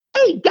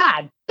Hey,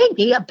 God,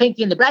 Pinky, I'm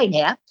Pinky in the Brain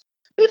here.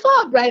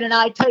 Before Brain and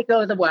I take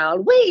over the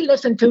world, we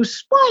listen to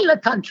Spoiler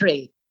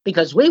Country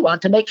because we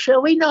want to make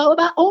sure we know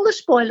about all the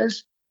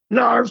spoilers.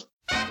 Narf.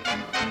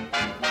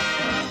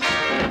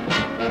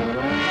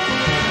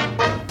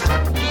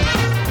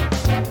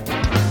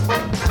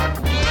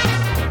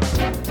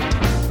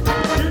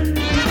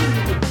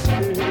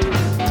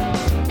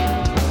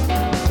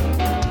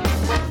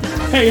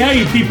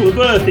 Hey, people of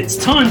Earth, it's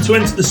time to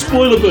enter the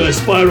Spoilerverse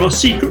via our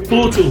secret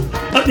portal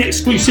at the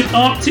exclusive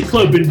Arctic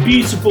Club in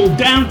beautiful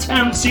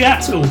downtown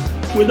Seattle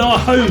with our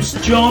hosts,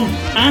 John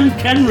and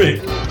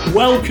Kenrick.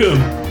 Welcome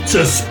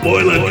to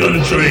Spoiler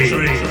Country.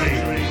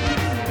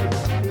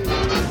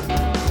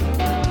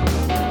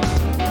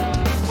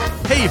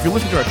 Hey, if you're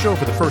listening to our show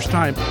for the first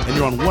time and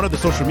you're on one of the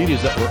social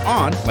medias that we're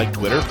on, like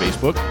Twitter,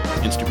 Facebook,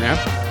 Instagram,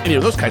 any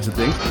of those kinds of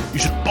things, you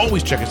should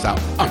always check us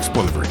out on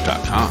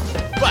Spoilerverse.com.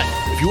 But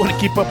if you want to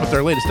keep up with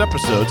our latest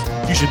episodes,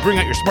 you should bring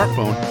out your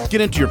smartphone,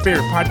 get into your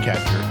favorite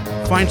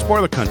podcatcher, find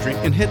Spoiler Country,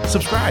 and hit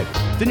subscribe.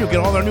 Then you'll get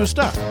all our new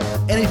stuff.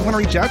 And if you want to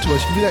reach out to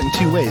us, you can do that in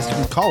two ways. You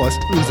can call us,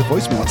 leave us a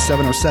voicemail at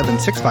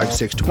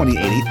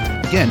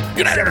 707-656-2080. Again,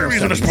 you're not ever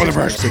using a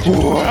Spoilerverse.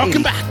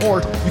 Welcome back.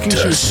 Or you can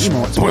shoot us an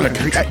email at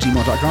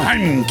spoilercountry@gmail.com.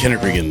 I'm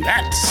Kenrick Regan.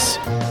 That's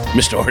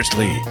Mr.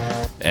 Horsley.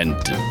 And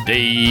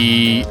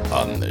today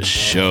on the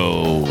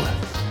show,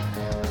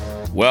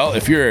 well,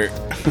 if you're...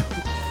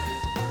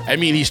 I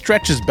mean, he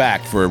stretches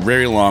back for a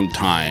very long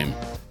time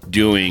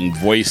doing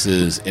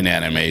voices in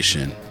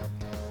animation.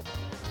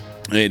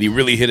 And he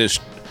really hit his...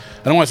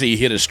 I don't want to say he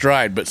hit his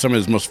stride, but some of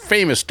his most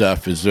famous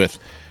stuff is with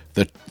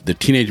the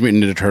Teenage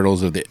Mutant Ninja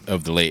Turtles of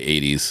the late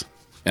 80s.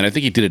 And I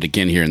think he did it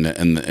again here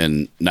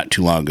in not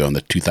too long ago in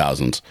the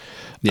 2000s.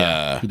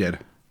 Yeah, he did.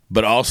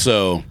 But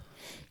also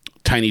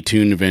Tiny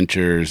Toon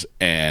Adventures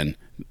and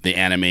the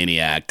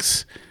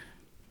Animaniacs.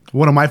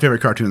 One of my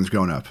favorite cartoons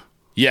growing up.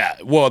 Yeah,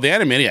 well, the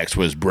Animaniacs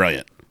was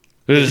brilliant.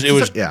 It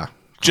was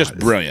just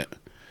brilliant.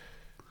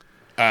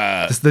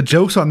 The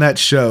jokes on that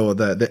show,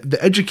 the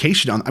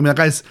education on. I mean,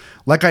 guys,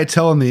 like I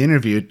tell in the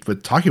interview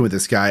with talking with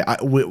this guy,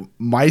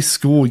 my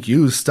school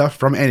used stuff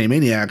from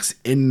Animaniacs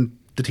in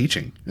the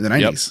teaching in the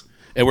 90s. Yep.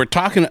 And we're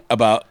talking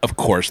about, of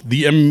course,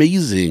 the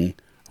amazing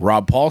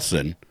Rob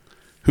Paulsen,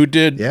 who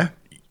did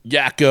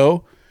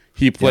Yakko.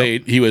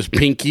 He was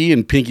Pinky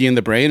and Pinky in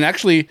the Brain.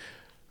 Actually,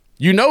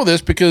 you know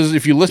this because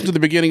if you listen to the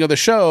beginning of the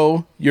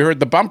show, you heard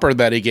the bumper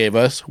that he gave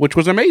us, which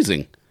was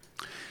amazing.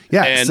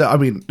 Yeah, and so, I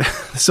mean,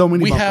 so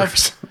many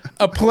bumpers. We have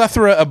a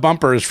plethora of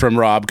bumpers from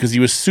Rob because he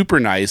was super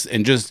nice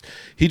and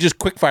he just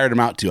quick fired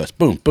them out to us.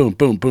 Boom, boom,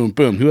 boom, boom,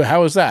 boom.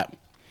 How was that?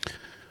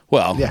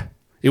 Well,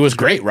 it was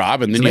great,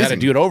 Rob. And then you had to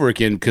do it over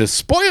again because,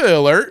 spoiler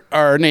alert,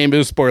 our name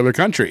is Spoiler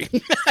Country.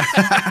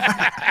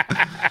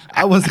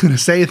 I wasn't going to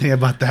say anything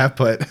about that,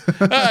 but...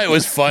 It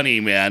was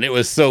funny, man. It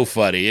was so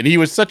funny. And he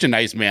was such a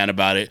nice man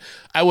about it.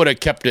 I would have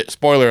kept it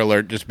spoiler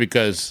alert just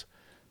because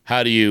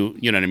how do you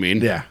know what I mean?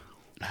 Yeah.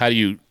 How do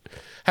you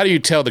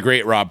tell the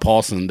great Rob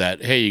Paulsen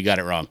that, hey, you got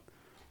it wrong?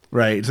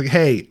 Right. It's like,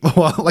 hey,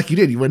 well, like you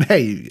did. You went,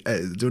 hey,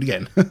 do it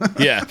again.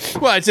 Yeah.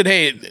 Well, I said,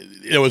 hey,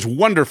 it was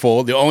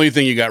wonderful. The only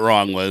thing you got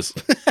wrong was...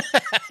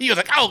 He was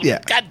like, oh,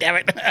 God damn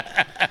it.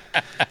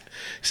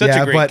 Such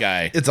a great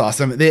guy. It's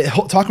awesome.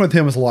 Talking with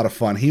him was a lot of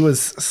fun. He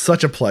was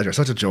such a pleasure,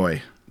 such a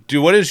joy.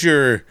 Dude, what is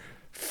your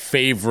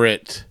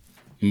favorite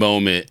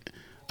moment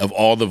of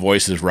all the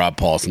voices Rob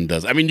Paulsen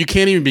does? I mean, you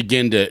can't even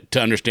begin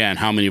to understand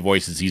how many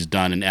voices he's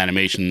done in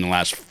animation in the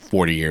last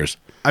 40 years.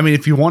 I mean,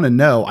 if you want to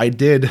know, I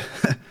did.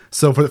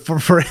 So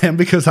for him,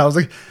 because I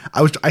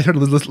started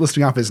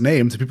listing off his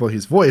name to people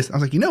he's voiced. I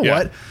was like, you know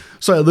what?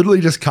 So I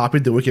literally just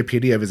copied the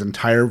Wikipedia of his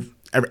entire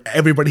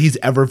everybody he's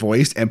ever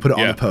voiced and put it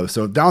on the post.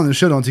 So down in the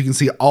show notes, you can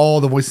see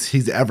all the voices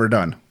he's ever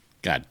done.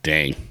 God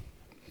dang.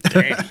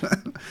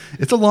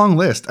 It's a long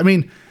list. I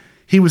mean,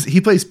 he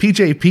plays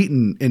PJ Pete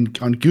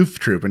on Goof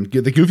Troop and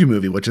the Goofy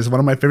movie, which is one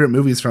of my favorite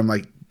movies from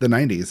like the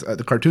 90s,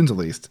 the cartoons at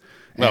least.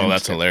 And,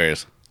 that's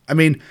hilarious. I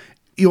mean,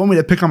 you want me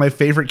to pick on my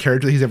favorite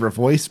character that he's ever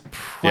voiced?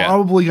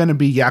 Probably going to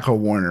be Yakko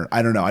Warner.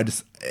 I don't know.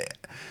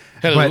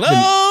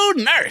 Hello,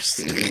 nurse.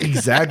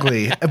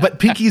 Exactly. But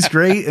Pinky's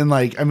great. And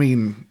like, I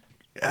mean,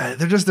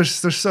 they're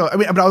so, I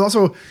mean, but I was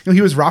also,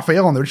 he was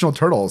Raphael on the original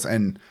Turtles.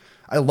 And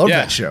I love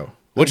that show.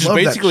 Which is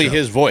basically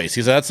his voice.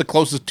 That's the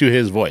closest to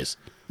his voice.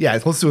 Yeah,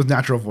 it's close to his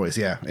natural voice.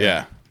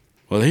 Yeah.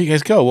 Well, there you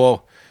guys go.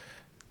 Well,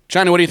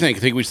 Johnny, what do you think?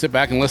 Think we sit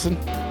back and listen?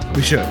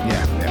 We should.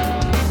 Yeah.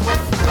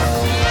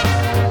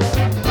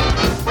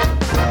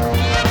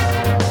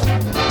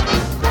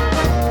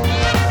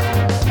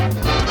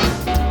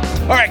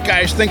 All right,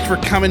 guys, thanks for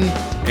coming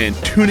and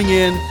tuning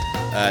in.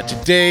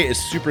 Today is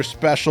super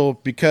special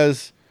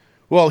because,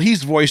 well,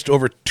 he's voiced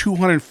over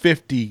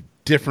 250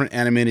 different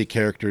animated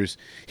characters.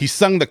 He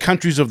sung the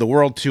countries of the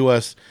world to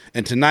us,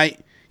 and tonight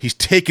he's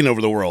taking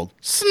over the world.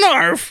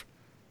 Snarf!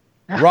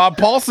 Rob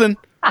Paulsen,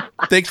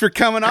 thanks for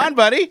coming on,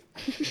 buddy.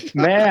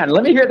 Man,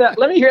 let me hear that.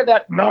 Let me hear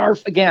that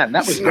narf again.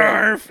 That was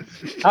Snarf.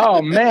 Great.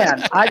 Oh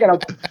man, I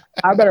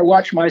better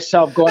watch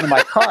myself going to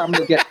my car.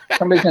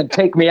 Somebody's gonna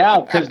take me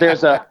out because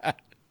there's a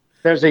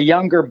there's a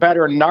younger,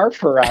 better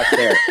narfer out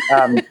there.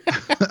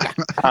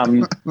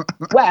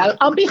 Well,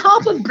 on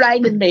behalf of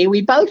Brian and me,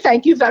 we both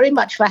thank you very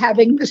much for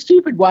having the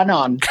stupid one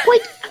on.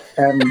 Quick.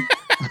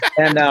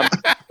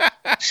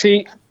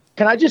 See,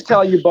 can I just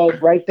tell you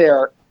both right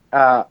there,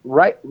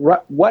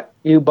 what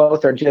you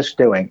both are just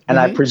doing, and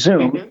I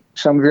presume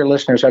some of your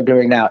listeners are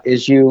doing now,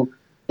 is you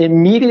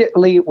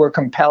immediately were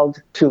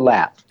compelled to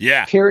laugh.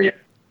 Yeah. Period.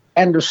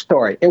 End of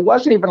story. It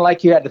wasn't even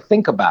like you had to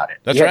think about it.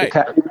 That's You right.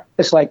 had to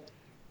it's like,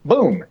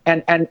 boom.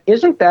 And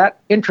isn't that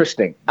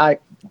interesting? I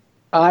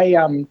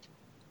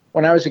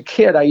when I was a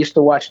kid, I used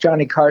to watch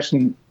Johnny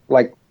Carson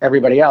like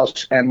everybody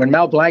else. And when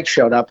Mel Blanc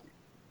showed up,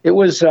 it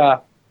was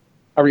a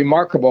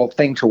remarkable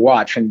thing to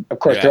watch. And of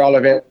course, they're all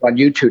available on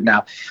YouTube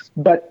now.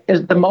 But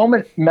as the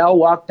moment Mel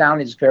walked down,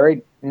 he's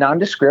very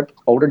nondescript,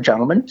 older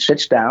gentleman,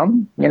 sits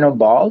down,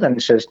 bald,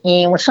 and says,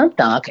 "What's up,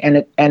 Doc?"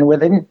 And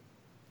within,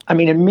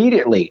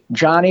 immediately,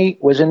 Johnny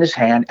was in his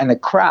hand, and the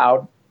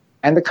crowd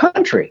and the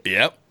country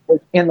was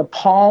in the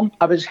palm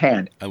of his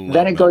hand.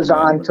 Then it goes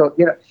on to,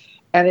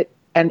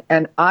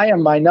 and I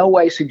am by no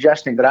way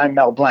suggesting that I'm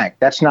Mel Blanc.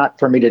 That's not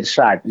for me to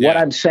decide. Yeah. What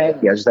I'm saying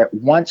is that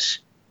once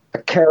a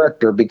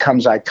character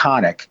becomes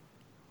iconic,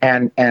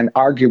 and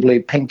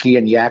arguably Pinky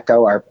and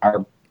Yakko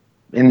are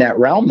in that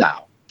realm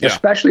now,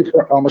 especially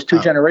for almost two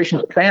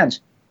generations of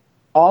fans,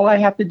 all I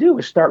have to do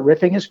is start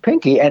riffing as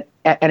Pinky, and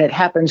it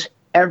happens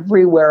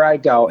everywhere I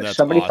go. If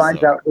somebody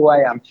finds out who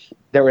I am,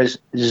 there is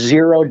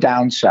zero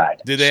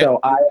downside. So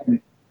I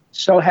am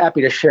so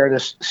happy to share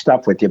this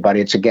stuff with you,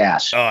 buddy. It's a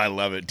gas. Oh, I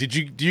love it. Do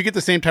you get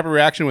the same type of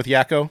reaction with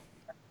Yakko?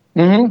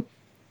 Mm-hmm.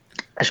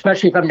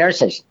 Especially from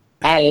nurses.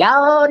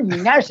 Hello,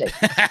 nurses.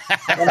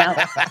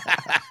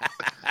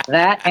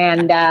 That,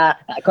 and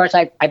of course,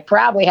 I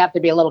probably have to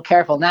be a little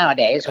careful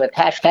nowadays with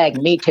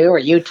hashtag Me Too or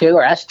You Too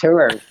or Us Too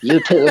or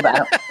YouTube.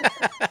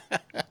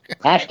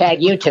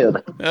 Hashtag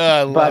YouTube. Oh,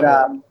 I love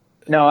it.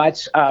 No,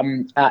 it's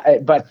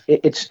but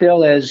it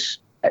still is.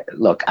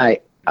 Look,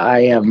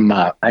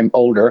 I'm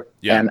older,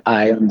 and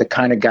I am the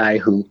kind of guy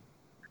who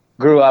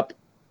grew up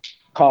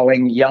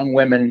calling young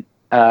women,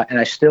 and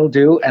I still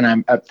do. And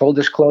I'm at full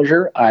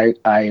disclosure, I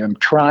am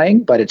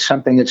trying, but it's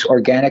something that's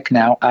organic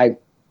now. I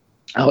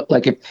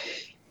like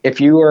if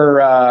you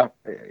were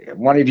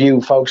one of you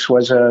folks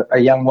was a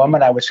young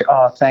woman, I would say,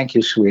 "Oh, thank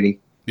you, sweetie,"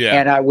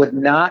 and I would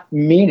not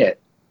mean it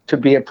to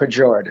be a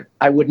pejorative.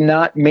 I would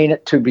not mean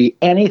it to be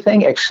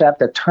anything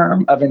except a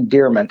term of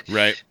endearment,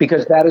 right?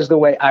 Because that is the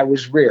way I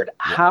was reared.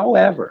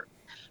 However,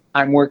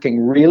 I'm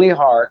working really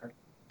hard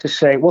to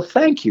say, well,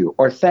 thank you,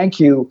 or thank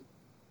you,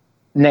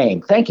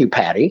 name, thank you,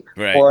 Patty,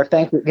 or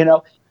thank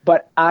you,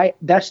 But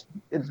that's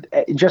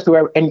just the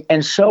way,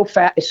 and so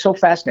it's so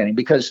fascinating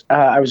because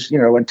I was,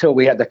 until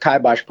we had the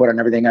kibosh put on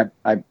everything,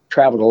 I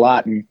traveled a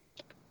lot, and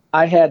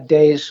I had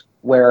days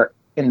where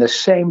in the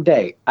same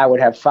day I would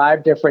have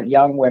 5 different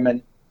young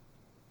women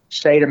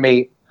say to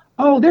me,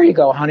 "Oh, there you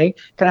go, honey.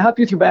 Can I help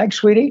you with your bag,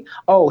 sweetie?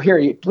 Oh, here,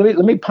 let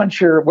me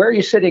punch where are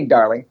you sitting,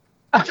 darling?"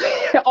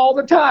 All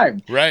the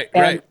time. Right.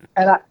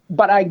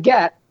 But I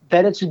get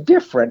that it's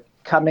different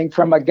coming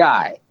from a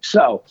guy.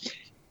 So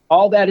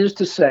all that is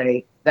to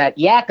say that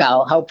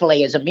Yakko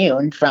hopefully is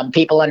immune from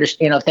people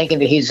thinking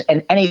that he's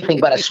anything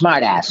but a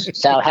smartass.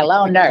 So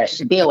hello, nurse,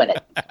 deal with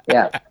it.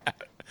 Yeah.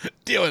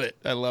 Deal with it.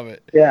 I love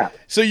it. Yeah.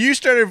 So you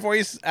started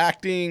voice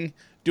acting,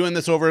 doing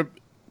this over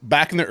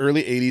back in the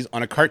early 80s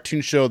on a cartoon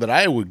show that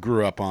I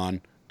grew up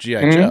on,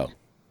 G.I. Joe.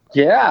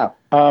 Yeah.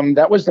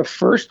 That was the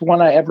first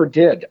one I ever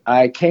did.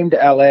 I came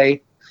to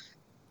L.A.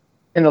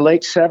 in the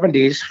late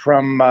 70s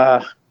from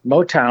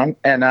Motown,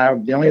 and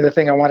the only other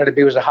thing I wanted to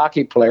be was a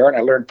hockey player, and I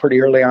learned pretty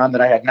early on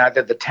that I had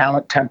neither the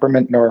talent,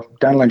 temperament, nor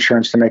dental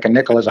insurance to make a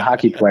nickel as a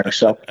hockey player.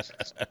 So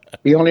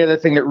the only other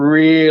thing that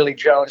really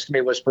jonesed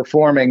me was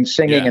performing,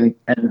 singing,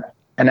 and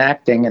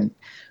acting, and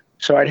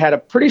so I'd had a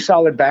pretty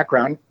solid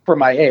background for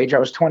my age. I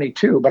was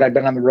 22, but I'd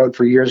been on the road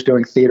for years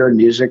doing theater and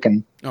music,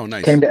 and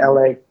came to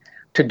L.A.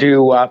 to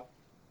do, what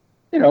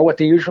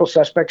the usual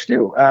suspects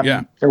do.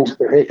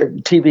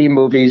 TV,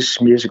 movies,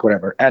 music,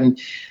 whatever. And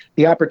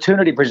the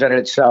opportunity presented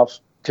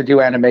itself to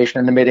do animation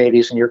in the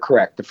mid-'80s, and you're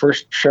correct. The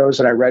first shows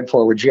that I read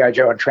for were G.I.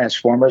 Joe and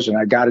Transformers, and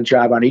I got a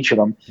job on each of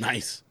them.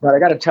 Nice. But I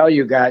got to tell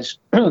you guys,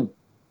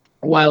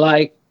 while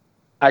I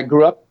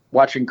grew up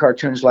watching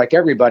cartoons like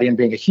everybody and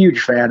being a huge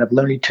fan of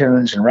Looney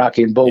Tunes and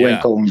Rocky and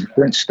Bullwinkle and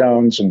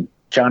Flintstones and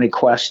Johnny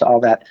Quest, all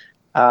that,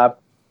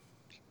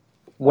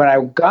 when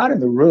I got in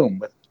the room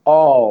with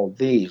all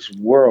these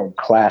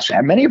world-class,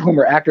 and many of whom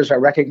are actors I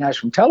recognize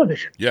from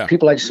television. Yeah.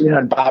 People I'd seen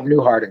on Bob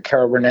Newhart and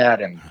Carol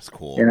Burnett and,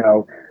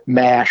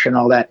 MASH and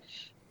all that.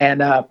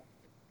 And,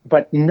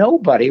 but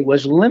nobody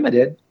was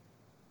limited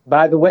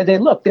by the way they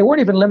looked. They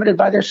weren't even limited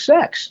by their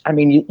sex. I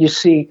mean, you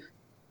see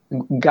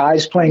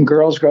guys playing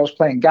girls, girls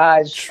playing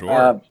guys.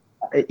 Sure.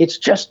 It's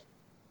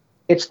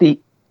the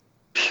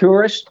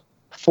purest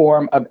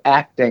form of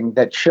acting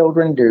that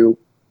children do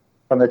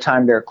from the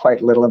time they're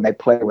quite little, and they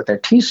play with their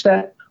tea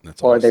set,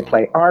 or they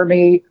play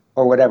Army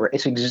or whatever.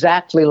 It's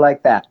exactly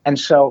like that. And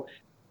so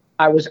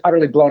I was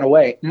utterly blown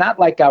away. Not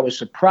like I was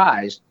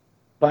surprised,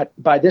 But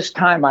by this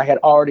time, I had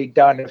already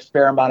done a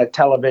fair amount of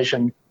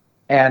television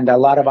and a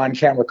lot of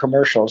on-camera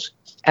commercials.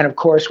 And of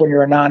course, when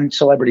you're a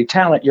non-celebrity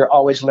talent, you're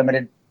always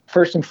limited,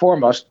 first and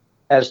foremost,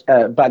 as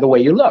by the way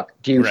you look.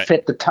 Do you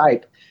fit the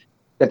type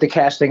that the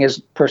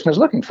person is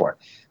looking for?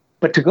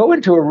 But to go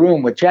into a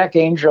room with Jack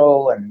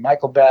Angel and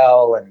Michael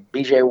Bell and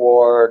B.J.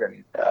 Ward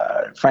and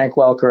Frank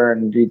Welker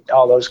and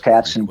all those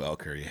cats and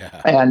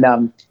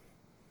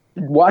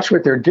watch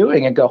what they're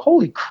doing and go,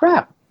 holy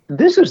crap,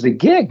 this is the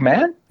gig,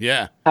 man.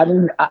 Yeah. I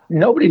mean,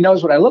 nobody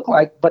knows what I look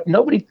like, but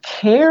nobody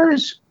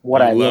cares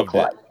what I look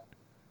like.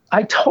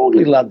 I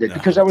totally loved it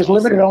because I was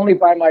limited only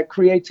by my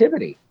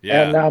creativity.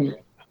 Yeah.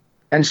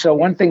 And so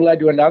one thing led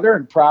to another,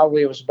 and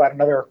probably it was about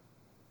another,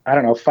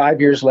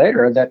 5 years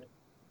later that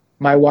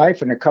my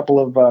wife and a couple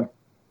of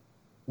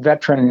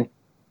veteran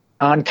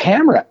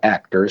on-camera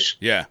actors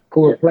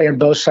who were playing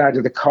both sides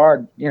of the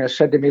card,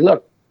 said to me,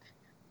 look,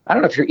 I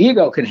don't know if your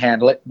ego can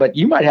handle it, but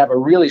you might have a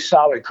really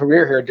solid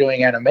career here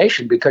doing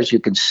animation because you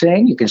can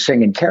sing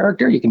in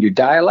character, you can do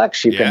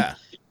dialects, you can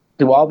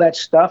do all that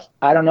stuff.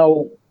 I don't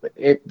know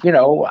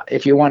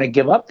if you want to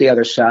give up the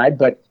other side,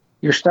 but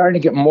you're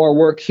starting to get more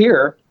work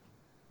here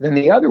than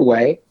the other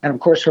way. And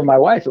of course, for my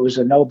wife, it was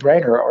a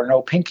no-brainer or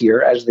no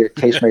pinkier, as the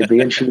case may be.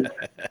 And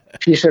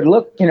she said,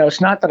 look,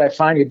 it's not that I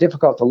find you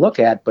difficult to look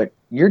at, but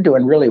you're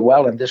doing really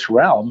well in this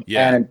realm.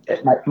 Yeah.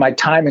 And my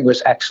timing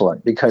was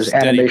excellent because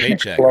steady animation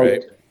paycheck,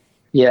 exploded. Right?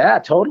 Yeah,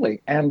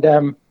 totally.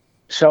 And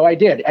so I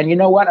did. And you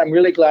know what? I'm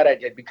really glad I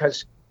did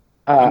because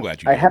I'm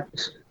glad you did.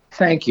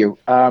 Thank you.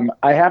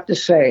 I have to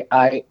say,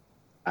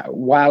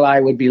 while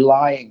I would be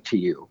lying to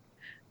you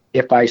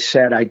if I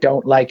said I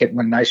don't like it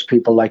when nice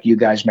people like you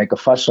guys make a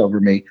fuss over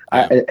me,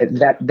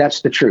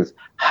 that's the truth.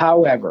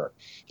 However,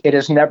 it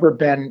has never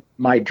been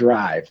my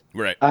drive.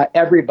 Right.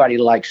 Everybody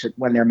likes it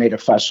when they're made a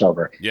fuss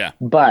over. Yeah.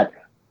 But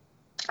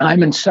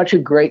I'm in such a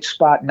great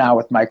spot now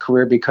with my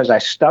career because I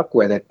stuck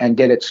with it and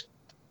did it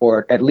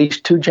for at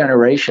least 2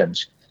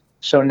 generations.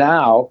 So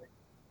now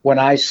when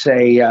I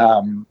say,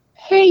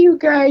 hey, you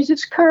guys,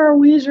 it's Carl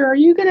Wheezer. Are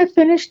you going to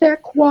finish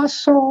that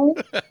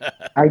croissant?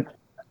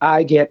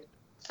 I get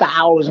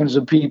thousands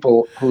of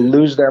people who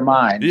lose their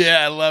minds.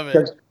 Yeah, I love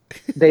it.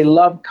 They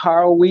love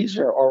Carl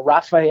Wheezer or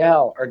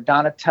Raphael or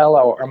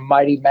Donatello or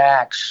Mighty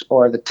Max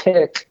or The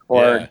Tick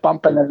or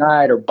Bump in the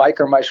Night or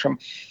Biker Mice from,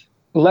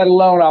 let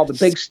alone all the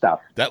big stuff.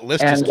 That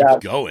list just keeps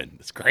going.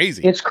 It's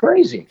crazy. It's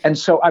crazy. And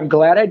so I'm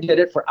glad I did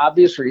it for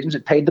obvious reasons.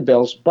 It paid the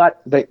bills.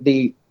 But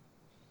the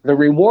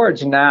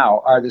rewards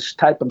now are this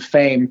type of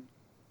fame,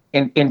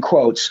 in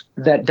quotes,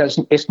 that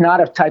doesn't, it's not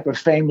a type of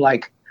fame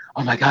like,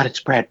 oh my God, it's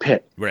Brad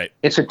Pitt. Right.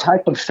 It's a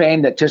type of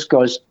fame that just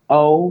goes,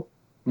 oh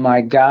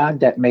my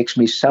God, that makes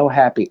me so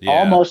happy. Yeah.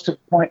 Almost to the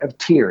point of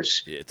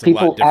tears. It's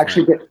people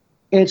actually get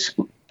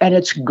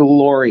it's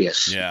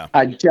glorious. Yeah.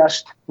 I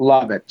just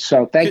love it.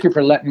 So thank you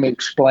for letting me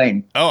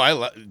explain.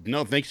 Oh,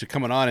 no, thanks for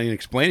coming on and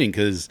explaining,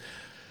 because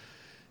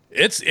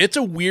it's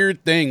a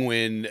weird thing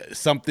when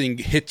something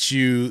hits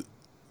you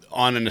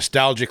on a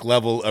nostalgic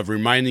level of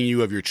reminding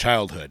you of your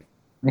childhood.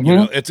 Mm-hmm. You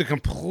know, it's a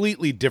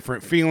completely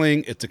different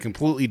feeling. It's a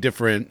completely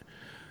different,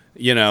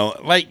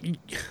 like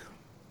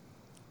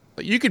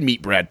you could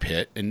meet Brad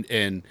Pitt and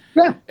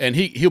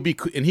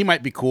he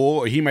might be cool,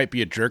 or he might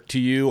be a jerk to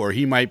you, or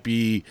he might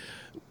be,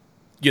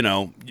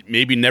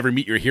 maybe never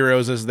meet your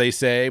heroes, as they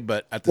say.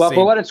 But at the same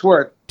for what it's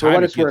worth,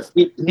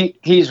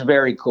 he's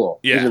very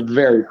cool. Yeah. He's a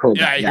very cool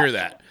guy. I hear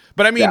that.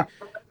 But I mean,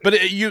 but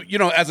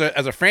as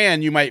a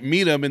fan, you might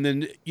meet him, and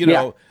then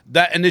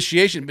that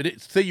initiation. But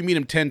say you meet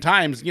him 10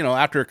 times,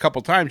 after a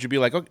couple times, you'd be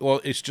like, okay,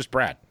 well, it's just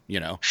Brad.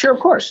 Sure, of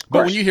course.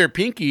 But when you hear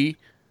Pinky, it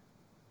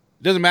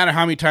doesn't matter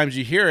how many times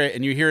you hear it,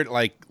 and you hear it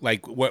like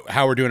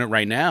how we're doing it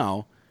right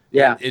now.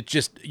 Yeah, it's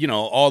just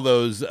all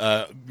those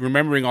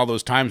remembering all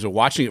those times of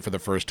watching it for the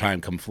first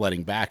time come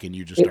flooding back, and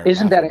you just start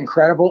isn't laughing. That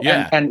incredible?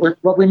 Yeah. And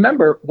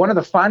remember, one of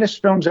the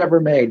finest films ever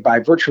made by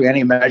virtually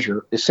any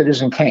measure is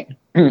Citizen Kane.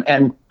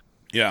 And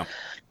yeah,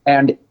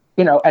 and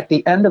at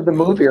the end of the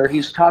movie,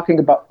 he's talking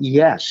about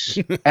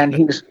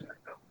and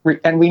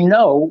and we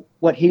know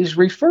what he's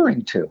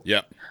referring to.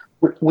 Yeah,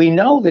 we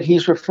know that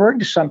he's referring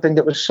to something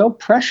that was so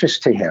precious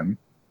to him,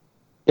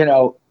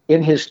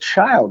 in his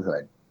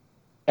childhood.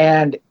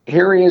 And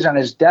here he is on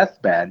his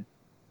deathbed.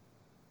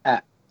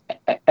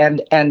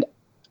 And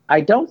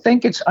I don't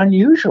think it's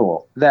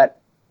unusual that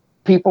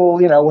people,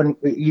 when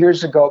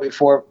years ago,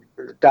 before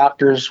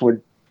doctors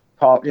would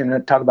talk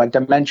about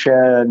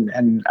dementia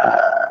and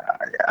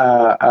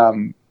all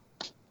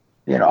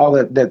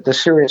the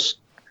serious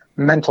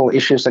mental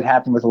issues that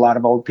happen with a lot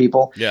of old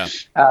people. Yeah.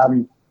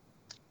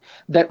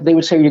 That they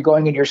would say you're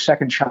going into your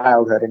second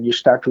childhood and you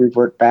start to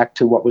revert back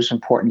to what was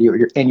important to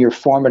you in your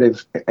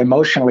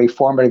emotionally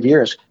formative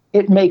years.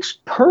 It makes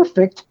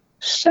perfect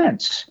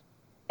sense.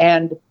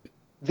 And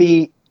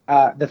the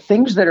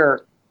things that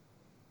are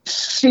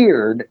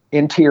seared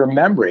into your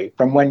memory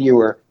from when you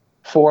were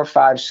 4,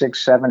 5,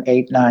 6, 7,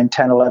 8, 9,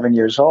 10, 11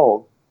 years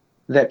old,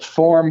 that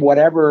form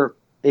whatever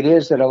it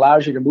is that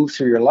allows you to move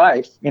through your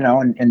life,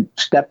 and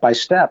step by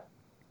step.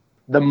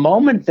 The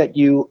moment that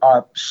you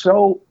are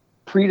so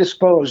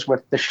predisposed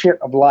with the shit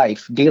of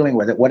life, dealing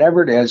with it,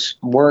 whatever it is,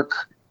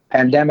 work,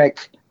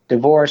 pandemic,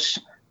 divorce,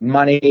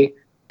 money,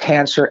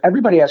 cancer,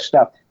 everybody has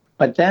stuff.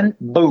 But then,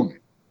 boom,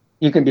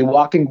 you can be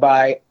walking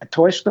by a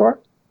toy store.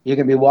 You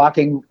can be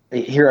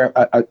hear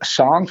a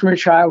song from your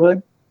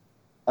childhood.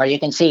 Or you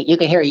can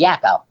hear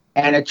Yakko.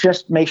 And it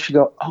just makes you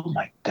go, oh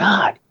my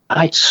God,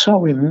 I so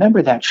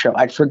remember that show.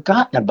 I'd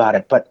forgotten about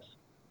it. But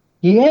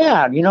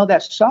yeah,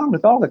 that song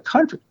with all the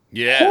country.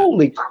 Yeah.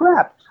 Holy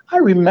crap. I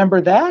remember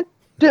that.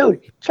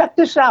 Dude, check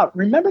this out.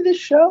 Remember this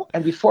show?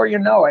 And before you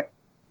know it,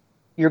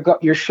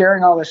 you're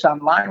sharing all this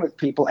online with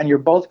people, and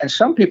and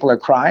some people are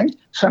crying.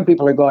 Some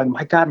people are going,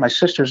 my God, my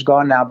sister's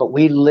gone now, but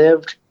we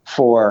lived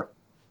for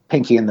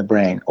Pinky and the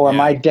Brain. Or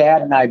my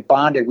dad and I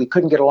bonded. We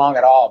couldn't get along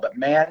at all, but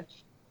man,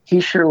 he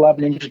sure loved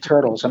Ninja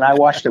Turtles, and I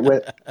watched it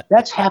with.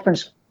 That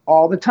happens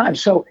all the time.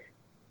 So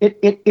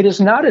it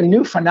is not a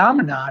new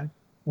phenomenon,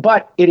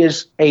 but it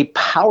is a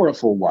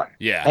powerful one.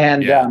 Yeah.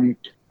 And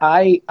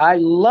I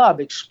love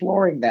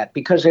exploring that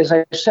because, as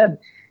I said,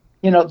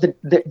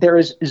 there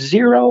is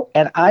zero,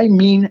 and I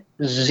mean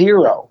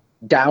zero,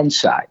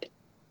 downside.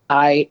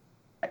 I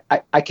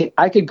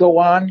could go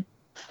on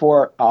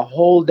for a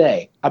whole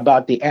day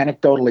about the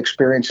anecdotal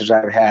experiences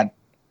I've had.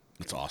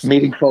 That's awesome.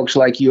 Meeting folks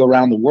like you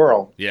around the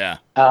world. Yeah.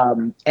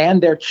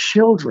 And their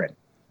children,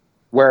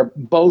 where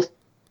both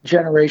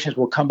generations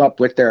will come up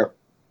with their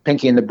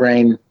Pinky and the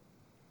Brain,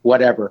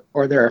 whatever,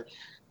 or their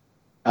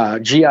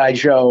G.I.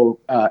 Joe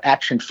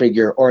action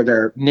figure, or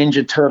their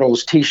Ninja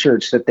Turtles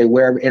T-shirts that they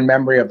wear in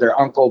memory of their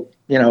uncle,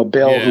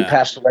 Bill, who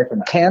passed away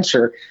from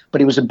cancer,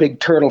 but he was a big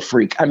turtle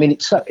freak. I mean,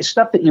 it's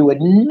stuff that you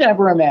would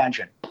never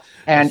imagine.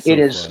 And so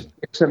it's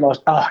the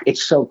most,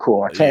 it's so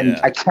cool.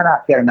 I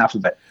cannot get enough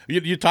of it.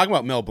 You're talking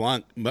about Mel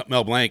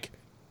Blanc.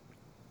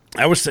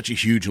 I was such a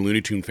huge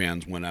Looney Tune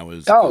fan when I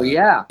was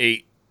 7,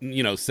 8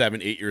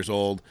 years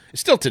old.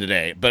 Still to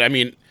today,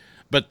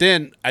 but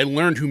then I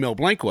learned who Mel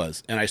Blanc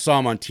was, and I saw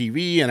him on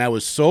TV, and I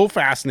was so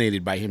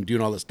fascinated by him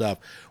doing all this stuff.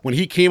 When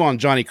he came on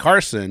Johnny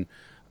Carson,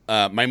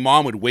 my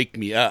mom would wake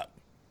me up.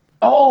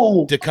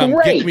 To come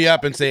pick me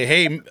up and say,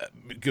 hey,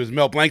 because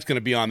Mel Blanc's going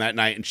to be on that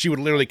night, and she would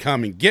literally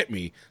come and get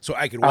me so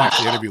I could watch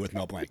the interview with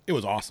Mel Blanc. It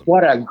was awesome.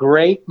 What a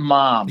great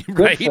mom.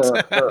 Good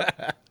for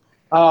her.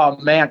 Oh,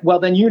 man. Well,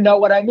 then you know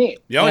what I mean.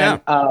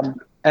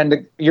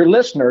 And your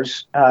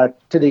listeners, to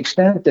the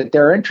extent that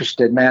they're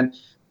interested, man,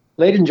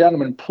 ladies and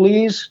gentlemen,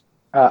 please,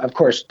 of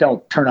course,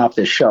 don't turn off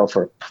this show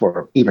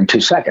for even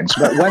 2 seconds.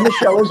 But when the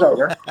show is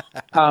over,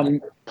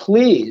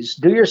 please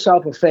do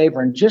yourself a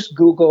favor and just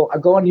go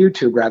on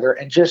YouTube, rather,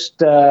 and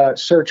just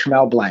search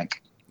Mel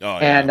Blanc. Oh,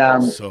 yeah.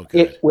 And so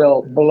good. It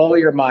will blow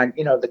your mind.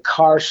 The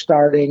car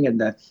starting and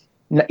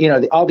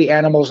all the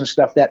animals and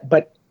stuff.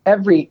 But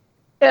every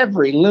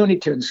Looney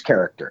Tunes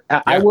character.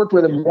 I worked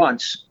with him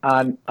once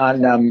on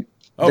the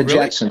really?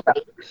 Jetsons.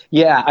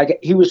 Yeah,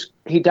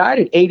 he died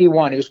at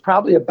 81. He was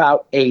probably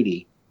about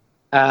 80.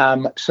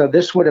 So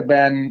this would have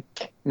been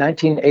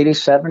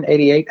 1987,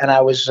 88, and I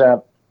was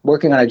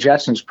working on a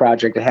Jetsons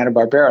project at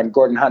Hanna-Barbera, and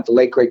Gordon Hunt, the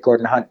late great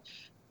Gordon Hunt,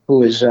 who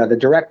was the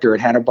director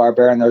at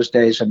Hanna-Barbera in those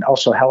days, and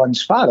also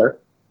Helen's father,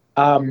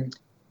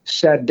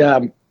 said,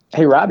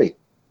 hey, Robbie,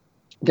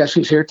 guess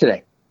who's here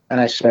today? And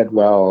I said,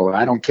 well,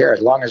 I don't care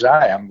as long as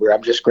I am.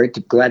 I'm just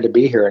glad to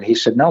be here. And he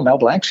said, no, Mel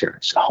Blanc's here. I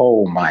said,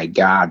 oh, my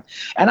God.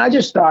 And I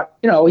just thought,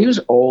 he was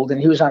old and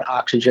he was on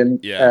oxygen.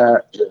 Yeah.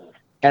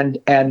 And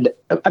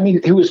I mean,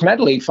 he was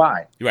mentally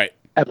fine. Right.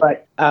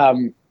 But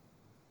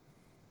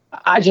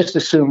I just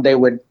assumed they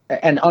would,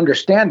 and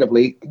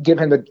understandably, give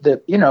him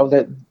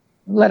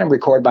let him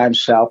record by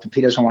himself if he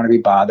doesn't want to be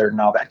bothered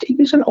and all that.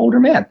 He's an older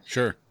man.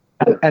 Sure.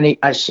 And he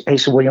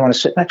said, well, you want to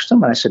sit next to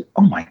him? And I said,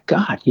 oh, my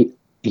God.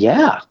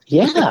 Yeah.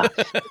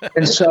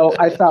 And so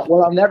I thought,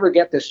 well, I'll never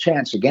get this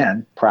chance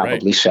again,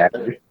 probably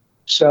Saturday.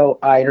 So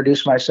I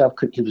introduced myself.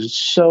 He was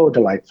so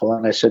delightful.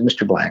 And I said,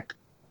 Mr. Blanc,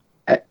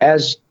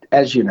 as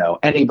you know,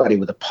 anybody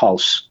with a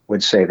pulse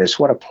would say this.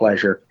 What a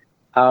pleasure.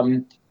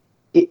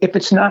 If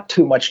it's not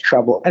too much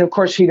trouble. And of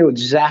course, he knew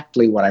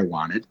exactly what I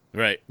wanted.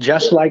 Right.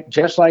 Just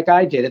like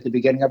I did at the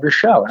beginning of your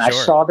show. And I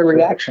saw the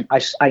reaction.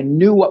 I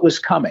knew what was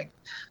coming.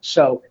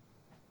 So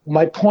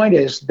my point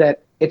is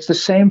that it's the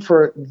same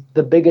for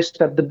the biggest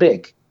of the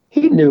big.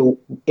 He knew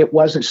it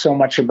wasn't so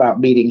much about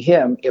meeting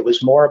him. It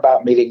was more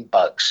about meeting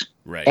Bugs.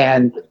 Right.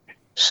 And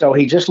so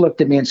he just looked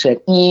at me and said,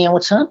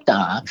 what's up,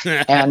 Doc?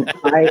 And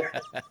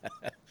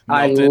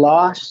I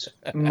lost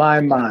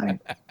my mind.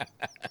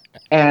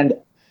 And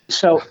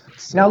so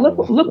now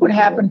look what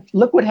happened.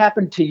 Look what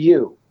happened to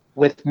you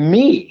with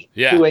me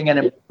doing an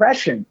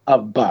impression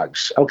of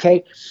Bugs.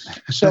 Okay.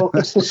 So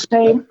it's the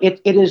same.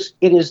 It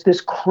is this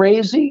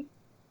crazy,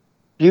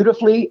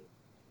 beautifully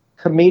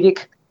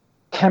comedic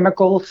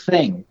chemical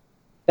thing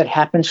that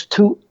happens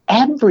to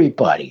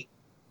everybody.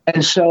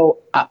 And so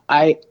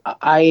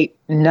I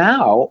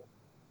now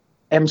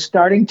am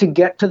starting to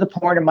get to the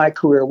point in my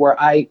career where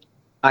I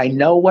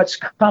know what's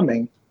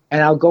coming,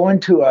 and I'll go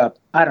into an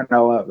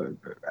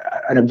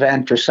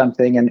event or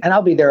something, and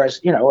I'll be there as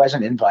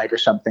an invite or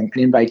something,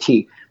 an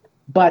invitee.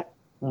 But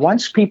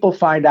once people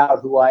find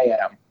out who I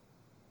am,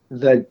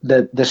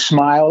 the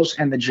smiles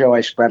and the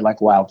joy spread like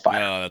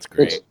wildfire. Oh, that's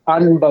great. It's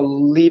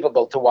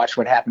unbelievable to watch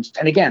what happens.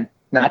 And again,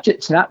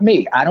 it's not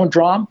me. I don't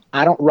draw them.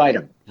 I don't write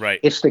them. Right.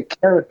 It's the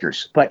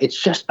characters, but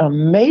it's just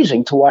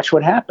amazing to watch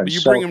what happens. But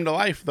you bring them to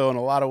life, though, in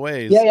a lot of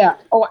ways. Yeah.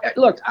 Oh,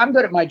 look, I'm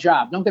good at my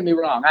job. Don't get me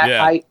wrong.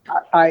 I'm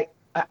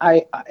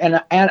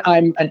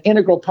an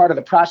integral part of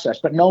the process,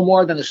 but no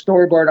more than a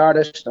storyboard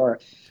artist or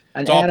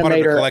an it's all animator. Part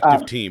of the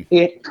collective team.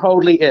 It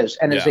totally is,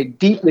 and it's a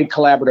deeply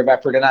collaborative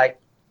effort. And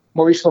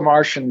Maurice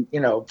LaMarche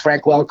and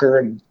Frank Welker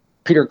and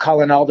Peter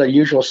Cullen, all the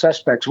usual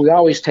suspects. We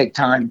always take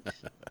time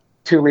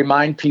to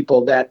remind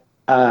people that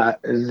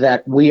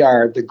we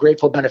are the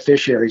grateful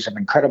beneficiaries of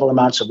incredible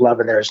amounts of love,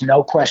 and there is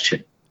no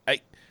question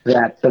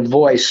that the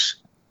voice,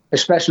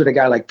 especially with a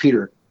guy like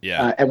Peter,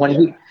 and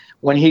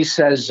when he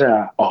says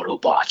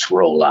Autobots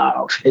roll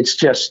out, it's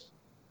just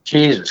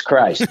Jesus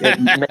Christ.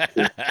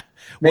 It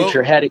makes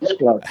your head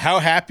explode. How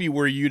happy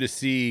were you to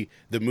see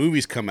the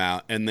movies come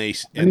out and they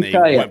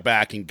went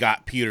back and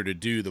got Peter to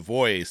do the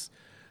voice?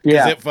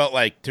 Because it felt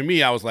like, to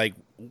me, I was like,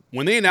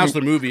 when they announced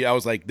the movie, I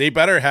was like, they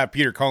better have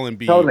Peter Cullen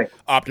be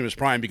Optimus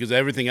Prime, because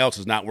everything else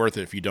is not worth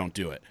it if you don't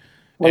do it.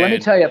 Well, let me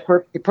tell you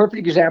a perfect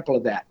example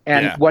of that.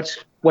 And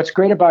what's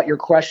great about your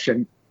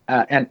question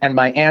and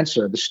my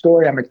answer, the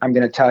story I'm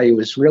going to tell you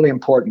is really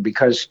important,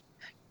 because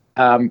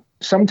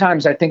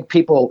sometimes I think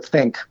people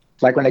think,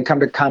 like when they come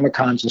to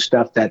Comic-Cons and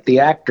stuff, that the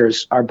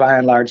actors are by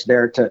and large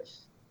there to,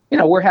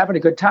 we're having a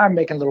good time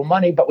making a little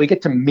money, but we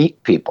get to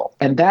meet people.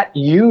 And that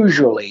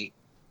usually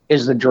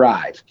is the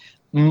drive.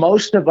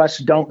 Most of us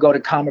don't go to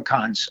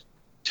Comic-Cons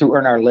to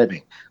earn our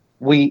living.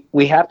 We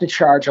have to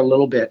charge a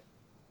little bit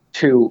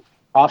to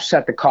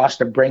offset the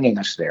cost of bringing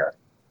us there.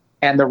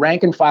 And the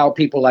rank and file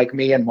people like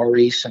me and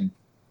Maurice and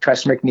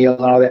Tress McNeil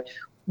and all that,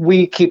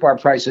 we keep our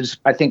prices,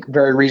 I think,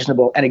 very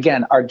reasonable. And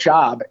again, our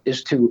job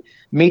is to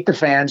meet the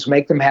fans,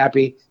 make them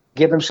happy,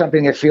 give them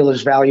something they feel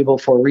is valuable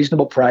for a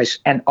reasonable price,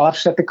 and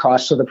offset the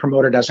cost so the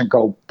promoter doesn't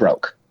go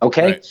broke.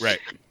 Okay? Right.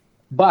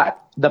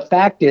 But the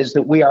fact is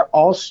that we are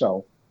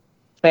also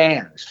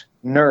fans,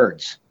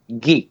 nerds,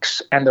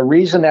 geeks. And the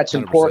reason that's 100%.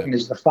 Important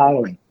is the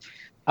following.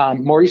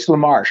 Maurice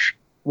LaMarche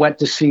went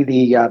to see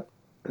the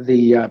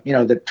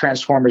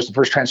Transformers, the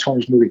first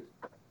Transformers movie.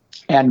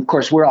 And of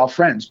course, we're all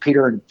friends,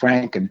 Peter and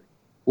Frank, and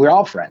we're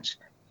all friends.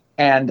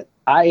 And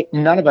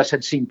none of us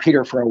had seen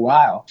Peter for a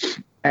while,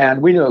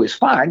 and we knew it was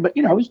fine, but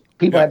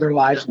people had their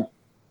lives.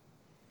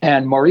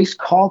 And Maurice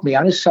called me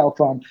on his cell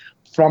phone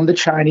from the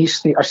Chinese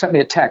theater, or sent me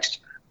a text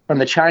from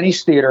the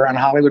Chinese theater on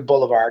Hollywood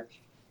Boulevard.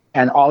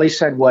 And all he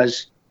said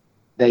was,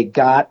 they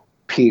got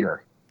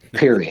Peter,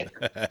 period.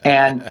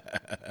 and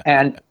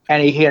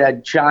he had a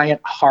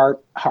giant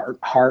heart,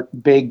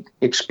 big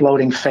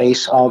exploding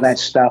face, all that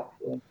stuff.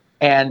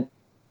 And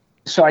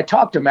so I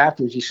talked to him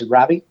afterwards. He said,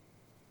 Robbie,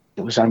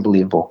 it was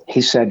unbelievable.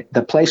 He said,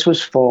 the place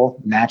was full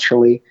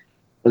naturally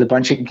with a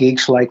bunch of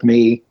geeks like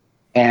me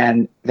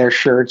and their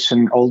shirts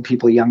and old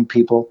people, young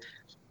people.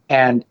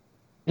 And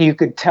you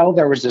could tell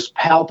there was this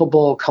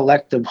palpable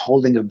collective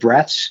holding of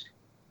breaths.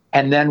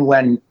 And then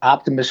when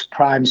Optimus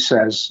Prime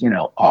says,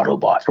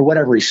 Autobot, or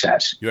whatever he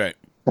says, right.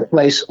 The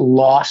place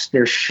lost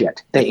their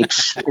shit. They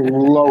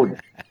exploded.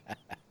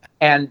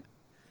 And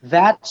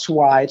that's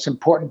why it's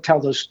important to tell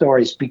those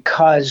stories,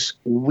 because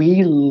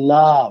we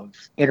love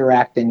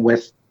interacting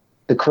with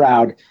the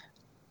crowd,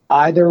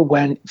 either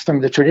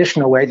from the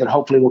traditional way that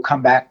hopefully will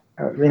come back,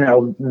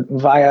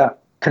 via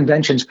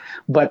conventions,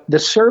 but the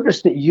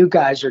service that you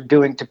guys are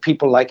doing to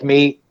people like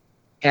me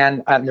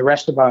and the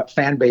rest of our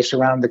fan base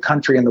around the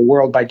country and the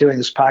world by doing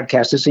this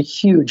podcast is a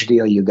huge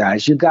deal, you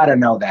guys. You got to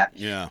know that.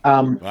 Yeah,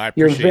 I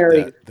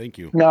appreciate that. Thank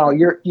you. No,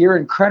 you're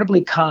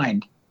incredibly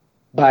kind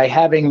by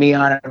having me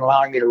on and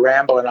allowing me to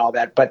ramble and all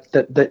that. But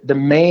the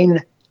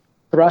main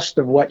thrust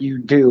of what you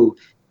do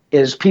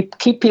is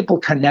keep people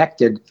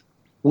connected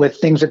with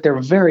things that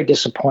they're very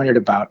disappointed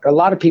about. A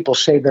lot of people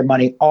save their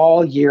money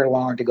all year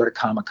long to go to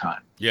Comic-Con.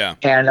 Yeah.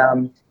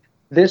 And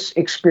this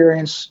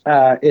experience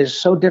is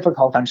so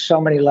difficult on so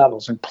many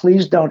levels. And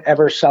please don't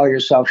ever sell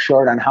yourself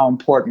short on how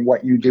important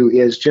what you do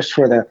is, just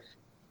for the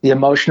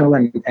emotional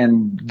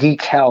and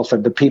geek health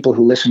of the people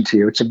who listen to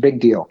you. It's a big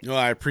deal. No,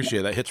 I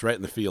appreciate that. It hits right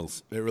in the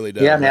feels. It really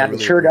does. Yeah, man,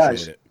 really it sure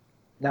does.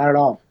 Not at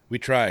all. We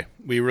try.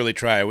 We really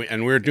try.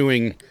 And we're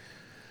doing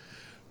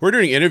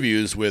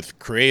interviews with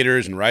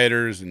creators and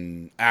writers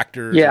and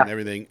actors and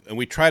everything. And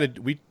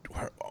we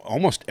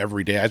almost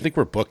every day. I think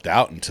we're booked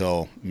out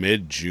until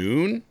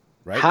mid-June,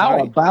 right? How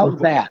about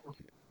that?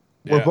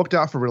 We're booked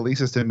out for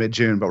releases to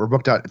mid-June, but we're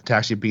booked out to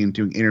actually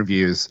doing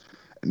interviews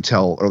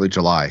until early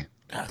July.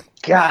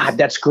 God,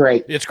 that's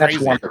great. It's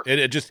crazy.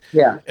 It just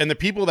and the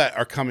people that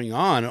are coming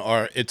on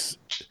it's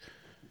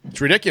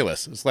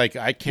ridiculous. It's like,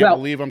 I can't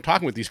believe I'm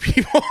talking with these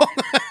people.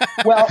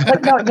 Well,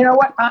 but no, you know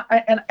what?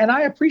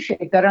 I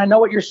appreciate that. I know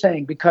what you're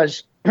saying,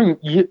 because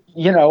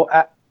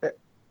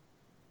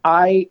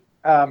I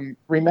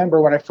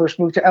remember when I first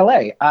moved to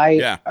LA,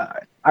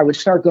 I would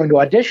start going to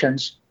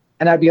auditions,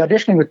 and I'd be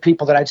auditioning with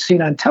people that I'd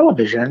seen on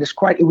television, and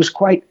it was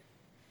quite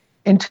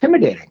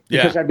intimidating,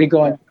 because I'd be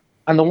going,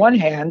 on the one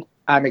hand,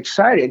 I'm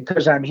excited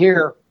because I'm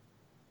here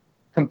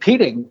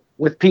competing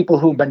with people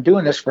who've been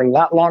doing this for a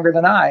lot longer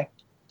than I.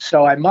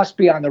 So I must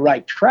be on the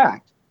right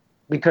track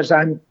because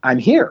I'm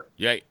here.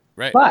 Yeah,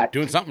 right. But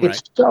doing something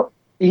right. So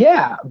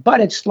yeah,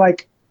 but it's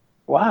like,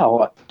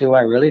 wow, do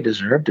I really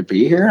deserve to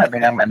be here? I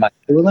mean, am I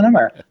fooling them,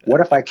 or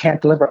what if I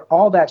can't deliver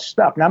all that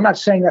stuff? Now, I'm not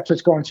saying that's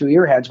what's going through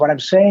your heads. What I'm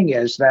saying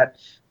is that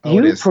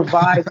you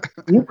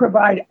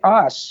provide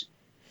us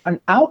an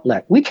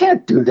outlet. We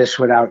can't do this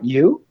without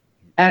you.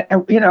 And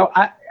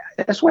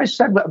that's why I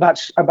said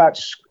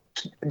about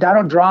I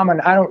don't draw them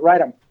and I don't write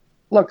them.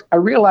 Look, I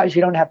realize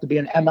you don't have to be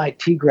an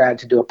MIT grad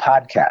to do a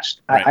podcast.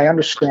 Right. I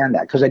understand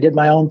that because I did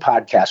my own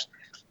podcast.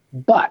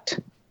 But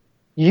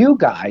you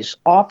guys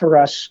offer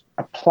us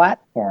a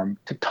platform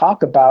to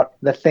talk about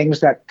the things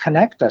that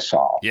connect us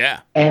all.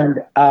 Yeah.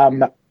 And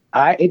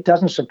it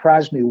doesn't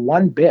surprise me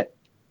one bit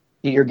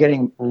that you're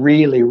getting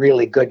really,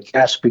 really good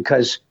guests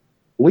because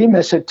we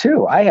miss it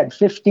too. I had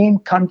 15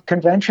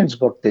 conventions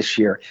booked this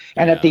year.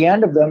 And at the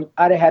end of them,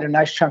 I'd have had a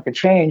nice chunk of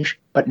change,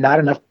 but not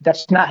enough.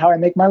 That's not how I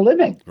make my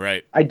living.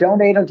 Right. I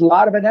donate a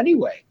lot of it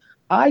anyway.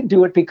 I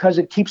do it because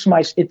it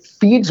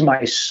feeds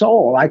my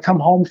soul. I come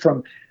home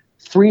from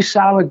 3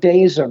 solid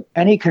days of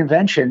any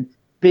convention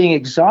being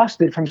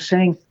exhausted from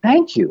saying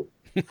thank you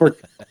for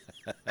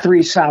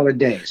 3 solid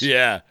days.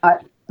 Yeah.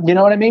 You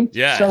know what I mean?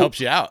 Yeah, so it helps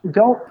you out.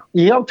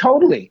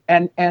 Totally.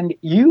 And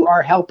you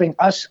are helping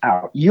us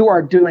out. You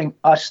are doing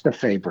us the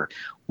favor.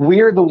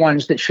 We're the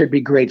ones that should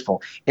be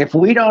grateful. If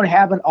we don't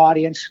have an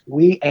audience,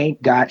 we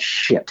ain't got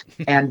shit.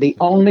 And the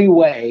only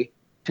way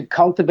to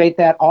cultivate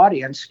that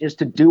audience is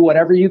to do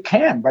whatever you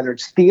can, whether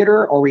it's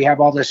theater or we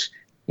have all this,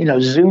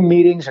 Zoom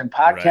meetings and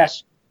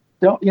podcasts.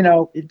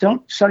 Right.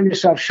 Don't sell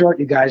yourself short,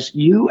 you guys.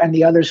 You and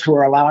the others who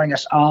are allowing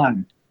us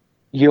on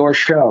your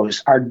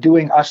shows are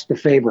doing us the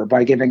favor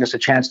by giving us a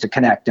chance to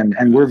connect,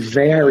 and we're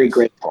very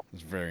grateful.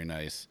 It's very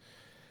nice.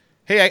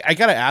 Hey, I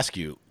got to ask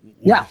you,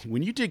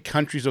 when you did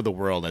Countries of the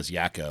World as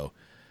Yakko,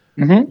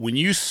 when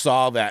you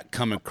saw that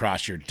come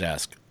across your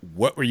desk,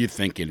 what were you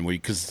thinking?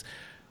 Because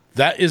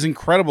that is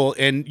incredible,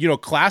 and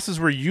classes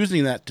were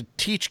using that to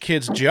teach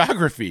kids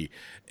geography.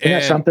 Isn't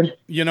that something?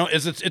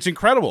 It's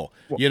incredible.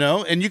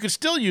 And you can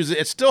still use it.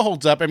 It still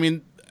holds up. I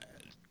mean,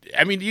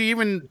 you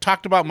even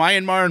talked about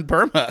Myanmar and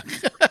Burma.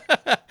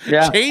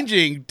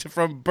 Changing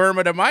from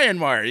Burma to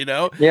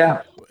Myanmar,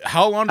 Yeah.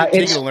 How long did it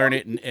take you to learn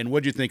it, and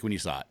what did you think when you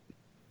saw it?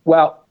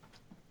 Well,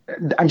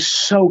 I'm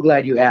so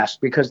glad you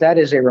asked because that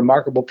is a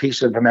remarkable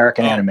piece of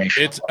American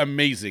animation. It's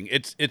amazing.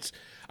 It's.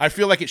 I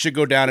feel like it should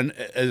go down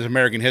as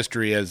American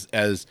history as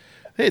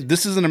hey,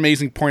 this is an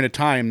amazing point of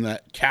time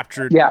that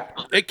captured. Yeah.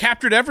 It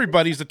captured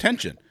everybody's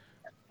attention.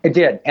 It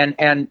did,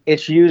 and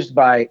it's used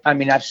by. I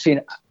mean, I've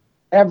seen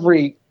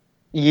every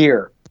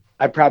year.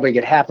 I probably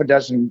get half a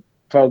dozen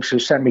folks who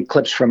send me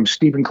clips from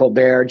Stephen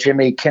Colbert,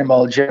 Jimmy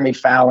Kimmel, Jimmy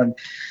Fallon.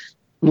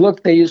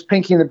 Look, they use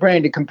Pinky and the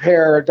Brain to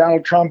compare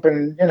Donald Trump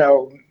and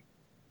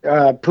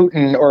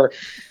Putin or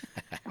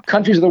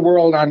countries of the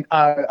world on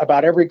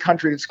about every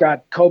country that's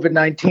got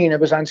COVID-19. It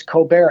was on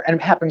Colbert, and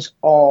it happens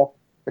all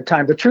the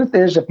time. The truth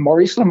is, if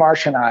Maurice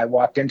LaMarche and I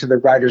walked into the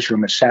writers'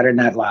 room at Saturday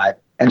Night Live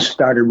and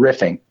started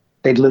riffing,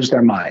 they'd lose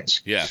their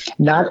minds. Yeah.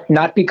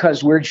 Not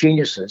because we're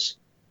geniuses,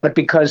 but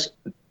because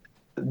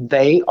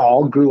they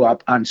all grew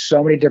up on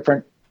so many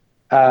different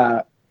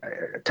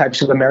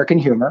types of American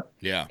humor,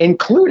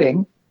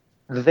 including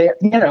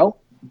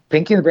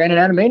Pinky and the Brain and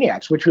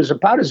Animaniacs, which was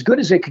about as good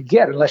as it could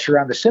get unless you're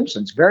on The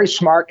Simpsons. Very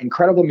smart,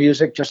 incredible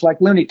music, just like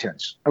Looney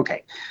Tunes.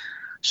 Okay.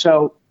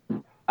 So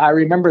I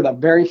remember the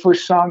very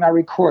first song I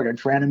recorded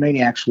for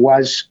Animaniacs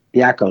was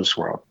Yakko's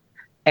World.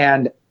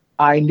 And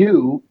I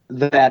knew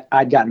that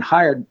I'd gotten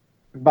hired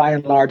by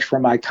and large for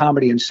my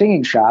comedy and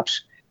singing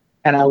chops,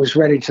 and I was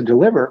ready to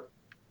deliver.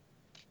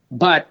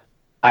 But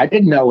I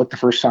didn't know what the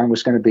first song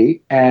was going to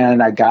be.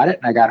 And I got it,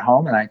 and I got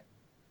home, and I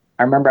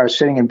remember I was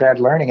sitting in bed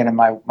learning, and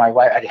my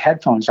wife, I had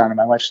headphones on, and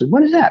my wife said,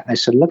 "What is that?" And I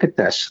said, "Look at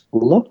this.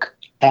 Look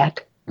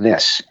at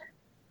this."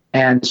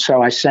 And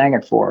so I sang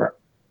it for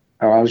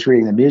her. I was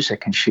reading the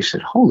music, and she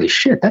said, "Holy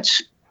shit,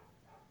 that's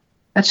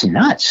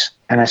nuts."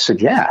 And I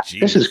said, "Yeah,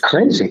 Jeez. This is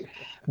crazy."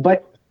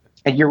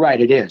 And you're right,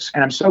 it is.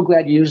 And I'm so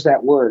glad you used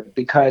that word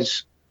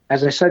because,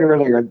 as I said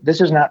earlier, this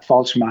is not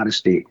false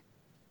modesty.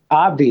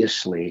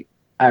 Obviously,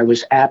 I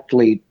was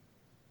aptly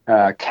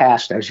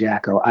cast as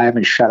Yakko. I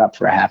haven't shut up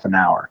for a half an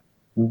hour.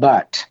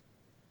 But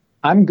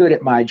I'm good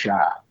at my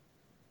job.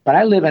 But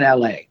I live in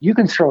L.A. You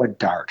can throw a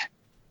dart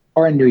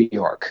or in New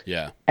York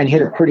and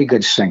hit a pretty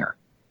good singer.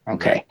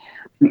 Okay.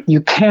 Right.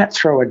 You can't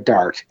throw a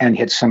dart and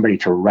hit somebody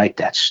to write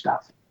that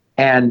stuff.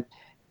 And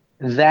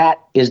that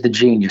is the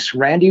genius.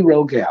 Randy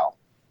Rogel,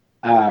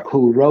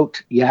 who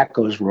wrote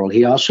Yakko's World,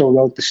 he also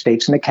wrote The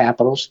States and the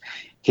Capitals.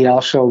 He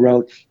also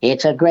wrote,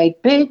 "It's a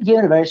great big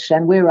universe,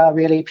 and we're all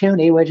really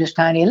puny. We're just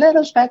tiny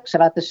little specks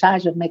about the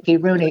size of Mickey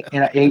Rooney."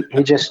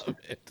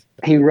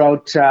 He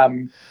wrote,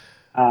 so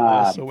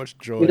much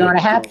joy. "You're going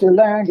to have to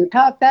learn to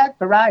talk that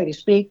variety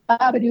speak,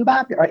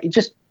 ba-ba-doo-bop," or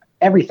just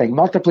everything,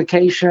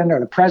 multiplication or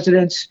the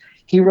presidents.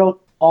 He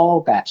wrote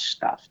all that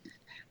stuff.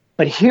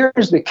 But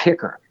here's the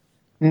kicker.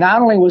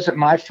 not only was it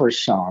my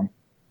first song,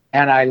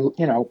 and I,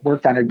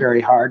 worked on it very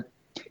hard,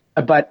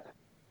 but,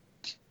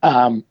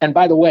 and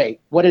by the way,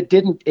 what it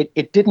didn't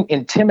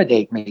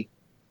intimidate me.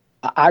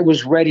 I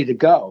was ready to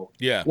go.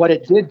 Yeah. What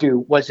it did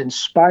do was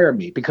inspire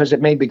me, because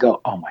it made me go,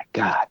 oh my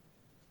God,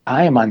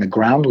 I am on the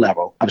ground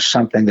level of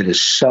something that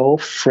is so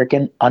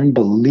freaking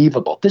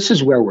unbelievable. This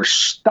is where we're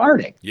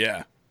starting.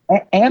 Yeah.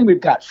 And we've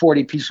got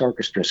 40-piece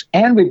orchestras,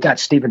 and we've got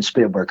Steven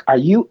Spielberg. Are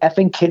you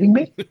effing kidding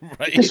me?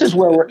 Right. This is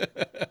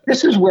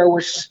where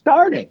we're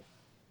starting.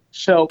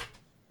 So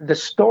the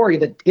story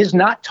that is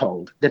not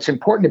told, that's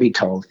important to be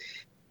told,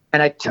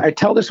 and I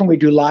tell this when we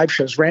do live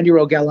shows. Randy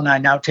Rogel and I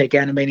now take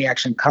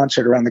Animaniacs in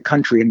concert around the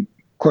country. And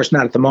of course,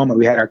 not at the moment.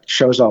 We had our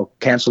shows all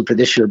canceled for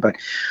this year, but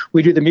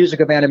we do the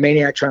music of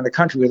Animaniacs around the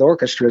country with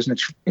orchestras, and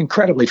it's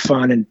incredibly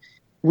fun and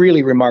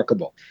really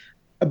remarkable.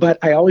 But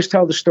I always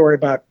tell the story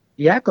about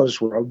Yakko's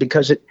World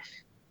because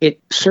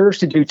it serves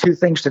to do two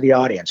things to the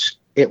audience.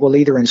 It will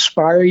either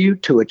inspire you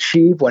to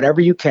achieve whatever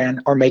you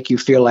can, or make you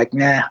feel like,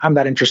 nah, I'm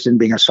not interested in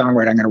being a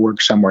songwriter. I'm going to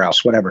work somewhere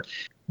else, whatever.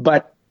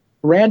 But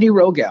Randy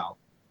Rogel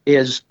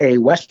is a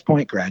West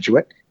Point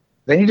graduate.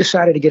 Then he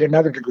decided to get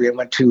another degree and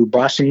went to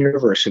Boston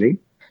University.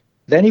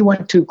 Then he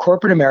went to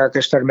corporate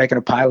America, started making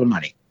a pile of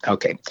money.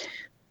 Okay.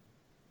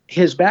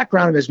 His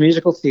background is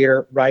musical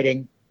theater,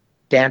 writing,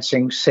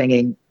 dancing,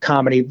 singing,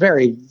 comedy,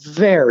 very,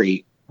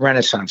 very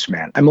Renaissance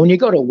man. I mean, when you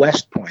go to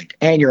West Point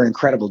and you're an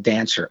incredible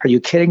dancer, are you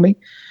kidding me?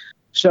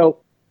 So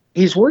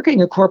he's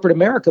working in corporate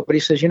America, but he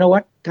says, you know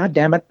what? God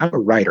damn it, I'm a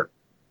writer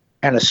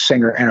and a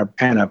singer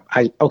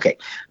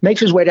makes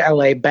his way to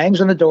LA,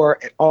 bangs on the door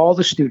at all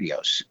the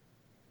studios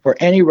for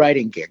any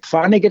writing gig.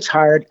 Finally gets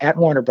hired at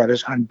Warner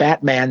Brothers on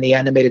Batman, the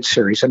animated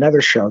series, another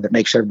show that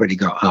makes everybody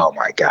go, oh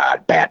my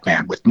God,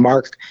 Batman with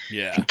Mark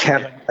and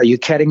Kevin. Are you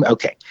kidding me?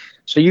 Okay.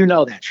 So you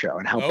know that show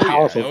and how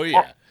powerful. Yeah. Oh,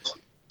 yeah.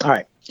 All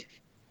right.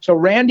 So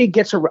Randy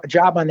gets a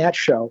job on that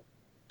show,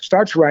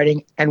 starts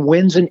writing, and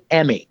wins an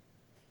Emmy.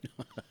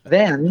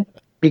 Then,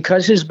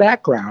 because his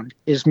background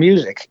is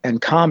music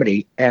and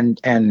comedy and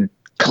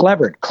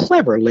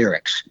clever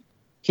lyrics,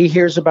 he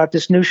hears about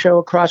this new show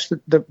across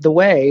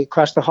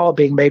the hall,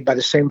 being made by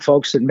the same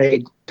folks that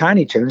made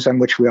Tiny Toons, on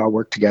which we all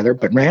worked together.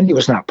 But Randy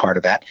was not part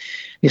of that.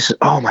 He said,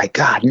 oh my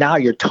God, now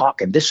you're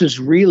talking. This is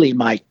really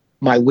my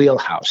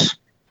wheelhouse.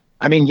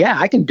 I mean, yeah,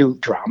 I can do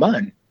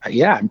drama,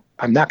 and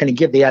I'm not going to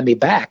give the Emmy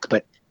back,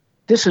 but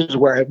this is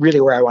where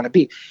I want to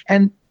be.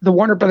 And the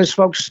Warner Brothers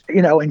folks,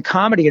 in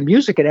comedy and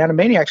music and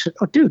Animaniacs said,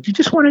 oh, dude, you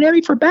just won an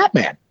Emmy for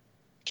Batman.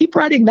 Keep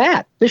writing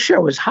that. This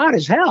show is hot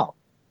as hell.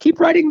 Keep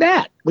writing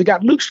that. We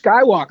got Luke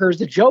Skywalker as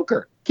the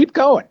Joker. Keep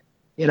going,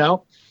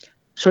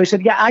 So he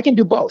said, yeah, I can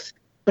do both.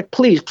 But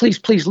please, please,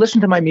 please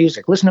listen to my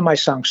music. Listen to my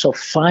song. So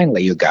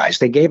finally, you guys,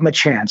 they gave him a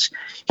chance.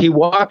 He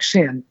walks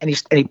in and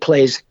he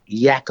plays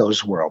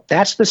Yakko's World.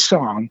 That's the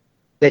song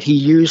that he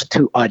used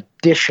to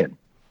audition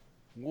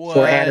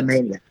for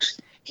Animaniacs.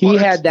 He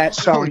had that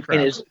song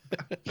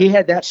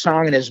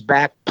in his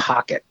back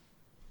pocket.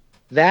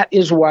 That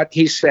is what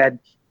he said.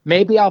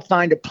 Maybe I'll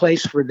find a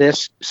place for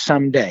this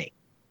someday.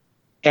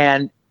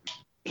 And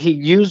he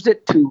used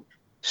it to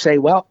say,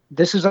 well,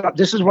 this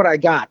is what I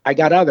got. I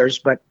got others,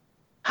 but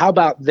how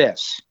about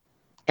this?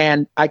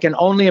 And I can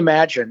only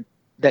imagine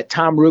that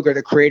Tom Ruegger,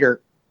 the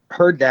creator,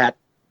 heard that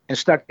and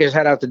stuck his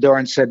head out the door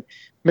and said,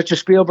 Mr.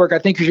 Spielberg, I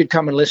think you should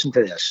come and listen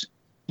to this,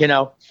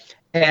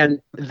 And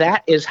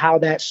that is how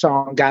that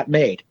song got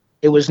made.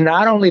 It was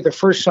not only the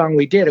first song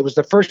we did, it was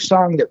the first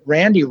song that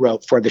Randy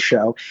wrote for the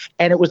show.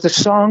 And it was the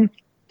song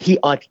he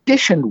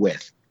auditioned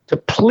with to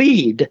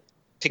plead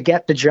to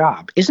get the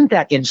job. Isn't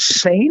that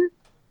insane?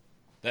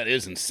 That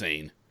is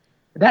insane.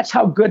 That's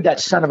how good that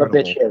son of a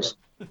bitch is.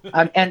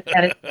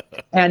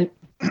 And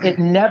it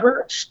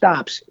never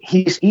stops.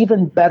 He's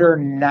even better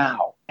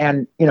now.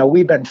 And,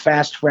 we've been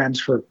fast friends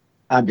for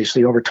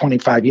obviously over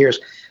 25 years.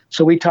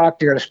 So we talked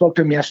together. I spoke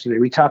to him yesterday.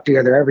 We talk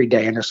together every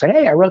day, and he'll say,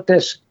 hey, I wrote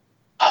this.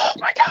 Oh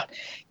my God.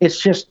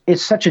 It's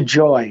such a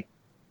joy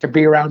to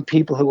be around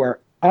people who are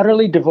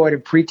utterly devoid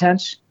of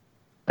pretense,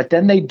 but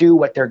then they do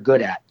what they're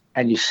good at.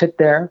 And you sit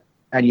there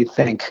and you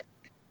think,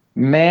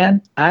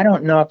 man, I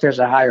don't know if there's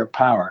a higher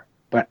power,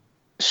 but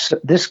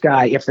this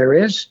guy, if there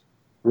is,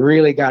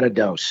 really got a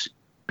dose,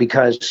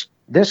 because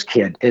this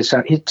kid he's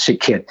a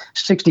kid,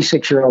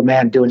 66-year-old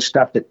man doing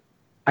stuff that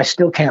I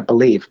still can't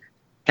believe.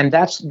 And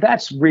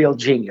that's real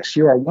genius.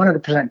 You are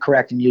 100%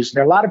 correct in using.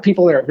 There are a lot of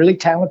people that are really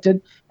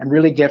talented and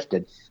really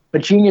gifted,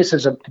 but genius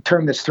is a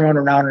term that's thrown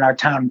around in our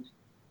town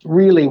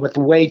really with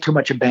way too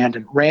much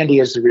abandon. Randy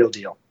is the real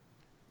deal.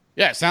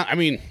 Yeah,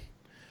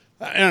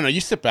 I don't know.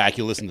 You sit back,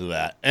 you listen to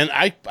that, and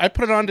I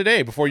put it on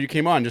today before you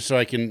came on, just so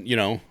I can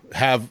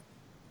have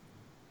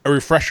a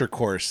refresher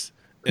course.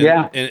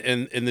 And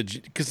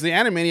because the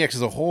Animaniacs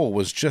as a whole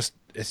was just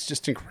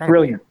incredible,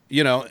 brilliant.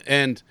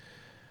 And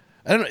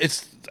I don't know.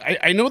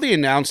 I know they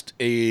announced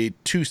a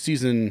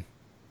 2-season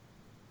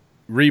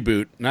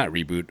reboot, not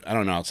reboot. I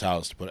don't know how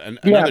else to put it.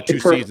 Another 2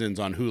 seasons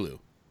on Hulu.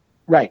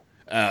 Right.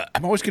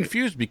 I'm always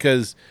confused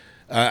because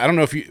I don't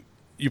know if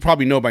you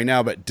probably know by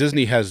now, but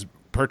Disney has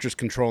purchased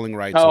controlling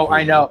rights. Oh, of Hulu.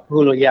 I know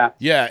Hulu. Yeah,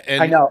 Yeah,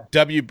 and I know.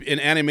 and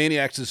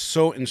Animaniacs is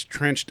so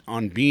entrenched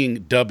on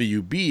being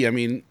WB. I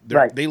mean,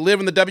 Right. they live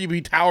in the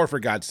WB tower, for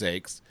God's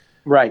sakes.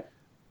 Right.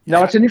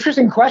 No, it's an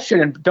interesting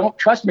question, and don't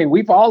trust me.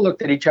 We've all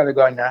looked at each other,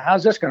 going, "Now,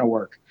 how's this going to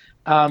work?"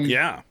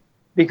 Yeah.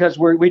 Because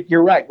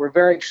you're right. We're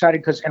very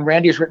excited and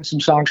Randy has written some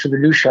songs for the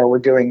new show. We're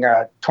doing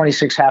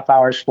 26 half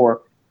hours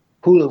for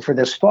Hulu for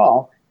this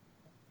fall.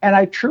 And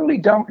I truly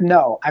don't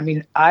know. I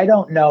mean, I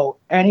don't know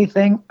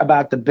anything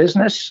about the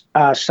business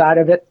side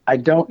of it. I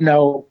don't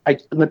know.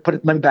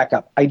 Let me back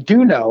up. I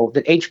do know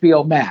that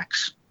HBO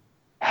Max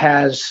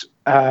has,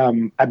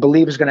 I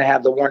believe, is going to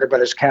have the Warner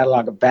Brothers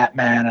catalog of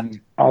Batman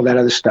and all that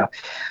other stuff.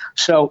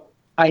 So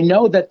I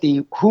know that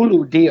the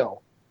Hulu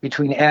deal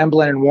between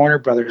Amblin and Warner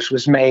Brothers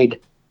was made,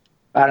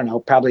 I don't know,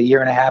 probably a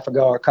year and a half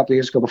ago or a couple of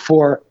years ago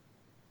before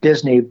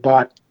Disney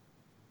bought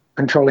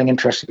controlling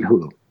interest in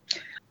Hulu.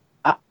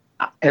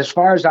 As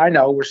far as I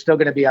know, we're still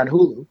going to be on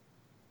Hulu.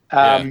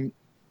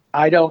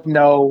 I don't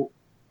know.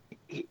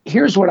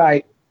 Here's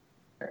what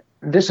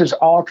this is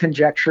all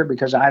conjecture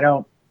because I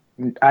don't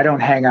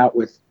hang out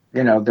with,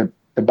 the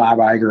Bob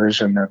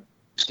Igers and the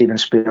Steven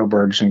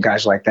Spielbergs and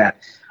guys like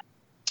that.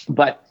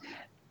 But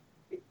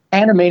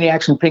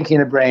Animaniacs and Pinky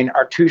and the Brain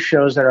are two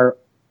shows that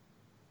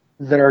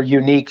are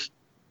unique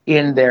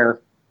in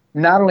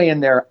not only in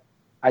their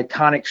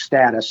iconic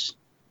status,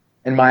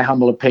 in my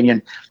humble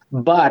opinion,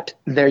 but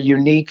they're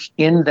unique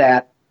in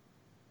that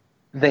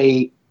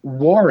they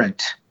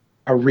warrant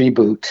a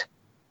reboot,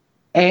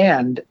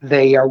 and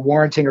they are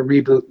warranting a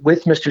reboot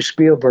with Mr.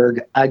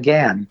 Spielberg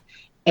again.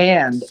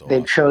 And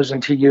they've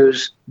chosen to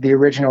use the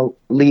original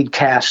lead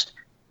cast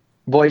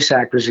voice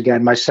actors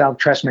again, myself,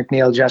 Tress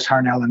MacNeille, Jess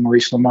Harnell, and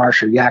Maurice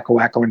LaMarche, or Yakko,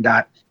 Wakko, and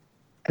Dot,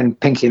 and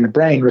Pinky and the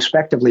Brain,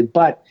 respectively.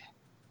 But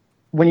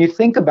when you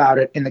think about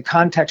it in the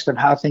context of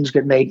how things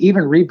get made,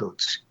 even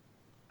reboots,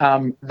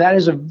 that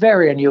is a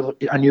very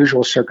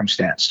unusual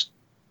circumstance.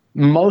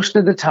 Most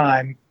of the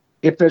time,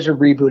 if there's a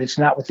reboot, it's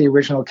not with the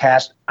original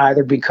cast,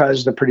 either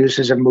because the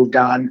producers have moved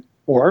on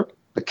or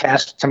the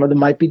cast, some of them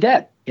might be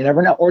dead. You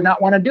never know, or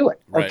not want to do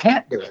it, or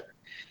can't do it.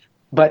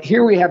 But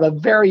here we have a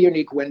very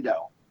unique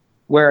window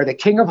where the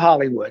king of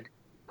Hollywood,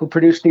 who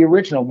produced the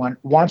original one,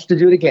 wants to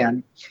do it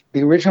again.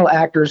 The original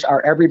actors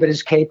are every bit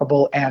as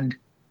capable and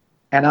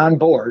on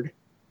board.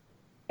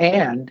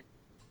 And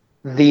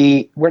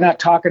we're not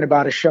talking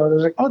about a show that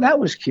was like, oh, that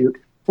was cute.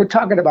 We're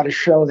talking about a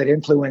show that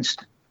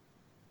influenced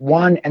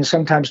one and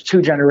sometimes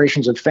two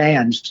generations of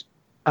fans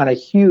on a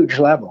huge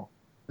level,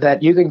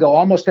 that you can go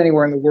almost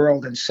anywhere in the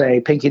world and say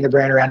Pinky and the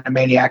Brain or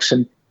Animaniacs.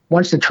 And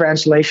once the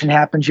translation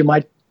happens, you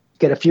might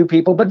get a few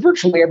people, but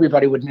virtually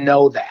everybody would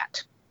know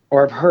that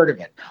or have heard of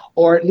it.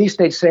 Or at least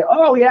they'd say,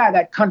 oh, yeah,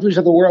 that Countries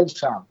of the World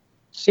song.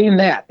 Seen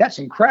that. That's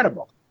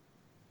incredible.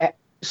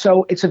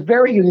 So it's a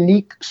very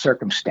unique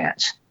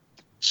circumstance.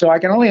 So I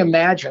can only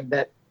imagine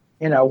that,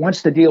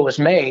 once the deal was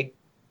made,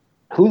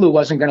 Hulu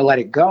wasn't going to let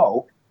it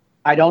go.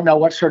 I don't know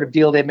what sort of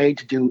deal they made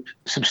to do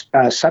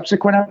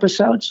subsequent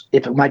episodes.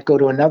 If it might go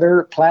to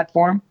another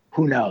platform,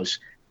 who knows?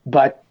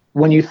 But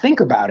when you think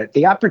about it,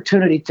 the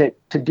opportunity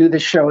to do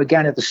this show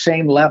again at the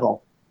same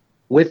level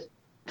with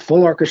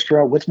full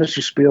orchestra, with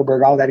Mr.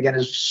 Spielberg, all that again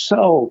is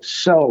so,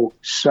 so,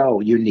 so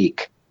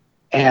unique.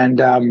 And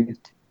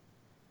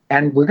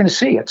we're going to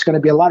see. It's going to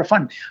be a lot of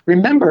fun.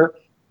 Remember,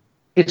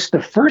 it's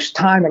the first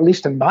time, at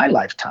least in my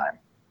lifetime,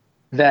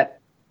 that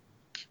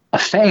a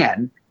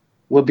fan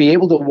will be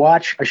able to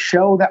watch a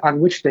show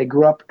on which they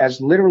grew up as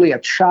literally a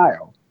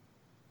child,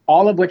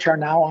 all of which are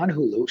now on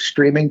Hulu,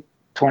 streaming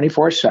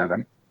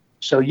 24/7.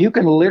 So you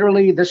can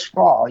literally, this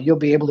fall, you'll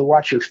be able to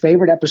watch your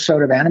favorite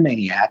episode of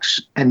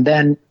Animaniacs, and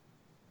then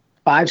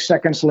 5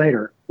 seconds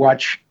later,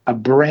 watch a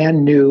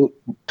brand new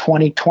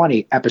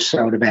 2020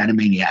 episode of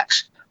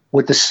Animaniacs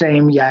with the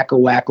same Yakko,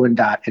 Wakko, and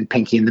Dot and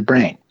Pinky and the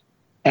Brain.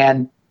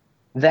 And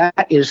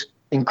that is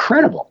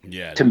incredible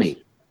to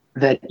me,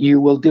 that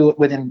you will do it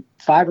within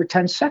 5 or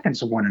 10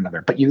 seconds of one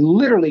another, but you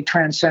literally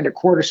transcend a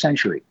quarter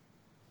century.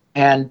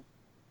 And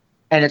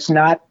it's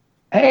not,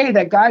 hey,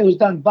 that guy who's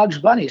done Bugs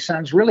Bunny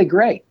sounds really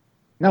great.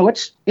 No,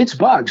 it's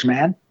Bugs,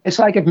 man. It's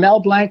like if Mel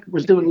Blanc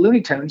was doing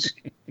Looney Tunes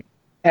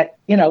at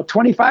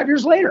 25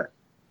 years later.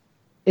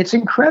 It's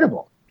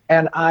incredible.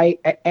 And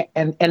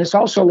and it's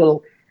also a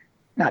little,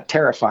 not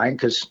terrifying,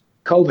 because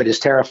COVID is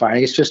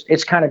terrifying.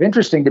 It's kind of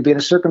interesting to be in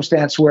a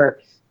circumstance where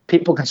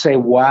people can say,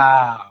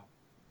 wow,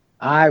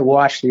 I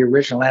watched the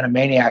original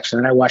Animaniacs and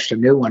then I watched a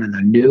new one and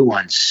the new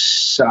one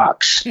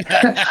sucks.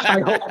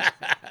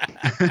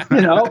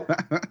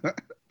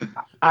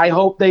 I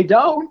hope they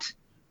don't,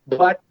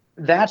 but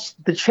that's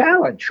the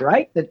challenge,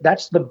 right?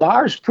 That's the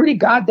bar's pretty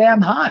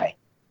goddamn high.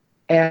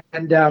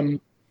 And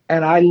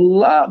I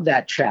love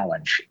that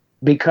challenge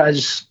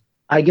because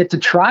I get to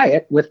try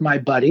it with my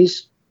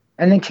buddies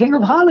and then King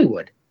of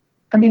Hollywood.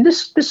 I mean,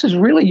 this is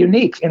really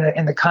unique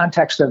in the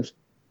context of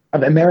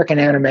American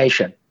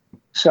animation.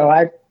 So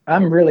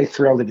I'm really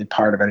thrilled to be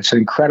part of it. It's an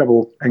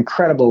incredible,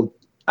 incredible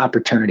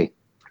opportunity.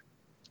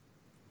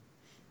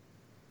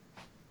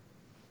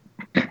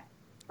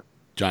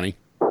 Johnny?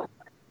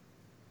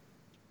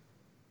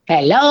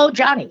 Hello,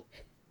 Johnny.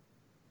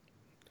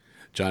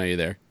 Johnny, are you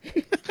there?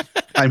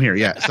 I'm here.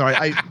 Yeah. Sorry.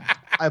 I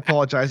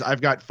apologize. I've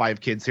got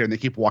 5 kids here, and they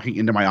keep walking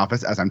into my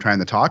office as I'm trying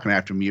to talk, and I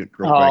have to mute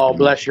real quick. Oh,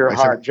 bless your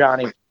heart,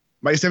 Johnny.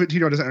 My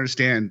 17-year-old doesn't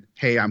understand.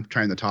 Hey, I'm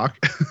trying to talk.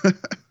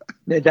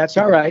 That's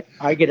all right.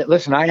 I get it.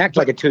 Listen, I act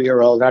like a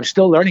 2-year-old. I'm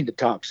still learning to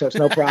talk, so it's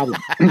no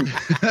problem.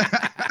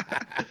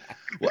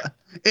 Well,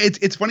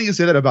 it's funny you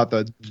say that about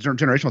the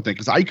generational thing,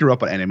 because I grew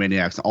up on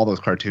Animaniacs and all those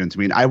cartoons. I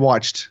mean, I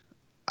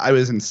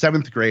was in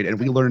 7th grade, and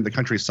we learned the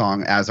country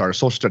song as our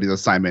social studies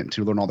assignment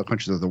to learn all the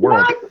countries of the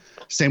world. What?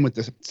 Same with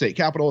the state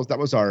capitals. That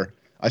was our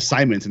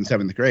assignments in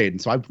 7th grade,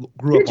 and so I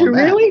grew up on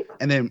that. Really?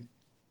 And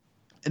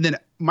then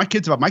my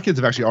kids have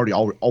actually already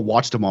all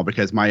watched them all,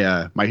 because my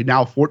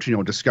now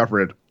 14-year-old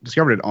discovered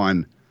it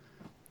on,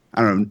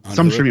 I don't know,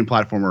 some streaming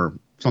platform or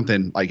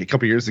something like a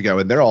couple years ago,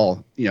 and they're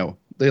all,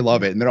 they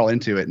love it and they're all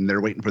into it, and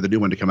they're waiting for the new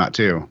one to come out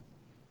too.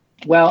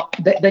 Well,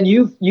 then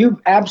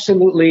you've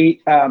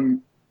absolutely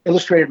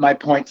illustrated my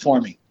point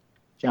for me,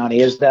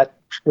 Johnny, is that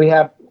we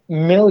have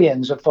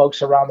millions of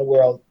folks around the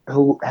world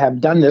who have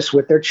done this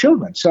with their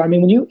children. So, I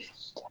mean,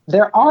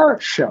 there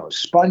are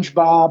shows,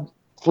 SpongeBob,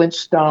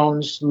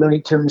 Flintstones, Looney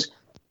Tunes,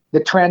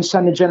 that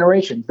transcend the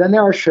generations. Then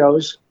there are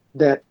shows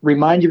that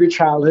remind you of your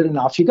childhood, and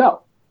off you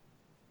go.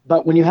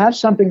 But when you have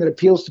something that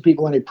appeals to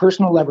people on a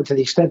personal level to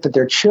the extent that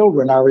their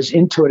children are as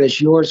into it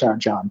as yours are,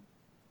 John,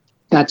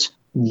 that's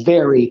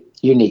very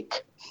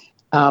unique.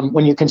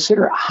 When you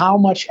consider how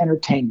much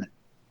entertainment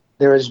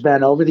there has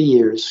been over the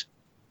years,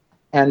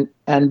 and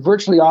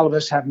virtually all of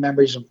us have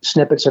memories of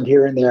snippets of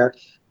here and there,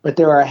 but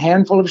there are a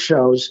handful of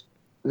shows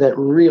that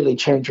really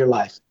change your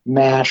life.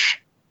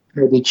 MASH,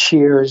 maybe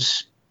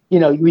Cheers,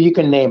 you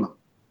can name them,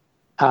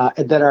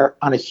 that are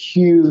on a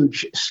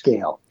huge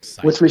scale.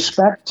 With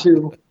respect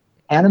to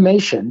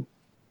animation,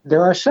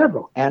 there are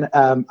several. And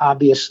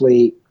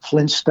obviously,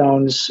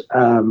 Flintstones,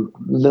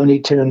 Looney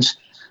Tunes.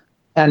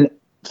 And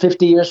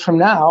 50 years from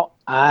now,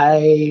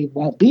 I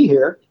won't be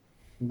here,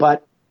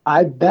 but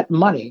I bet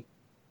money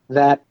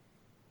that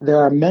there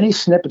are many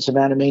snippets of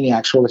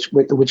Animaniacs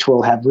which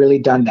will have really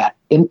done that.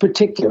 In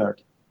particular,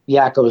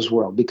 Yakko's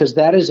World, because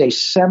that is a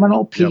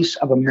seminal piece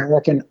of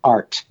American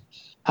art.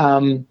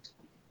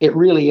 It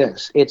really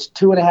is. It's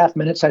 2.5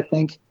 minutes, I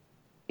think.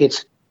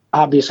 It's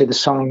obviously the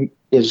song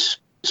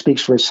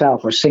speaks for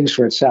itself or sings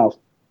for itself.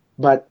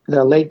 But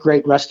the late,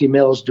 great Rusty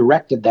Mills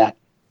directed that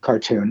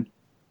cartoon.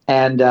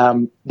 And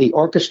the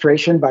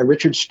orchestration by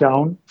Richard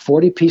Stone,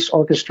 40-piece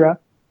orchestra.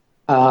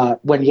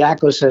 When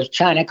Yakko says,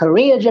 China,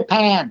 Korea,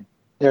 Japan,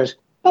 there's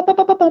bum, bum,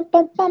 bum, bum,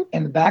 bum, bum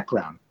in the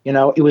background.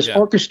 It was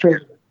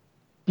orchestrated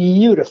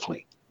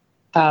beautifully.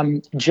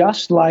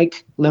 Just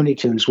like Looney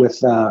Tunes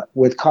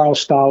with Carl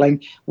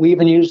Stalling. We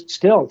even used,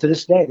 still to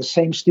this day, the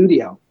same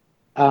studio.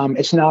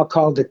 It's now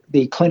called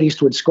the Clint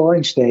Eastwood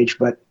scoring stage,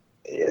 but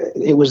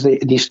it was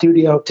the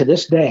studio to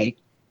this day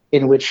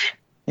in which,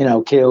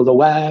 kill the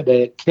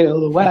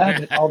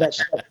wabbit, all that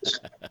stuff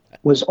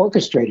was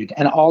orchestrated.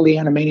 And all the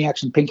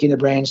Animaniacs and Pinky and the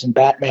Brains and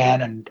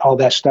Batman and all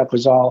that stuff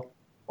was all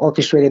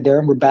orchestrated there,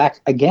 and we're back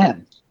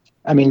again.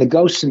 I mean, the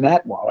ghosts in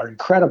that wall are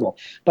incredible.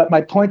 But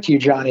my point to you,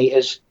 Johnny,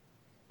 is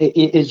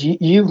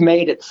you've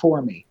made it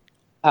for me.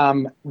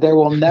 There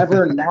will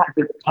never not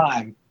be a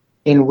time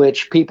in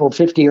which people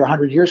 50 or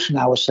 100 years from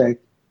now will say,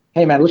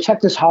 hey, man, let's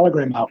check this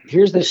hologram out.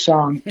 Here's this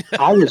song.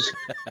 It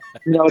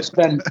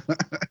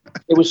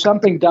was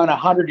something done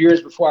 100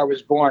 years before I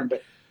was born,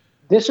 but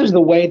this is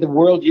the way the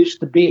world used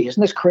to be.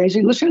 Isn't this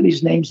crazy? Listen to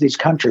these names, these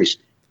countries.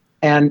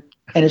 And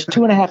it's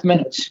 2.5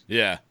 minutes.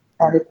 Yeah.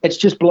 And it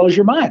just blows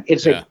your mind.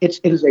 It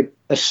is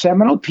a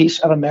seminal piece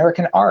of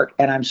American art,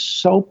 and I'm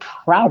so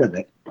proud of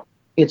it.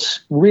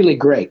 It's really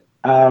great.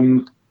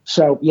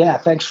 So yeah,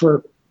 thanks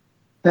for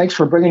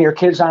bringing your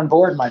kids on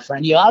board, my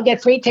friend. You all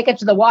get free tickets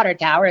to the water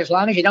tower as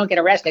long as you don't get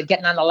arrested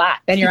getting on the lot.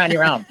 Then you're on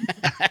your own.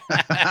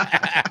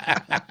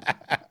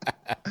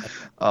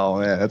 Oh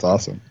man, that's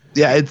awesome.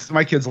 Yeah,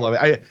 my kids love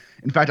it.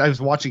 In fact, I was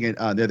watching it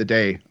the other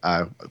day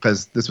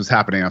because this was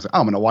happening. I was like,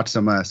 I'm going to watch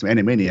some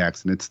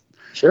Animaniacs, and it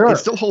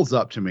still holds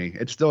up to me.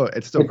 It's still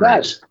great.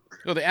 Does.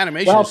 Well, the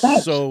animation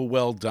is so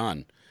well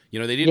done.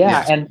 They didn't.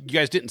 Yeah, and you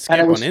guys didn't skip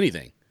on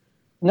anything.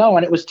 No,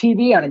 and it was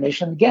TV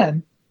animation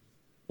again.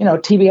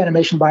 TV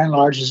animation by and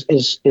large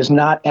is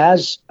not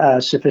as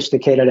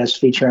sophisticated as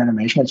feature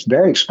animation. It's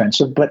very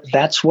expensive, but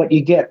that's what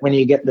you get when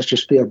you get Mr.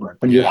 Spielberg.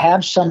 When you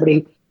have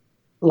somebody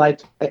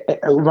like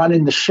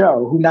running the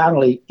show who not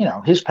only,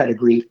 his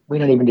pedigree, we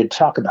don't even need to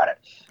talk about it.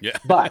 Yeah.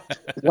 But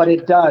what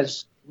it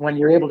does when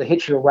you're able to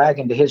hitch your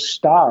wagon to his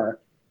star,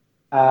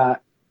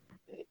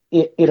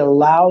 it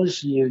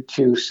allows you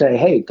to say,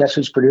 hey, guess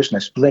who's producing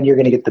this? Then you're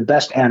going to get the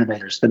best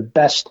animators, you're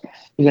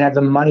going to have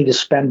the money to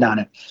spend on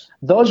it.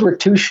 Those were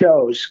 2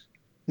 shows.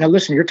 Now,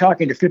 listen, you're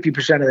talking to 50%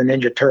 of the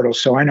Ninja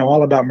Turtles, so I know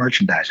all about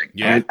merchandising.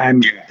 Yeah.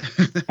 I'm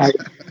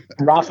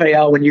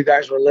Raphael when you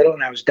guys were little,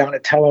 and I was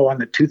Donatello on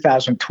the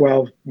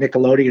 2012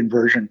 Nickelodeon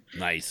version.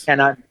 Nice.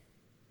 And I'm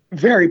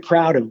very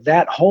proud of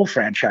that whole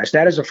franchise.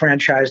 That is a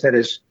franchise that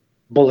is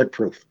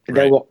bulletproof. Right.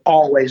 There will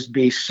always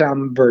be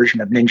some version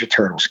of Ninja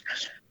Turtles.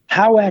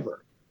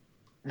 However,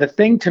 the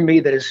thing to me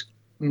that is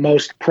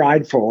most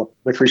prideful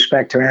with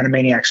respect to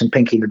Animaniacs and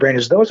Pinky and the Brain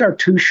is those are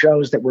two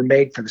shows that were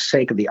made for the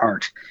sake of the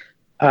art.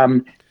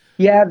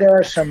 Yeah, there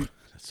are some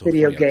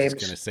video games. I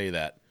was going to say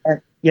that.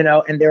 And,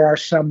 and there are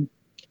some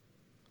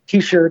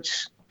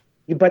T-shirts,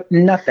 but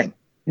nothing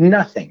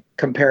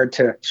compared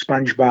to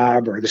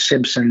SpongeBob or The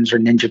Simpsons or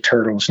Ninja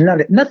Turtles.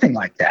 Nothing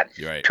like that.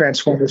 Right.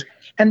 Transformers.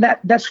 And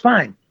that's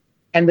fine.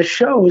 And the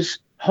shows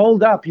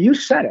hold up. You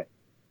said it.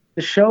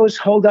 The shows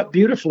hold up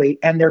beautifully,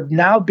 and they're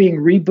now being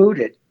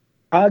rebooted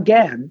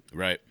again.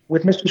 Right.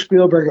 With Mr.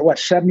 Spielberg at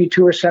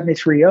 72 or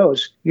 73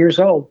 years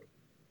old,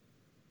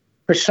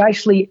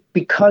 precisely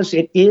because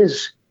it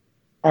is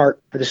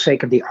art for the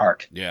sake of the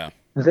art. Yeah.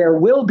 There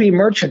will be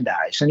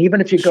merchandise. And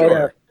even if you go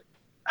to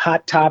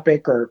Hot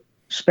Topic or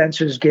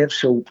Spencer's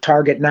Gifts or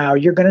Target now,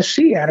 you're going to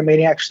see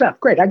Animaniac stuff.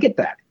 Great, I get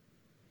that.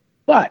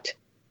 But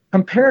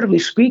comparatively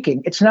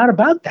speaking, it's not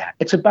about that.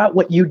 It's about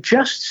what you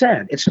just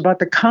said. It's about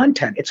the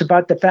content. It's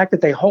about the fact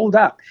that they hold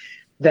up,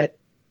 that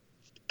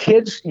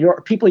kids,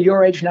 people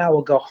your age now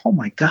will go, oh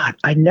my God,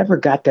 I never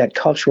got that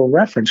cultural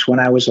reference when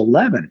I was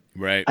 11.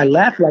 Right. I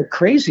laughed like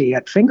crazy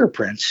at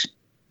Fingerprints,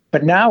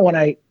 but now when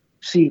I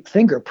see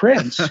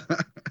Fingerprints,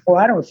 well,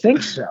 I don't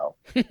think so.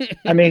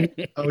 I mean,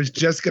 I was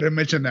just going to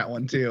mention that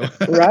one too.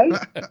 Right?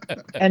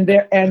 And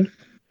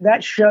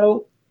that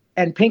show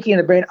and Pinky and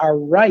the Brain are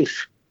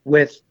rife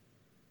with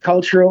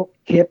cultural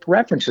hip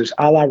references,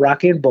 a la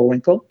Rocky and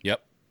Bullwinkle.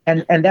 Yep.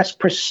 And that's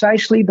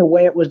precisely the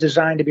way it was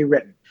designed to be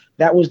written.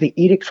 That was the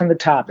edict from the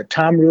top that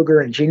Tom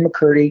Ruegger and Gene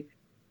McCurdy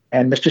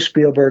and Mr.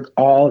 Spielberg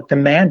all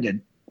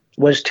demanded,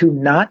 was to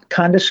not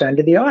condescend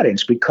to the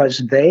audience, because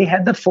they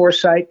had the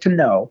foresight to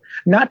know,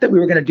 not that we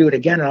were going to do it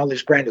again on all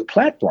these brand new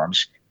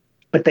platforms,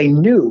 but they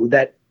knew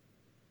that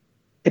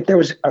if there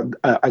was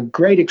a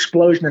great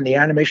explosion in the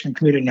animation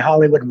community in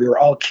Hollywood and we were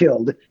all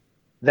killed,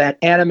 that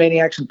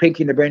Animaniacs and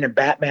Pinky and the Brain and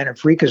Batman and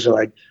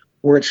Freakazoid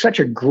were at such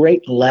a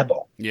great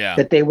level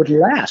that they would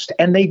last.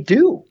 And they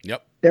do.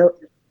 Yep. They're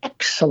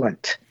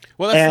excellent.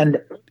 Well,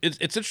 it's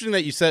interesting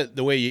that you said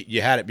the way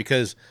you had it,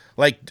 because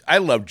I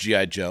love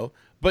G.I. Joe,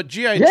 but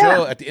G.I.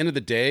 Joe at the end of the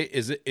day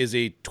is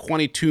a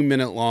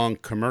 22-minute long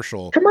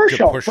commercial to push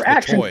for the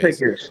action toys.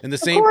 Figures. And the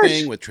same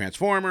thing with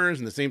Transformers,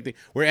 and the same thing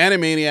where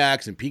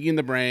Animaniacs and Pinky and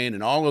the Brain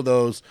and all of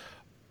those,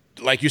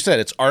 like you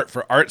said, it's art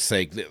for art's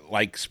sake.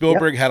 Like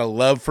Spielberg had a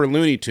love for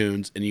Looney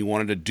Tunes, and he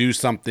wanted to do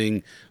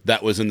something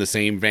that was in the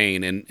same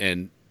vein.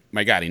 And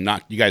my God,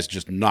 you guys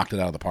just knocked it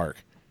out of the park.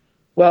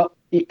 Well,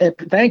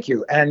 thank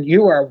you. And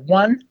you are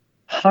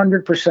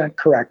 100%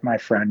 correct, my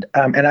friend.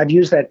 And I've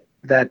used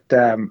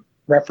that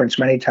reference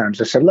many times.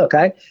 I said, look,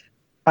 I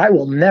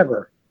will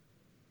never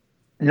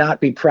not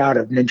be proud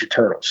of Ninja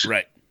Turtles.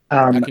 Right.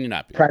 How can you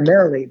not be?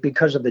 Primarily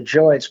because of the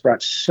joy it's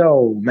brought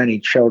so many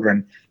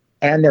children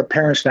and their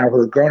parents now who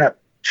are grown-up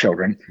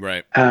children.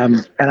 Right.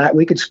 And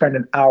we could spend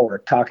an hour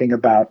talking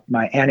about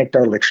my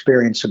anecdotal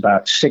experience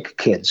about sick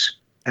kids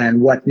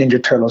and what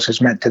Ninja Turtles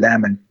has meant to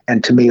them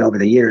and to me over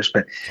the years.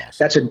 But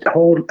that's a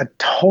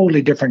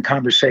totally different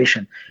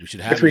conversation. We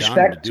should have you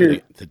on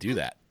to do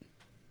that.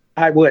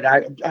 I would.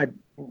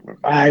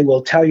 I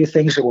will tell you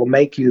things that will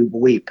make you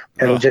weep.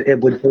 It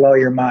would blow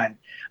your mind.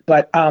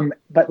 But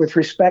with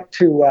respect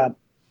to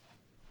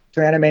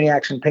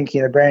Animaniacs and Pinky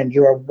and the Brain,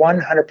 you are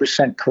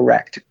 100%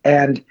 correct.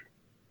 And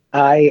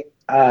I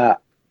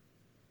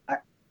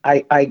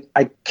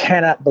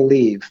cannot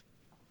believe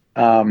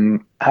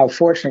how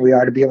fortunate we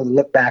are to be able to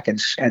look back and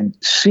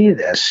see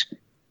this.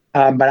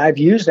 But I've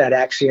used that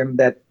axiom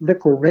that,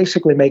 look, we're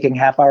basically making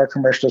half-hour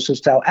commercials to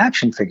sell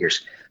action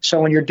figures. So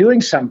when you're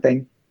doing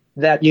something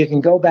that you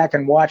can go back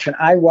and watch, and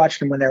I watched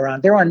them when they're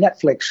on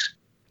Netflix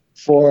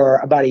for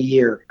about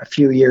a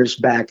few years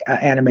back,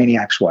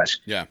 Animaniacs was.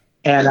 Yeah.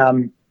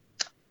 And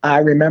I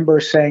remember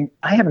saying,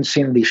 I haven't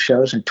seen these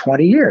shows in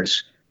 20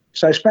 years.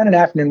 So I spent an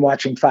afternoon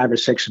watching 5 or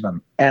 6 of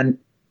them. And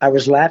I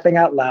was laughing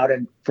out loud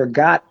and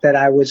forgot that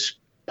I was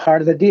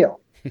part of the deal.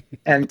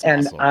 And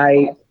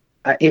awesome.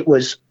 It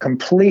was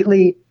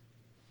completely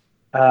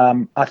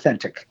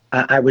authentic.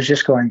 I was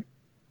just going,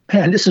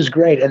 man, this is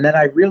great. And then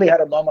I really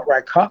had a moment where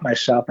I caught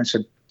myself and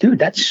said, dude,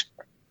 that's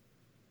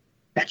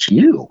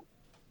you.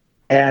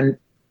 And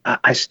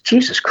I said,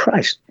 Jesus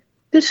Christ,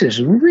 this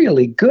is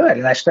really good.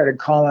 And I started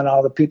calling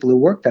all the people who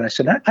worked on it. I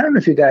said, I don't know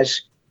if you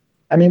guys,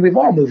 we've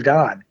all moved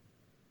on,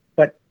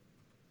 but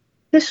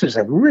this is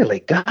a really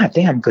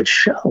goddamn good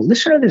show.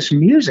 Listen to this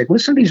music.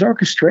 Listen to these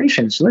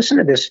orchestrations. Listen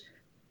to this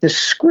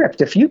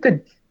script.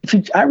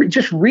 I would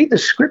just read the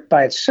script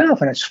by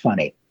itself and it's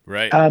funny.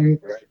 Right.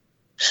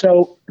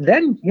 So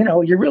then,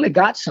 you really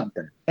got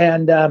something.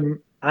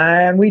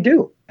 And we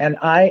do. And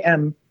I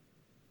am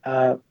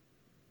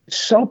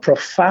so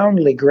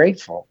profoundly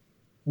grateful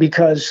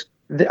because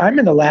I'm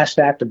in the last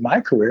act of my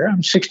career.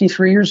 I'm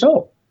 63 years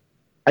old.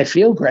 I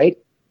feel great.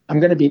 I'm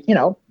going to be,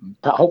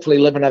 hopefully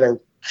live another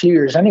few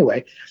years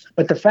anyway.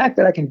 But the fact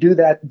that I can do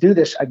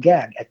this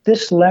again at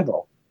this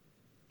level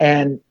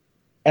and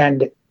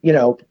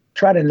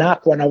try to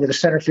knock one over the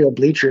center field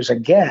bleachers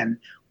again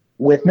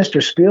with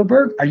Mr.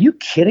 Spielberg, are you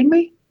kidding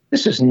me?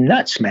 This is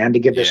nuts, man, to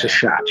give this a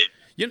shot.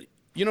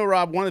 You know,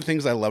 Rob, one of the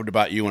things I loved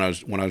about you when I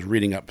was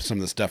reading up some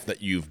of the stuff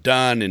that you've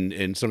done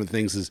and some of the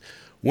things is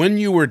when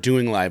you were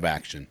doing live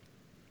action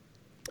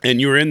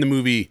and you were in the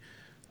movie,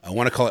 I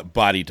want to call it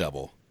Body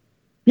Double.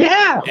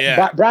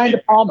 Yeah. Brian De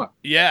Palma.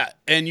 Yeah.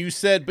 And you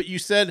said,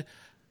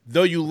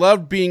 though you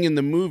loved being in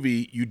the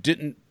movie, you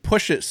didn't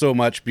push it so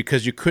much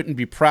because you couldn't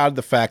be proud of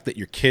the fact that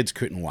your kids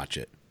couldn't watch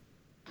it.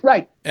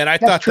 Right. And I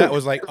thought that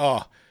was like,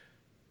 oh.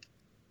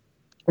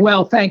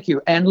 Well, thank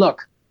you. And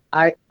look,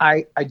 I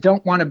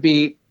don't want to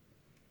be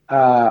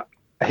a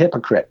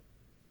hypocrite.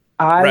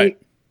 I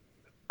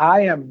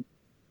am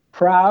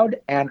proud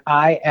and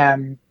I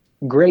am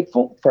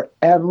grateful for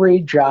every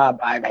job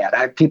I've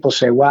had. People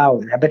say,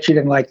 wow, I bet you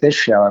didn't like this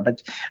show. I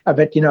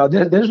bet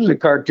this was a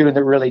cartoon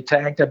that really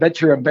tanked. I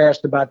bet you're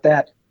embarrassed about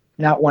that.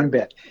 Not one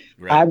bit.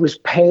 Right. I was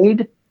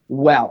paid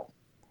well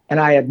and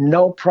I had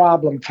no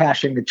problem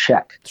cashing the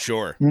check.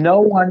 Sure. No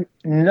one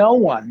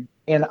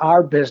in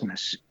our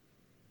business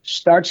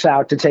starts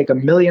out to take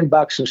 $1 million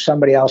of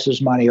somebody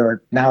else's money,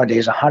 or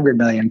nowadays 100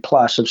 million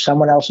plus of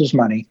someone else's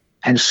money,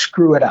 and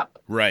screw it up.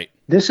 Right.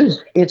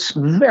 It's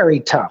very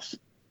tough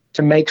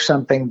to make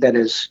something that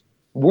is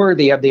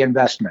worthy of the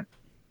investment.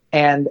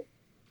 And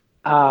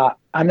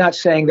I'm not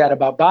saying that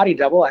about Body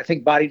Double. I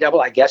think Body Double,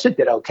 I guess it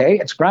did okay.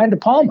 It's Brian De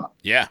Palma.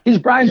 Yeah. He's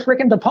Brian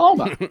freaking De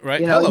Palma. Right.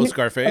 Hello,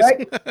 Scarface.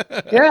 Right?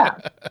 Yeah.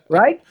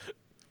 Right.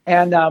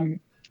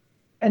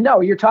 And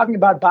no, you're talking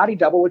about Body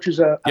Double, which is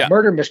a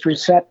murder mystery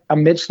set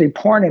amidst the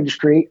porn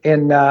industry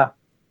in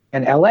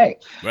L.A.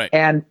 Right.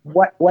 And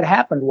what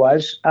happened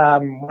was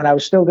when I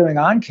was still doing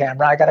on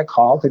camera, I got a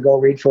call to go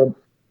read for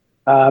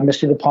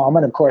Mr. De Palma.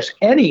 And of course,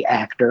 any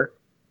actor,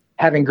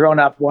 having grown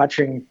up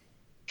watching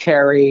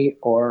Carrie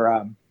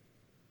or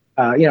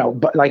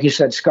but like you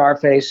said,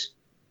 Scarface.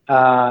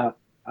 Oh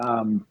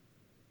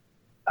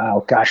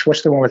gosh,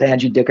 what's the one with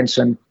Angie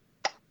Dickinson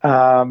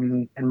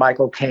and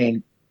Michael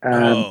Caine?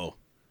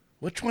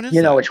 Which one is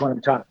you know which one I'm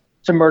talking?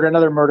 It's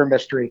another murder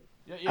mystery.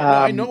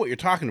 Yeah, I know what you're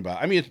talking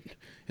about. I mean,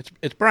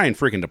 it's Brian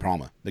freaking De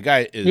Palma. The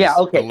guy is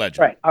a legend.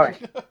 Right, all right.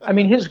 I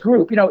mean, his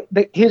group,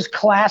 his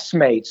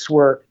classmates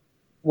were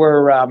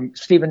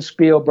Steven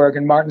Spielberg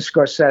and Martin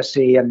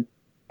Scorsese and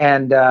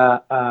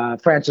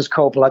Francis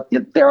Coppola.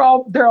 They're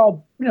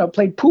all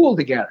played pool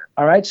together.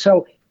 All right,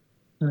 so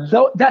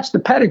that's the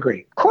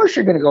pedigree. Of course,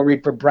 you're going to go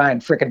read for Brian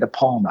frickin' De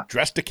Palma.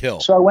 Dressed to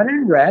Kill. So I went in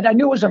and read. I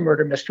knew it was a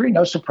murder mystery.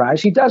 No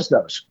surprise. He does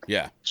those.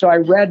 Yeah. So I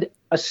read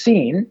a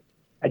scene.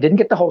 I didn't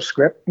get the whole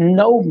script.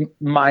 No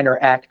minor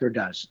actor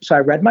does. So I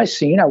read my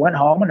scene. I went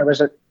home and there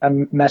was a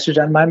message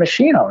on my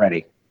machine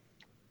already.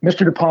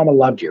 Mr. De Palma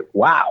loved you.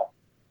 Wow.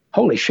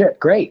 Holy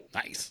shit. Great.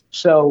 Nice.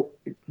 So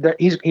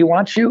he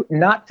wants you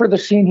not for the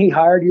scene he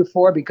hired you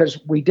for, because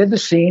we did the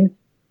scene.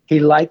 He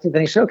liked it.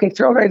 Then he said, okay,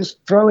 throw away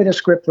the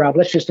script, Rob.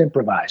 Let's just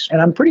improvise.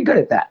 And I'm pretty good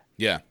at that.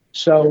 Yeah.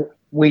 So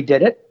we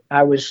did it.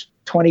 I was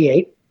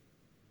 28.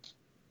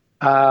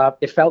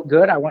 It felt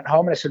good. I went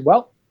home and I said,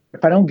 well,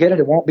 if I don't get it,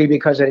 it won't be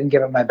because I didn't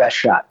give it my best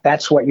shot.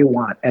 That's what you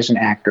want as an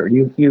actor.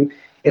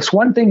 It's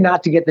one thing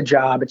not to get the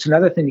job. It's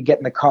another thing to get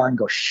in the car and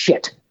go,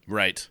 shit.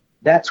 Right.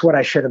 That's what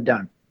I should have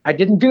done. I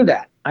didn't do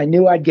that. I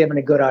knew I'd given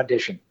a good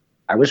audition.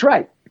 I was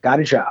right. Got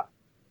a job.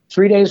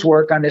 3 days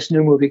work on this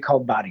new movie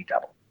called Body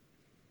Double.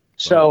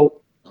 So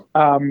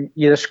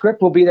the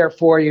script will be there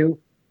for you.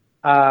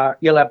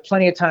 You'll have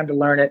plenty of time to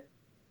learn it.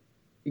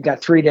 You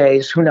got 3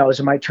 days. Who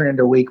knows? It might turn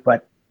into a week,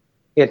 but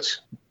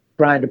it's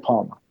Brian De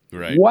Palma.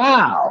 Right.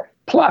 Wow.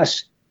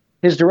 Plus,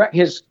 his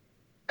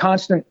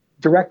constant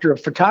director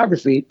of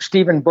photography,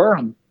 Stephen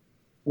Burham,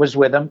 was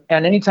with him.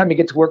 And anytime you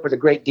get to work with a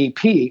great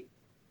DP,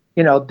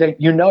 you're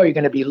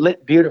going to be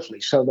lit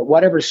beautifully. So that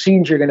whatever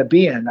scenes you're going to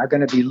be in are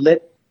going to be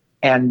lit,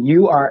 and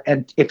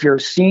if your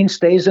scene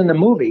stays in the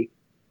movie,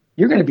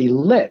 you're going to be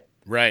lit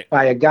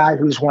by a guy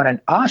who's won an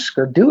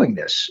Oscar doing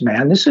this,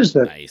 man. This is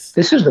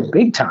the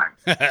big time.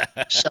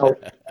 So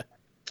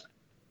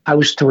I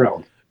was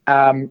thrilled.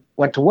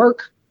 Went to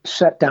work,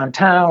 set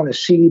downtown, a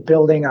seedy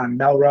building on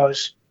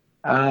Melrose.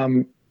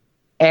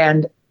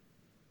 And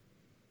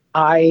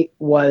I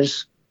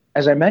was,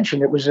 as I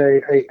mentioned, it was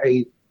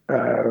a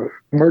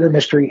murder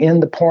mystery in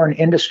the porn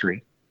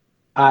industry.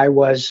 I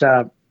was,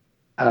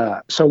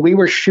 so we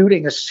were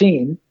shooting a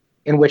scene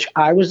in which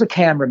I was the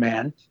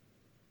cameraman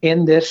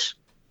in this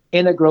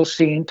integral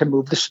scene to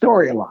move the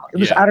story along. It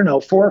was,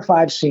 4 or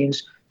 5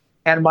 scenes.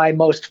 And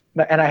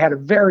I had a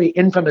very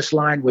infamous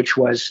line, which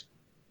was,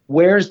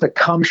 where's the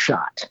cum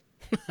shot?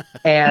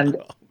 And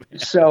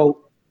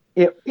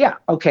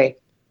okay.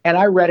 And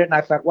I read it and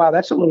I thought, wow,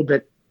 that's a little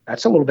bit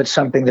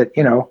something that,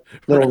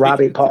 little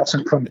Robbie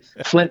Paulsen from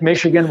Flint,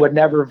 Michigan would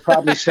never have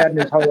probably said in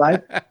his whole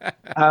life.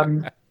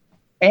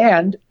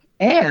 And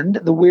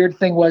the weird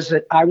thing was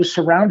that I was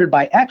surrounded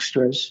by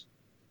extras.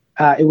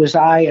 It was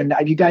and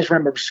you guys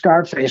remember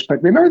Scarface,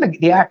 but remember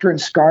the actor in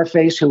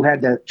Scarface who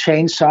had the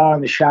chainsaw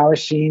in the shower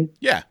scene?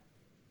 Yeah.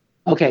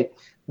 Okay.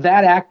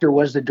 That actor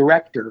was the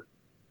director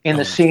in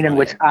the scene in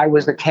which I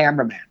was the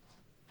cameraman.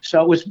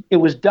 So it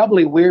was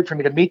doubly weird for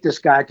me to meet this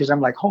guy, because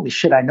I'm like, holy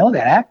shit, I know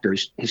that actor.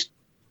 He's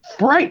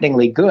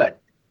frighteningly good.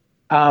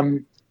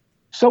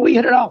 So we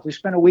hit it off. We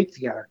spent a week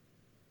together.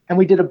 And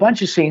we did a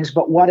bunch of scenes,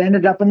 but what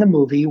ended up in the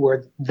movie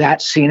were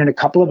that scene and a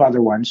couple of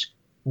other ones.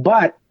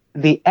 But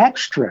the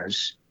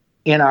extras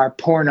in our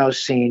porno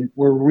scene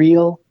were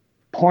real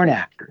porn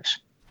actors.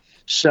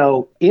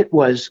 So it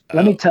was,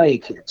 let me tell you,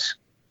 kids,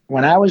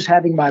 when I was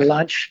having my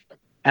lunch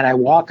and I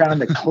walk on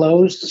the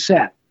closed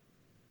set,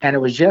 and it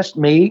was just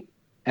me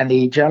and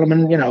the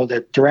gentleman,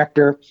 the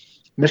director,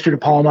 Mr. De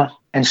Palma,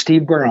 and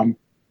Steve Burham,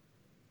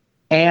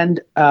 and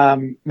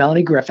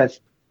Melanie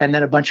Griffith, and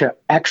then a bunch of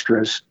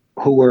extras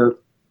who were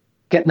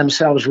getting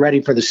themselves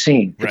ready for the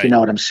scene, if you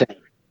know what I'm saying.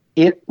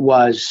 It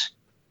was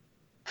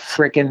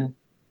freaking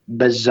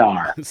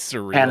bizarre.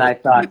 Surreal. And I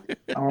thought,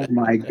 oh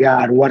my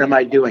God, what am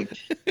I doing?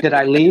 Did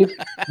I leave?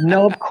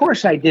 No, of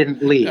course I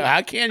didn't leave.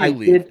 How can you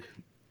leave?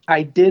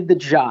 I did the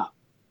job.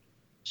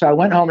 So I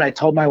went home and I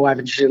told my wife,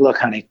 and she said, look,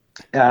 honey,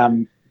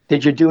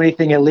 did you do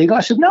anything illegal?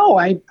 I said, no,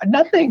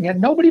 nothing.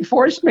 And nobody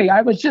forced me.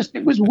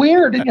 It was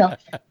weird. And,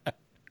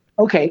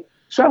 okay.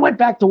 So I went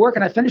back to work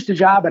and I finished the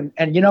job.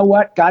 And you know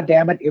what? God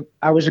damn it.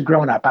 I was a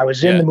grown up. I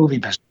was in the movie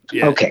business.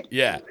 Yeah. Okay.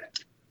 Yeah.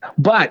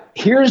 But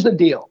here's the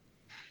deal.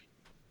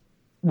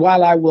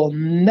 While I will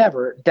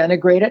never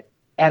denigrate it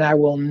and I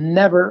will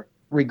never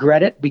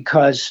regret it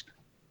because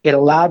it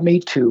allowed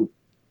me to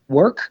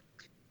work,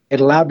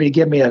 it allowed me to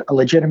give me a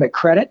legitimate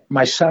credit.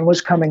 My son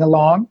was coming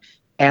along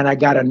and I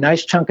got a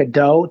nice chunk of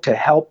dough to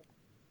help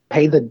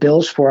pay the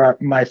bills for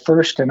my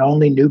first and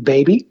only new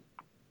baby.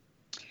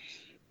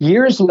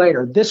 Years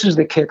later, this is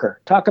the kicker.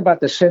 Talk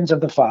about the sins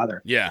of the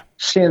father. Yeah.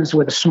 Sins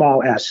with a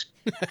small s.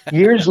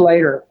 Years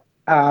later,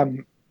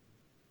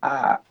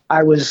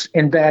 I was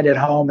in bed at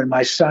home and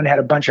my son had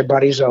a bunch of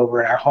buddies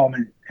over at our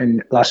home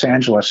in Los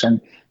Angeles, and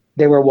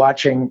they were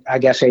watching, I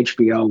guess,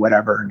 HBO,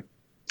 whatever.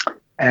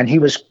 And he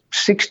was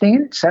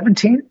 16,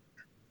 17,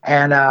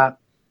 and I'm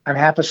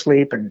half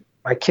asleep, and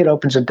my kid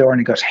opens the door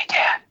and he goes, hey,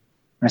 Dad.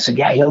 And I said,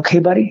 yeah, you okay,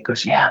 buddy? He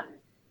goes, yeah.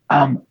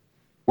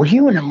 Were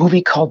you in a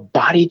movie called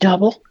Body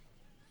Double?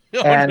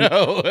 Oh, and,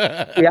 no.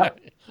 Yeah.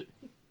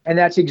 And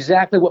that's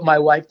exactly what my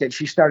wife did.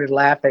 She started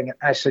laughing.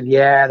 I said,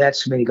 yeah,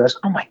 that's me. He goes,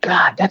 oh my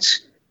God,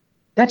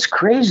 that's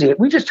crazy.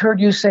 We just heard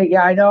you say,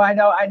 yeah, I know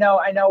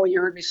what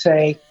you heard me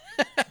say.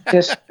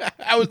 This.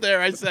 I was there.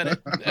 I said it.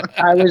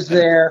 I was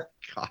there.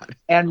 God.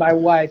 And my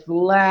wife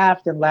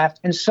laughed and laughed.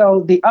 And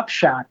so the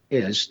upshot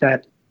is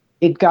that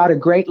it got a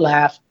great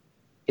laugh.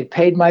 It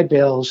paid my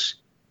bills.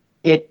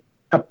 It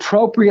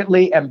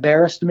appropriately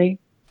embarrassed me.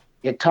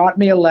 It taught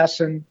me a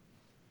lesson.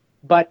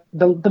 But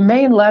the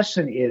main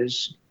lesson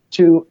is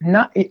to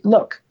not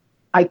look.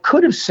 I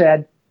could have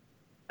said,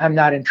 I'm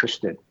not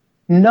interested.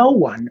 No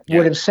one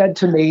would have said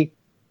to me,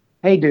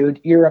 hey,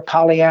 dude, you're a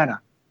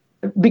Pollyanna,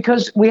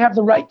 because we have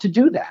the right to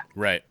do that.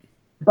 Right.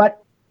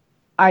 But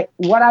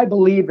what I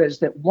believe is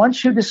that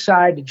once you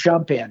decide to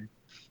jump in,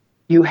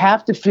 you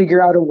have to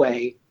figure out a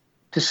way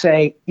to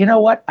say, you know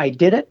what, I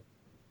did it.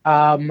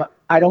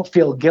 I don't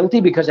feel guilty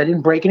because I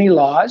didn't break any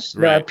laws.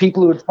 Right. There are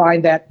people who would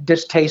find that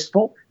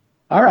distasteful.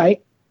 All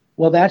right.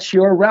 Well, that's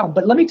your realm.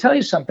 But let me tell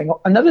you something.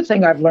 Another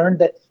thing I've learned,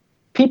 that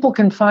people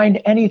can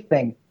find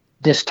anything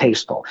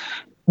distasteful.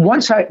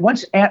 Once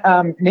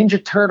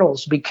Ninja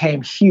Turtles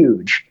became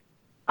huge,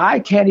 I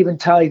can't even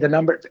tell you the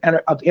number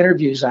of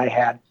interviews I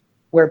had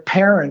where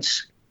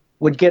parents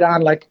would get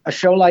on like a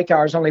show like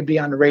ours, only be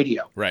on the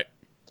radio. Right.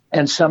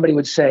 And somebody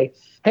would say,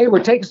 hey,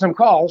 we're taking some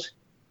calls.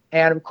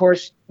 And of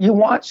course, you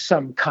want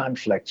some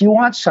conflict. You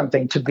want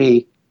something to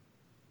be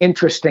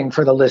interesting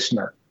for the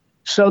listener.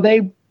 So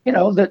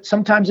that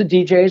sometimes the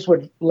DJs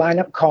would line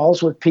up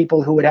calls with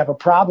people who would have a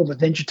problem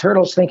with Ninja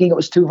Turtles, thinking it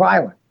was too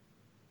violent.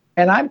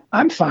 And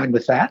I'm fine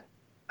with that.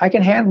 I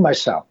can handle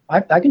myself.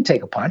 I can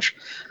take a punch.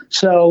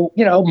 So,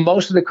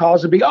 most of the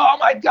calls would be, oh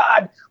my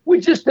God,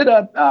 we just did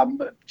a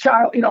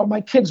child,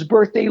 my kid's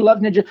birthday, love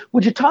Ninja.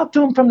 Would you talk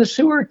to him from the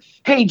sewer?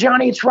 Hey,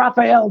 Johnny, it's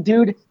Raphael,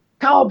 dude.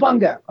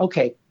 Cowabunga.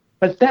 Okay.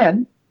 But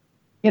then,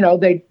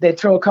 they'd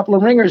throw a couple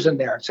of ringers in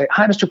there and say,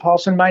 hi, Mr.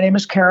 Paulsen, my name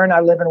is Karen.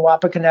 I live in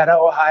Wapakoneta,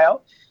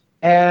 Ohio.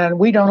 And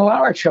we don't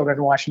allow our children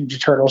to watch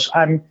Ninja Turtles.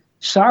 I'm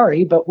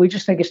sorry, but we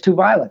just think it's too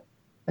violent.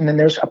 And then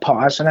there's a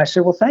pause. And I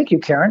said, well, thank you,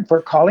 Karen,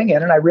 for calling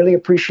in. And I really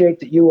appreciate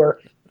that you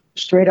were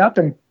straight up,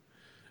 and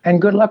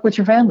good luck with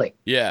your family.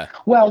 Yeah.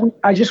 Well,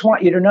 I just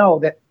want you to know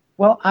that,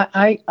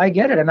 I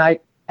get it. And I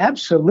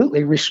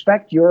absolutely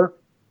respect your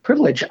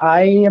privilege.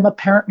 I am a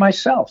parent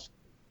myself.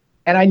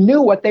 And I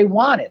knew what they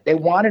wanted. They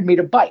wanted me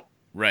to bite.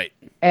 Right.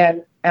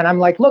 And I'm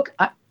like, look,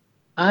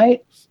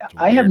 I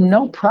have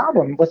no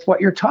problem with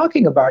what you're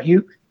talking about.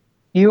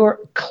 You're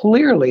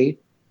clearly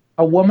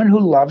a woman who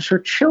loves her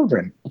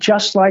children,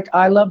 just like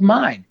I love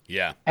mine.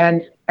 Yeah.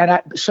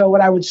 So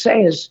what I would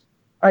say is,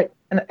 all right,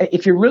 and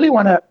if you really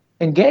want to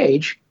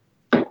engage,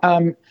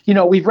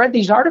 we've read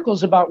these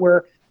articles about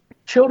where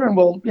children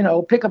will,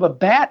 pick up a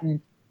bat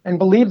and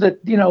believe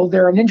that,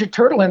 they're a Ninja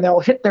Turtle and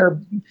they'll hit their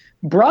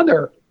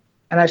brother.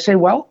 And I say,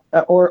 well,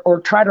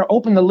 or try to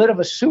open the lid of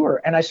a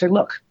sewer. And I say,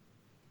 look,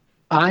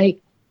 I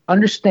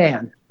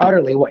understand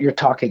utterly what you're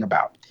talking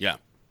about. Yeah.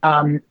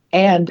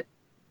 And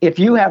if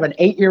you have an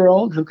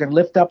 8-year-old who can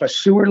lift up a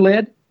sewer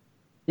lid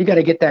you got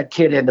to get that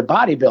kid into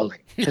bodybuilding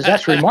because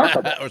that's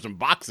remarkable. Or some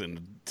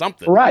boxing,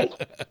 something. Right.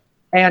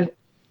 And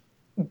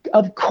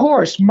of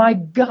course, my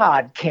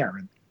God,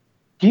 Karen,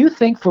 do you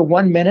think for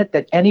 1 minute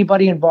that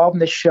anybody involved in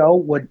the show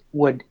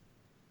would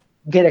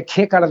get a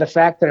kick out of the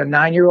fact that a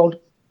 9-year-old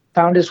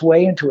found his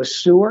way into a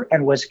sewer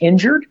and was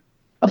injured?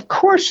 Of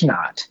course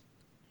not.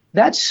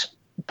 That's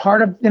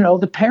part of,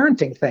 the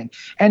parenting thing.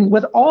 And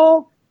with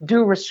all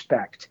due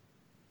respect,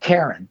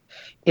 Karen,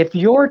 if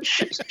your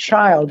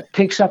child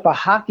picks up a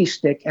hockey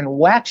stick and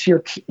whacks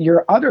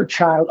your other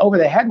child over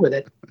the head with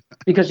it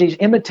because he's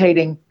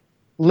imitating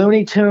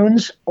Looney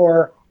Tunes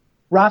or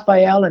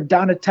Raphael and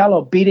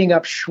Donatello beating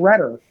up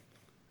Shredder,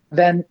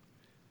 then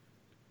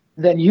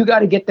you got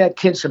to get that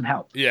kid some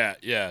help. Yeah.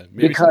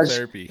 Maybe because some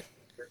therapy.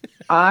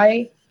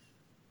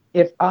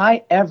 If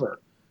I ever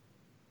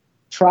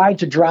tried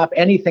to drop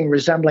anything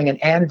resembling an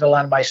anvil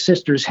on my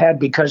sister's head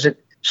because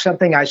it's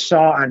something I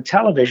saw on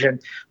television,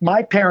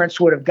 my parents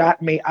would have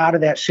gotten me out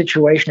of that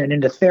situation and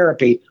into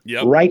therapy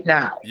right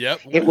now. Yep.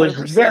 100%. It was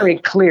very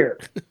clear,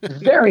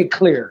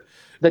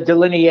 the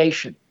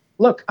delineation.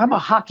 Look, I'm a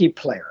hockey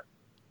player.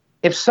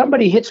 If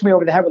somebody hits me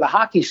over the head with a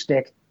hockey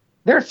stick,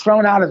 they're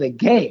thrown out of the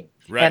game.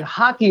 Right. And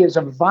hockey is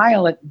a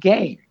violent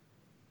game.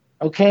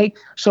 Okay?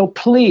 So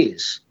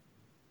please,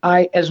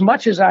 as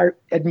much as I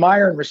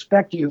admire and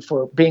respect you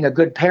for being a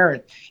good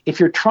parent, if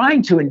you're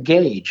trying to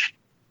engage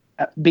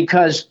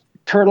because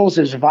Turtles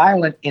is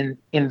violent in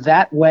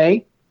that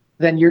way,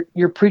 then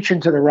you're preaching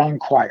to the wrong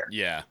choir.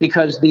 Yeah.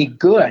 Because the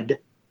good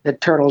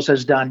that Turtles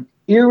has done,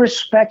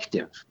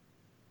 irrespective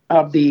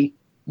of the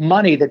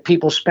money that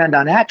people spend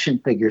on action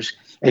figures,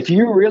 if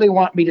you really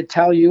want me to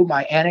tell you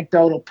my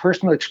anecdotal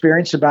personal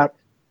experience about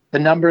the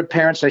number of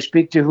parents I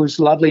speak to whose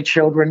lovely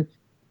children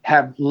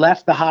have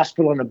left the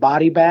hospital in a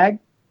body bag,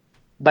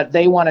 but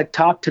they want to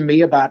talk to me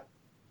about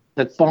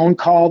the phone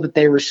call that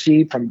they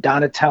received from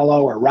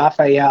Donatello or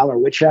Raphael or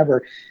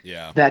whichever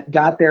that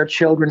got their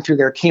children through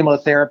their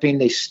chemotherapy and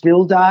they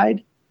still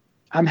died,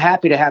 I'm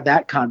happy to have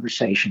that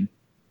conversation.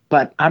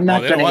 But I'm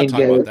not going to engage.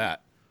 Talk about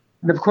that.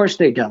 And of course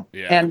they don't.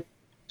 Yeah. And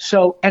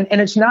so, and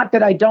it's not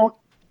that I don't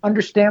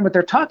understand what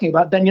they're talking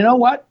about. Then you know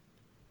what?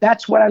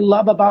 That's what I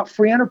love about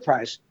free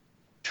enterprise.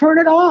 Turn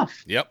it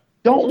off. Yep.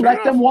 Don't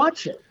let them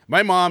watch it.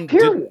 My mom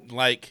didn't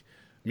like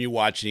me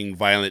watching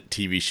violent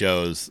TV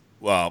shows.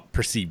 Well,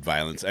 perceived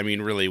violence. I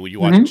mean, really, when you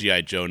watch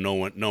G.I. Joe, no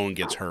one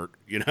gets hurt.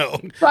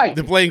 Right?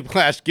 The plane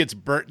crash gets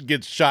burnt,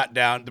 gets shot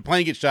down. The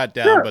plane gets shot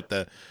down, but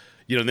then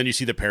you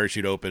see the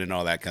parachute open and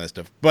all that kind of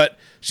stuff. But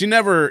she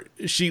never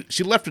she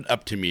left it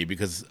up to me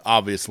because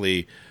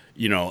obviously,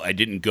 I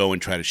didn't go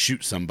and try to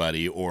shoot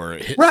somebody or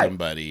hit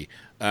somebody.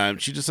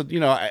 She just said,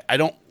 I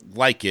don't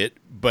like it,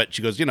 but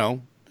she goes,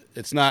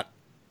 it's not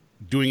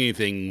doing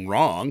anything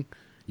wrong.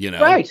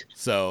 Right.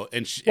 So,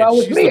 and she's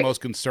with me, the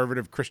most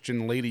conservative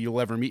Christian lady you'll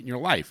ever meet in your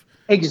life.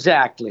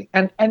 Exactly.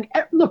 And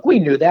look, we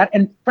knew that.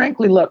 And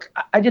frankly, look,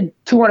 I did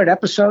 200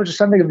 episodes or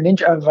something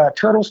of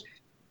Turtles.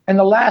 And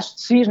the last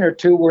season or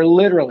two were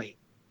literally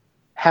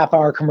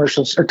half-hour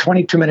commercials or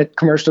 22-minute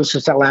commercials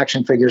to sell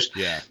action figures.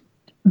 Yeah.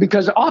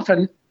 Because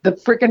often the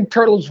freaking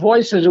Turtles'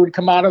 voices would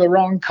come out of the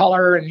wrong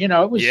color. And,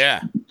 it was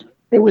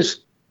it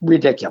was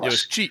ridiculous. It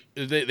was cheap.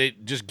 They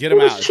just get them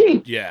out. It was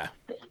cheap. Yeah.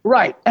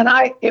 Right. And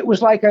it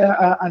was like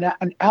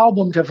an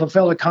album to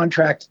fulfill a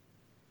contract,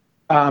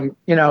 and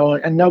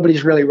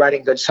nobody's really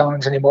writing good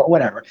songs anymore,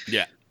 whatever.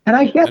 Yeah. And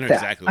I get that.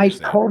 Exactly I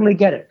totally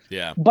get it.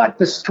 Yeah. But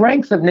the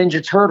strength of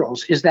Ninja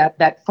Turtles is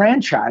that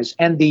franchise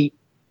and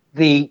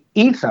the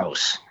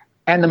ethos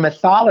and the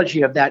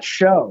mythology of that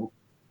show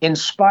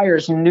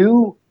inspires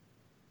new,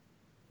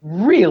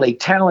 really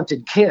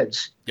talented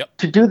kids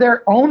to do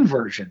their own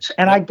versions.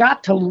 And I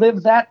got to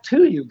live that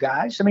too, you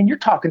guys. I mean, you're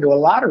talking to a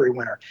lottery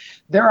winner.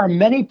 There are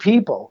many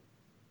people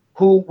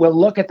who will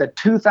look at the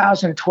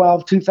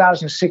 2012,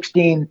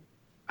 2016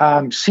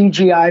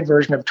 CGI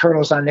version of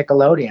Turtles on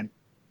Nickelodeon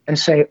and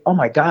say, oh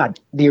my God,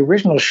 the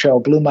original show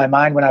blew my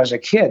mind when I was a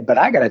kid. But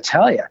I got to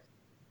tell you,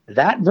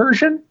 that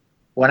version,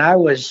 when I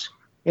was,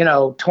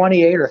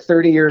 28 or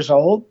 30 years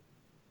old,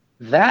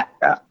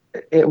 that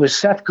it was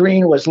Seth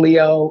Green was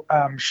Leo,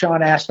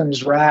 Sean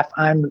Astin's Raph,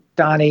 I'm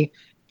Donnie,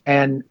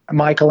 and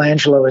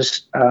Michelangelo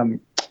is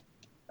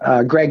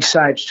Greg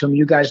Sipes, whom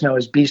you guys know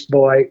as Beast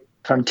Boy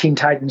from Teen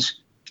Titans.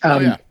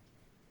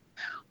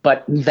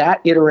 But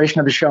that iteration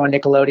of the show on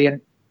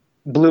Nickelodeon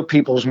blew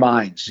people's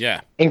minds,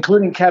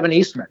 including Kevin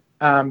Eastman,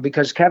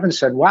 because Kevin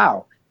said,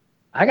 wow,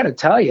 I got to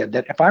tell you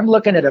that if I'm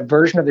looking at a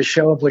version of the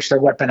show of which there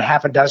have been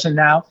half a dozen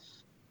now,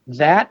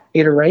 that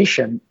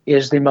iteration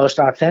is the most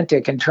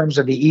authentic in terms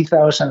of the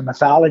ethos and the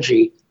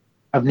mythology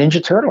of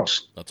Ninja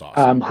Turtles. That's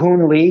awesome.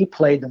 Hoon Lee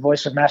played the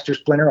voice of Master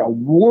Splinter, a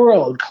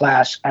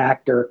world-class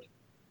actor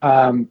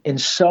in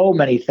so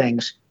many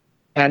things,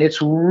 and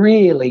it's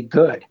really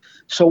good.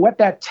 So what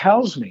that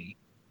tells me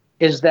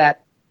is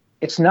that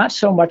it's not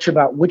so much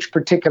about which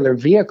particular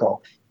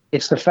vehicle,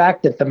 it's the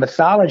fact that the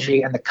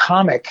mythology and the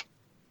comic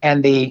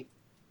and the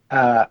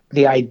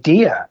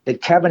idea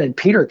that Kevin and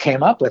Peter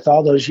came up with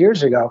all those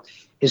years ago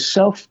is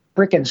so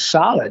freaking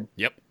solid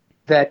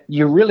that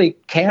you really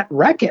can't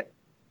wreck it.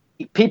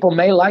 People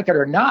may like it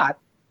or not,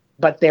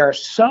 but they're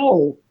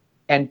so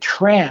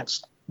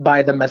entranced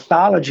by the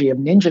mythology of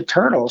Ninja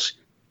Turtles.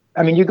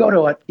 I mean, you go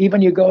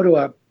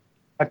to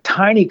a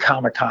tiny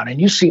Comic-Con and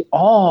you see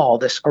all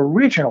this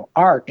original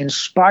art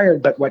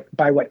inspired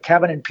by what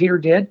Kevin and Peter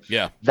did.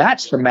 Yeah.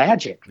 That's the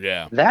magic.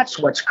 Yeah. That's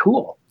what's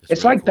cool.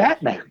 It's really like cool.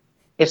 Batman.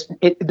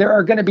 There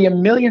are going to be a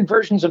million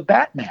versions of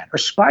Batman or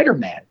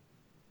Spider-Man,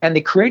 and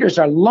the creators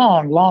are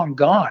long, long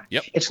gone.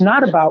 Yep. It's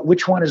not about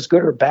which one is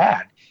good or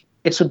bad.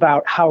 It's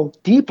about how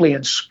deeply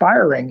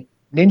inspiring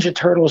Ninja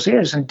Turtles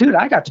is. And dude,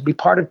 I got to be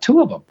part of two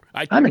of them.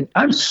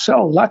 I'm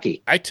so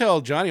lucky. I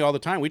tell Johnny all the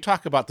time, we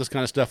talk about this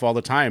kind of stuff all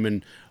the time.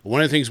 And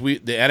one of the things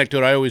the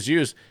anecdote I always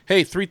use,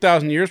 hey,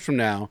 3,000 years from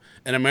now,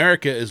 and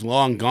America is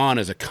long gone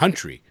as a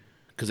country,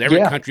 because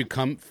every country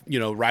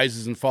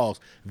rises and falls.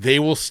 They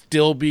will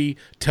still be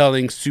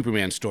telling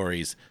Superman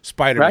stories,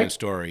 Spider-Man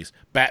stories,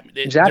 Batman.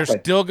 Exactly. They're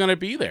still going to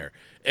be there.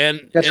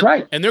 And that's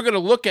right. And they're going to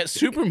look at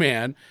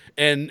Superman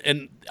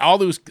and all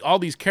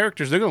these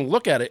characters. They're going to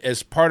look at it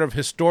as part of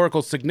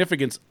historical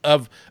significance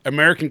of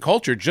American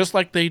culture, just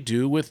like they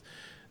do with,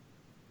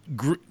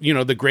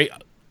 the great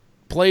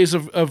plays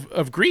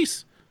of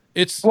Greece.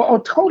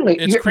 Totally.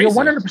 It's you're crazy.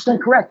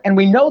 100% correct, and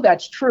we know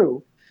that's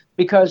true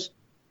because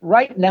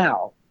right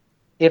now,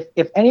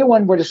 if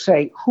anyone were to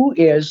say who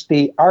is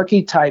the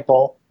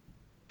archetypal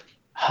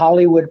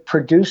Hollywood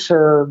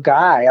producer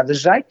guy of the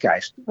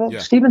zeitgeist,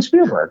 Steven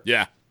Spielberg.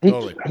 Yeah,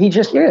 totally. He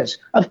just is.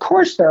 Of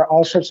course, there are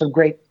all sorts of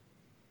great.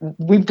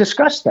 We've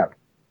discussed them: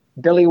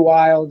 Billy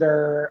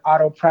Wilder,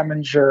 Otto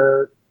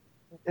Preminger,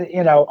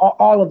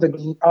 all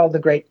of the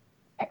great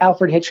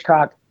Alfred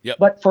Hitchcock. Yep.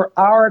 But for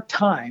our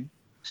time,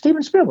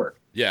 Steven Spielberg.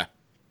 Yeah.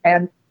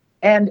 And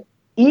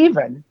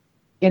even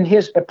in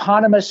his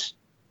eponymous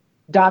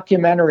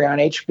documentary on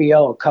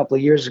HBO a couple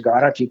of years ago, I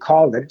don't know if you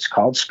called it. It's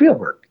called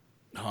Spielberg.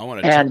 Oh, I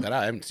want to check that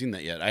out. I haven't seen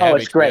that yet. I have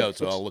it's HBO, great.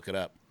 so I'll look it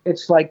up.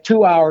 It's like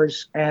 2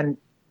 hours, and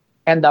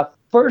the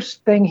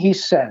first thing he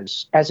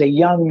says as a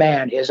young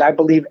man is, I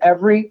believe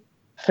every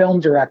film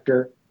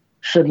director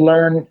should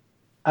learn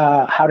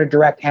how to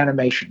direct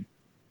animation,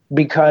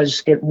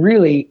 because it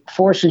really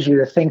forces you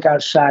to think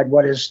outside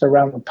what is the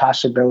realm of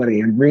possibility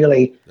and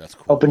really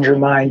opens your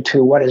mind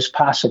to what is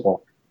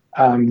possible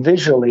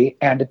visually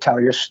and to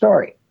tell your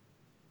story.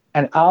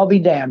 And I'll be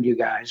damned, you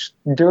guys,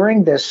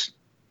 during this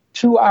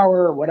 2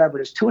 hour or whatever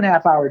it is,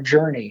 2.5 hour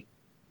journey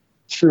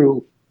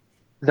through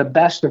the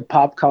best of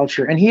pop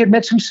culture. And he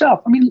admits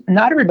himself, I mean,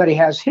 not everybody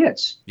has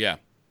hits. Yeah.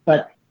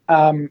 But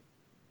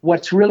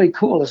what's really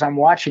cool is I'm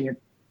watching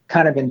it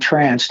kind of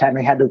entranced,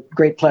 having had the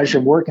great pleasure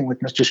of working with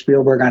Mr.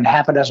 Spielberg on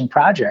half a dozen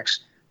projects.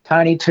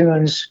 Tiny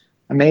Toons,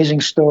 Amazing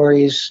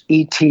Stories,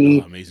 E.T.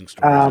 Amazing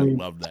Stories. I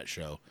loved that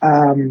show.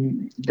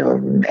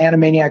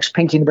 Animaniacs,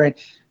 Pinky and the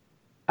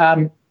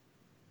Brain.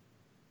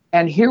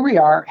 And here we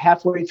are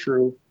halfway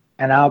through,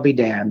 and I'll be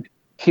damned.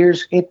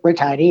 Here's it. We're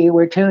tiny,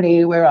 we're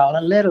toony, we're all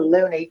a little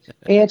loony.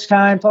 It's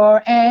time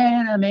for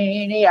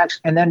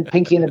Animaniacs. And then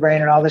Pinky and the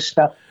Brain and all this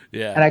stuff.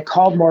 Yeah. And I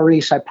called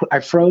Maurice. I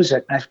froze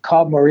it. And I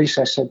called Maurice.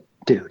 I said,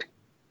 dude,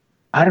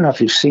 I don't know if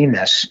you've seen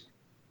this,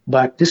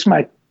 but this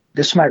might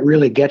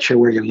really get you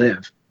where you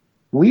live.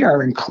 We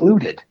are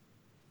included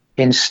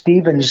in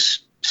Steven's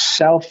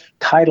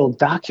self-titled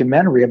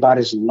documentary about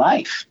his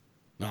life.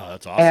 Oh,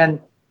 that's awesome. And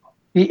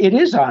it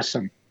is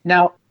awesome.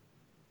 Now,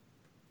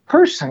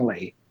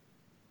 personally,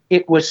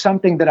 it was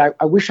something that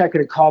I wish I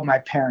could have called my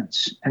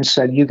parents and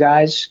said, you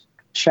guys,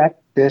 check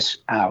this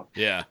out.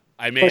 Yeah,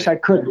 Of course, I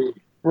couldn't,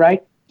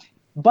 right?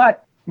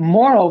 But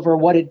moreover,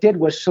 what it did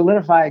was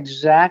solidify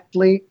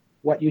exactly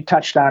what you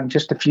touched on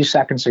just a few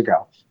seconds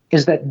ago,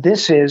 is that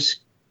this is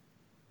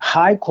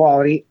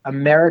high-quality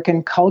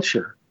American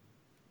culture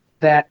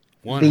that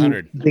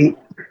 100.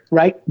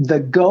 the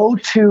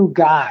go-to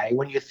guy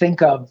when you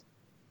think of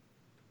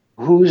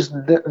who's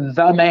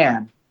the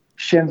man,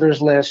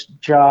 Schindler's List,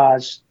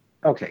 Jaws,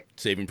 okay.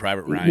 Saving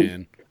Private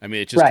Ryan. I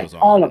mean, it just goes on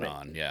all and of it.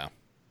 on. Yeah.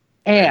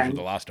 And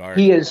The Lost Ark.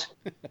 he is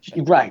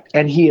right.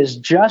 And he is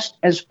just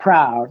as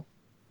proud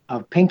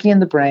of Pinky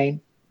and the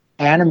Brain,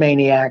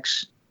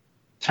 Animaniacs,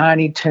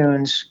 Tiny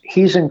Toons.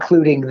 He's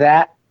including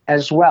that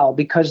as well,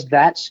 because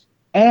that's,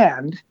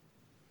 and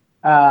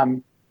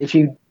if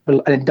you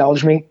will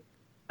indulge me,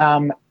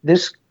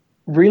 this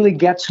really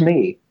gets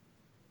me.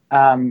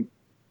 I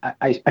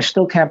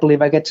still can't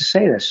believe I get to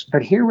say this,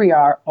 but here we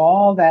are,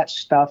 all that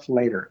stuff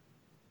later.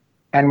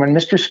 And when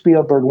Mr.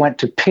 Spielberg went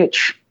to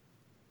pitch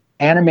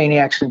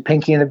Animaniacs and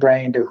Pinky and the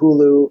Brain to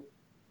Hulu,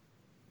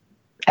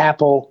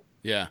 Apple,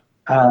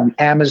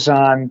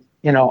 Amazon,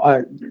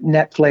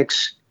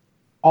 Netflix,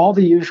 all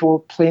the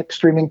usual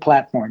streaming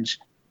platforms,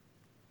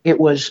 it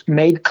was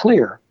made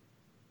clear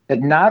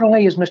that not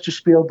only is Mr.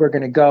 Spielberg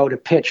going to go to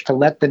pitch to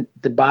let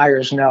the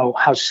buyers know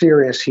how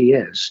serious he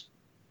is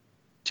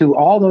to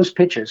all those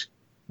pitches,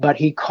 but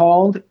he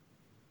called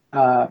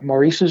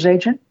Maurice's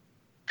agent,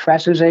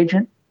 Tress's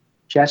agent,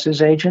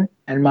 Jess's agent,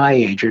 and my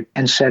agent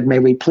and said, may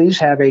we please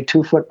have a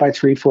 2 foot by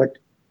 3 foot,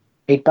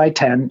 8 by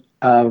 10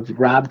 of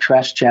Rob,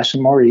 Tress, Jess,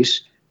 and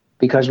Maurice,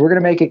 because we're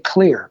going to make it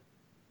clear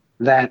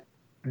that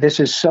this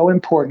is so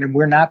important, and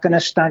we're not going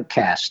to stunt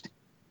cast.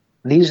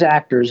 These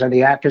actors are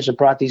the actors that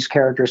brought these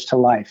characters to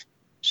life.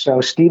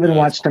 So Steven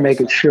wants to make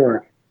it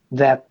sure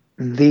that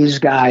these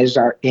guys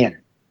are in.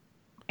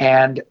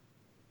 And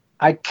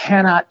I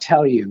cannot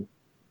tell you,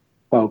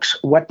 folks,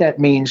 what that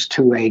means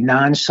to a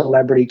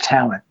non-celebrity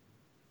talent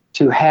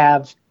to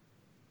have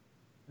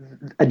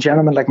a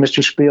gentleman like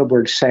Mr.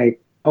 Spielberg say,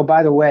 oh,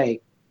 by the way,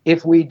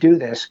 if we do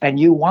this and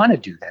you want to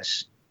do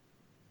this,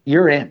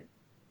 you're in.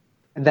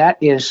 That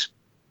is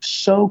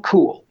so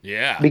cool.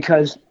 Yeah.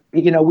 Because,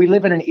 we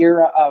live in an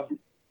era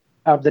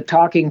of the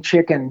talking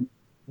chicken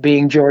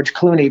being George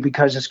Clooney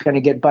because it's going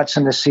to get butts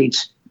in the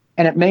seats.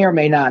 And it may or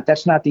may not.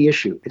 That's not the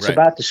issue. It's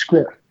about the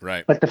script.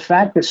 Right. But the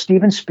fact that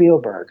Steven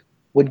Spielberg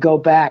would go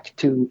back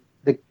to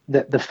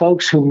the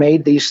folks who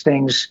made these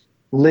things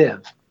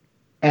live,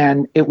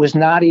 and it was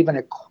not even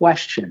a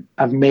question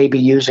of maybe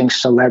using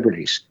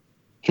celebrities.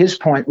 His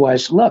point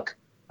was, look,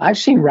 I've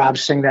seen Rob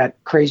sing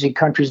that Crazy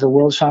Country's the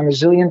World song a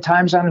zillion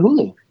times on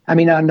Hulu. I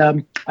mean,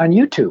 on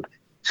YouTube.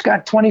 It's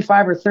got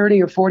 25 or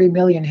 30 or 40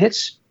 million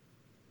hits.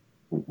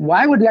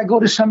 Why would I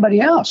go to somebody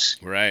else?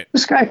 Right.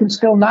 This guy can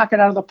still knock it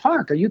out of the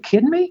park. Are you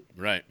kidding me?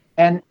 Right.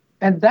 And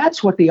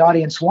that's what the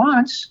audience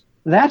wants.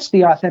 That's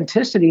the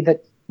authenticity,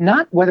 that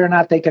not whether or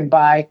not they can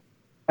buy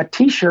a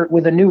T-shirt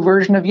with a new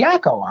version of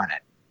Yakko on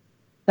it.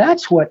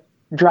 That's what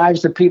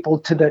drives the people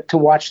to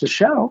watch the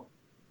show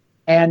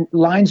and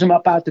lines them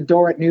up out the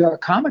door at New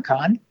York Comic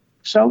Con.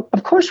 So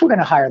of course we're going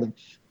to hire them.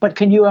 But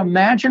can you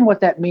imagine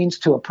what that means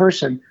to a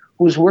person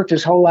who's worked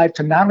his whole life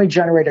to not only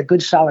generate a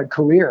good, solid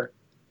career,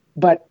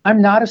 but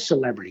I'm not a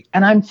celebrity,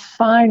 and I'm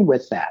fine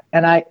with that.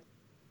 And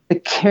the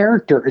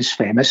character is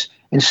famous,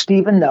 and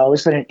Steven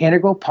knows that an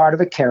integral part of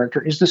the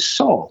character is the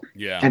soul.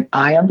 Yeah. And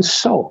I am the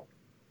soul.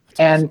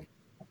 That's And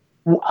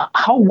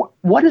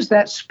what does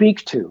that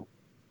speak to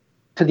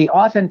the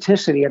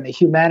authenticity and the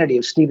humanity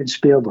of Steven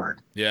Spielberg?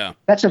 Yeah.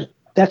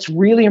 That's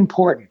really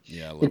important.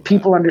 Yeah, that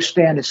people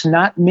understand it's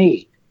not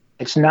me.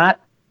 It's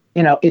not,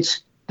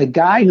 it's the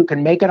guy who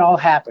can make it all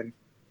happen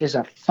is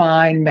a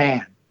fine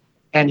man.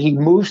 And he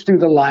moves through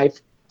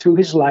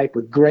his life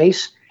with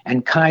grace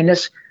and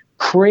kindness,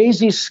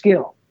 crazy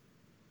skill,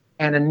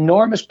 and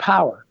enormous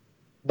power,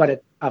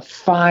 but a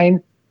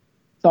fine,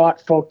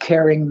 thoughtful,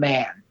 caring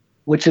man,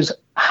 which is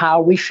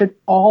how we should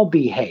all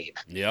behave.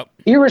 Yep.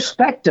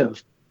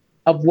 Irrespective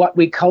of what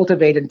we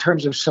cultivate in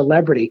terms of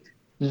celebrity,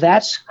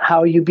 that's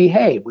how you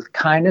behave, with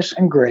kindness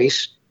and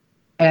grace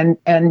and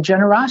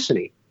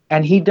generosity.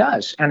 And he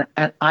does. And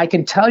I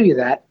can tell you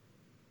that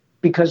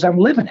because I'm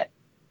living it.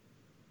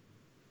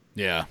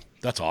 Yeah,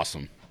 that's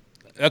awesome.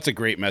 That's a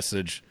great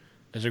message.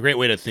 It's a great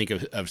way to think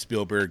of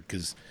Spielberg,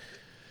 because,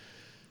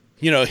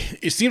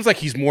 it seems like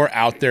he's more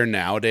out there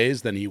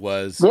nowadays than he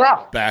was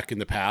back in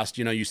the past.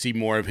 You see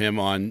more of him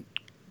on,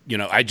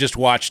 I just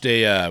watched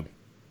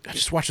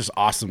this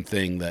awesome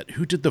thing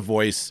who did the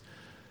voice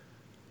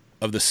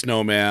of the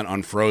snowman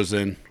on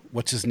Frozen?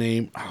 What's his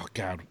name? Oh,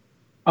 God.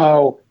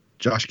 Oh,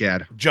 Josh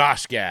Gad.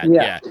 Josh Gad,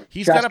 yeah.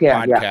 He's got a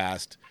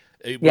podcast.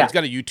 Yeah. He's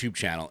got a YouTube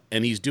channel,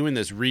 and he's doing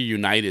this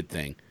reunited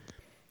thing.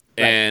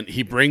 Right. And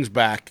he brings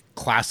back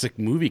classic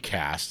movie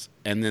casts,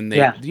 and then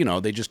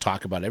they just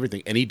talk about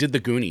everything. And he did the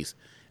Goonies,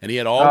 and he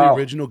had all the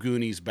original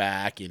Goonies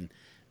back, and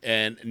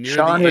near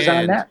Sean the was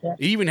end, on that. Yeah.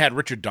 He even had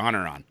Richard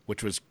Donner on,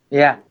 which was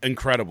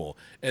incredible.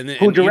 And then,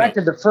 who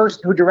directed the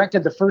first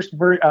the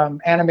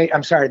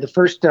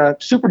first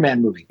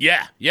Superman movie.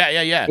 Yeah.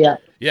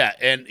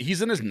 And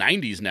he's in his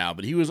 90s now,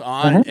 but he was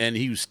on, and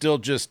he was still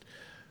just,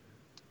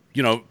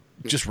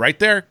 just right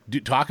there,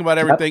 talking about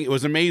everything. Yep. It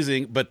was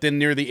amazing. But then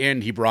near the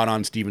end, he brought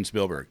on Steven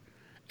Spielberg.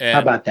 And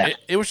how about that?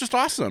 It was just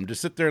awesome to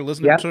sit there,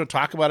 listen to him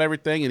talk about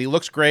everything. And he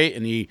looks great.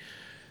 And he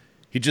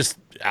just,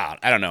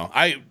 I don't know.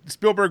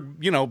 Spielberg,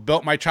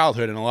 built my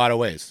childhood in a lot of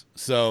ways.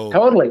 So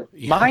totally.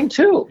 Mine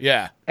too.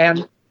 Yeah.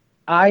 And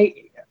I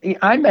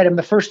met him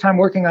the first time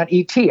working on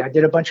E.T. I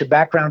did a bunch of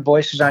background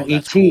voices on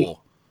E.T.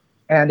 Cool.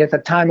 And at the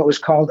time it was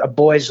called A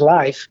Boy's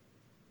Life.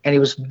 And he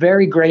was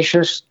very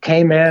gracious,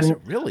 came in.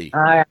 Really?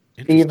 Hi,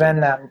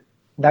 Steven.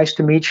 Nice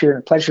to meet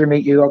you. Pleasure to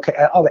meet you. Okay.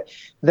 All that.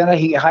 Then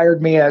he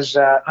hired me as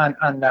for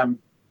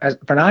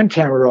an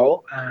on-camera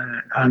role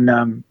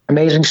on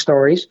Amazing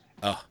Stories.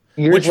 Oh.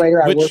 Years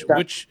later, I worked on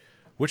which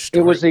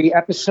story? It was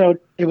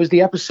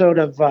the episode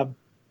of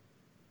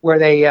where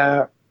they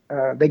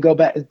go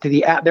back to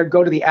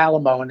the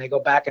Alamo and they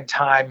go back in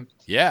time.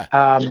 Yeah.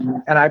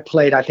 And I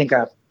played, I think,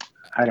 a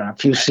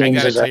few scenes.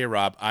 I gotta tell you,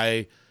 Rob,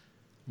 I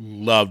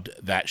loved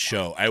that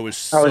show. I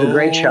was it was a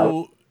great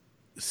show.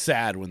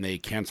 Sad when they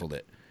canceled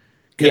it.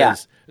 Yeah,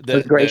 it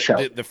was a great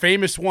show. The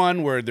famous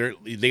one where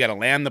they got to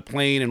land the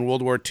plane in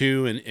World War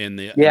II, and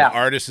the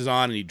artist is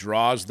on and he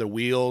draws the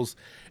wheels,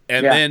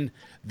 and then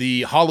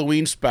the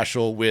Halloween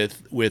special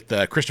with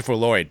Christopher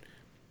Lloyd.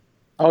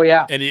 Oh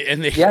yeah, and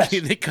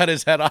they cut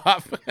his head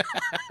off.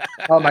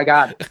 Oh my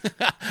God!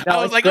 No,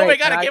 I was like, great. Oh my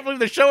God, I can't believe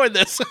they're showing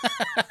this.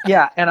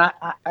 Yeah, and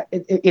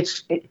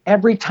it's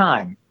every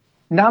time.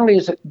 Not only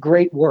is it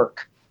great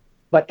work,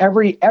 But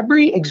every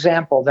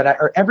example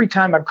or every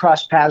time I've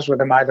crossed paths with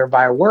him, either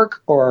via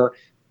work or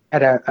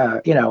at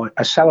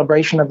a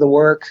celebration of the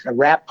work, a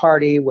rap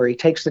party where he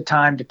takes the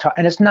time to talk,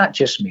 and it's not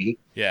just me.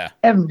 Yeah.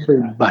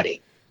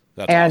 Everybody.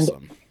 That's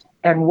awesome.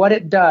 And what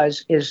it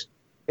does is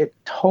it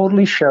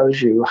totally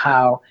shows you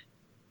how,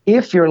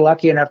 if you're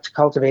lucky enough to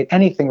cultivate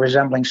anything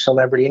resembling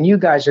celebrity, and you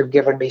guys have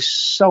given me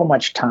so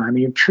much time, and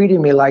you're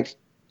treating me like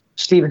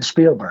Steven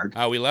Spielberg.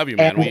 Oh, we love you,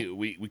 man.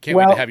 We can't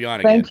wait to have you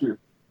on again. Thank you.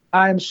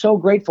 I'm so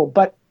grateful.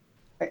 But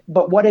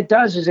what it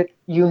does is that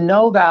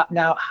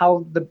now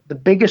how the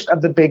biggest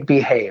of the big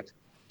behave,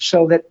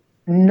 so that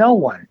no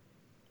one,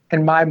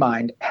 in my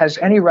mind, has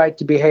any right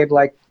to behave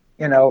like,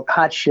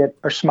 hot shit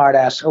or smart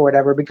ass or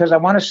whatever, because I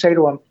want to say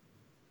to them,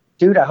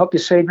 dude, I hope you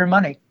save your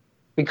money,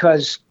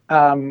 because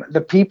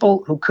the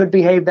people who could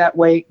behave that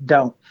way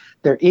don't.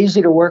 They're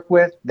easy to work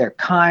with. They're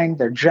kind.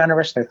 They're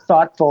generous. They're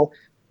thoughtful.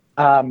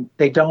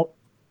 They don't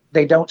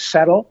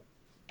settle.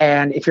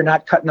 And if you're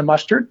not cutting the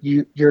mustard,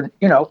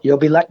 you'll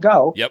be let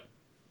go. Yep.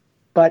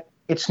 But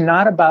it's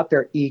not about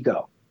their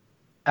ego.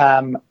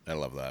 I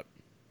love that.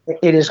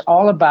 It is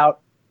all about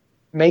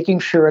making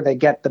sure they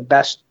get the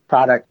best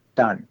product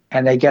done,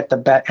 and they get the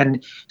best.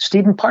 And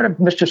Stephen, part of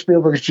Mr.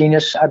 Spielberg's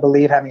genius, I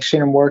believe, having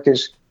seen him work,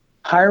 is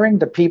hiring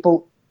the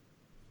people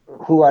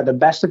who are the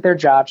best at their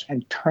jobs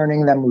and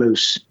turning them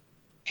loose.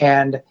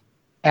 And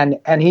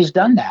he's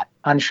done that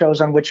on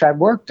shows on which I've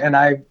worked, and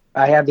I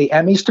have the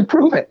Emmys to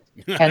prove it.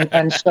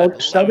 And so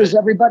does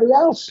everybody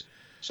else.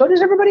 So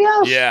does everybody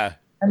else. Yeah.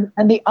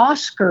 And the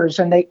Oscars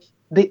and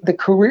the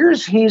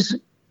careers he's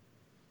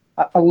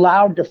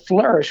allowed to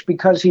flourish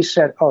because he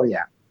said, oh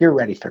yeah, you're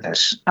ready for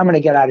this. I'm going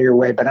to get out of your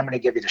way, but I'm going to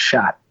give you the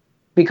shot,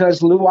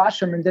 because Lou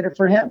Wasserman did it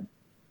for him.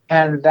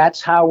 And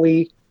that's how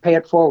we pay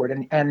it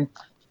forward. And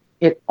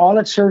all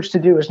it serves to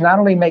do is not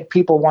only make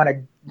people want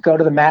to go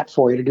to the mat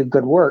for you to do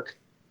good work,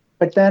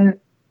 but then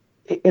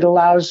it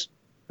allows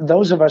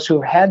those of us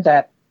who've had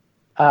that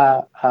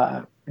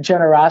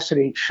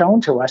generosity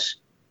shown to us,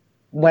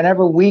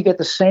 whenever we get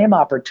the same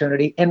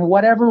opportunity in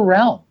whatever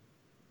realm,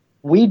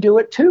 we do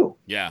it too.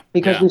 Yeah.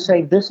 Because we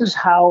say, this is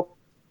how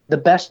the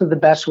best of the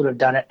best would have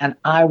done it, and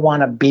I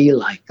want to be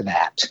like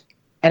that.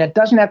 And it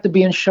doesn't have to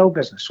be in show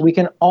business. We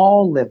can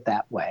all live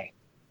that way.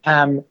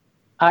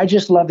 I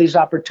just love these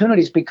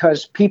opportunities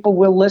because people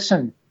will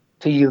listen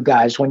to you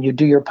guys when you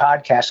do your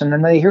podcast, and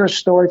then they hear a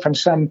story from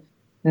some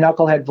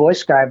knucklehead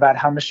voice guy about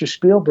how Mr.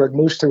 Spielberg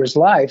moves through his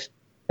life.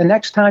 The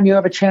next time you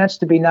have a chance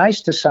to be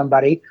nice to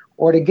somebody,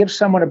 or to give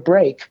someone a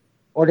break,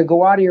 or to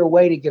go out of your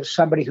way to give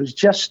somebody who's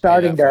just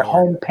starting their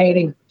home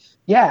painting.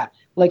 Yeah.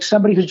 Like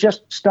somebody who's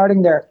just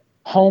starting their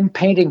home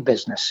painting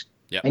business.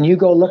 Yep. And you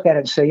go look at it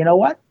and say, you know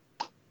what?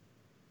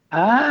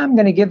 I'm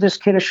going to give this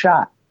kid a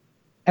shot.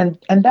 And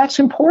that's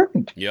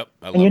important. Yep.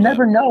 And you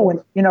never know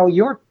when,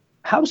 your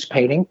house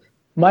painting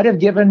might have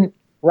given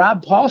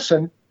Rob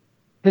Paulsen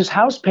his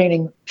house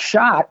painting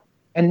shot.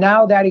 And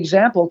now that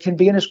example can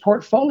be in his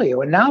portfolio.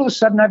 And now all of a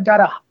sudden I've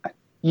got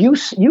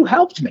you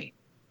helped me.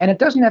 And it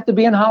doesn't have to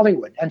be in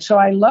Hollywood. And so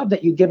I love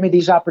that you give me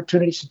these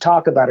opportunities to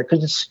talk about it,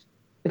 because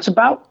it's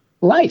about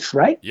life,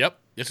 right? Yep.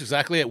 That's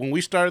exactly it. When we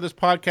started this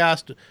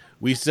podcast,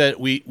 we said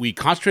we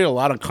concentrate a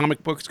lot on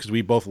comic books because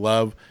we both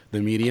love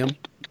the medium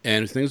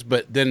and things.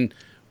 But then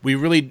we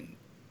really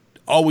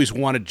always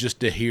wanted just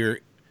to hear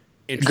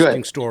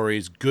interesting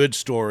stories, good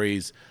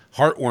stories,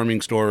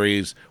 heartwarming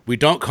stories. We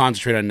don't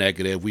concentrate on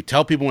negative. We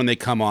tell people when they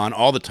come on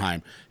all the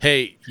time,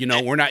 hey,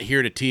 we're not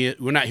here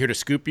to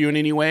scoop you in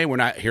any way. We're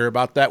not here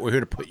about that. We're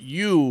here to put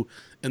you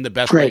in the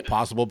best light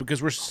possible,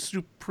 because we're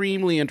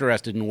supremely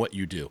interested in what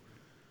you do.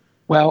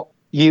 Well,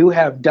 you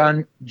have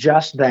done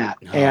just that.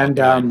 And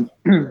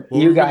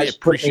you guys really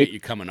appreciate you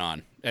coming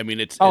on. I mean,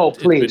 it's please.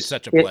 It's been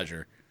such a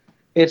pleasure.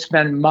 It's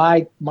been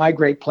my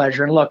great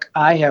pleasure. And look,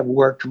 I have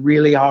worked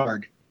really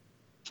hard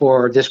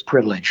for this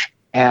privilege.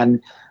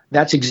 And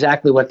that's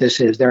exactly what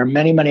this is. There are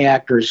many, many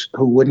actors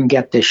who wouldn't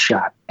get this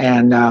shot.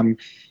 And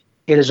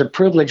it is a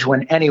privilege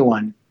when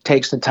anyone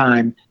takes the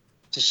time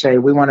to say,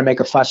 we want to make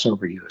a fuss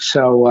over you.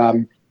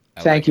 So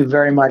thank you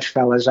very much,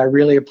 fellas. I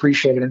really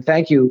appreciate it. And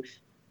thank you,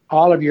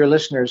 all of your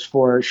listeners,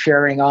 for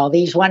sharing all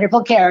these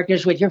wonderful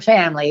characters with your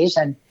families.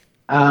 And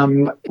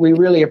we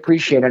really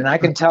appreciate it. And I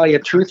can tell you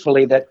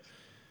truthfully that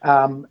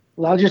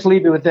I'll just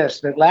leave you with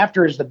this, that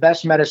laughter is the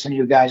best medicine,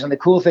 you guys. And the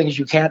cool thing is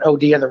you can't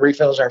OD and the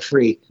refills are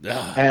free.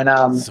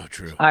 And so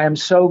true. I am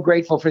so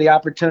grateful for the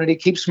opportunity.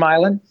 Keep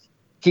smiling,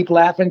 keep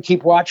laughing,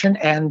 keep watching.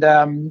 And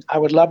I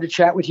would love to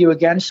chat with you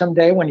again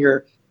someday when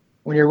you're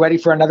ready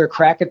for another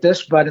crack at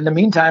this. But in the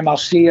meantime, I'll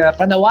see you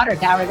from the water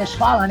tower this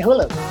fall on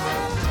Hulu.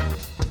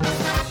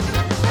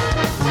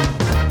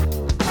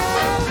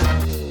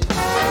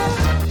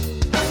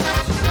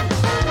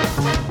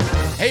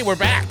 Hey, we're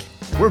back.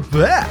 We're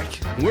back.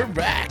 We're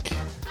back.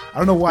 I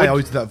don't know why I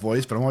always do that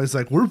voice, but I'm always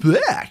like, we're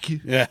back.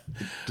 Yeah.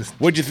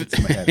 What'd you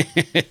think?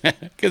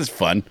 Because it's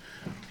fun.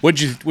 What'd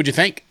you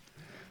think?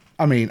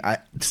 I mean,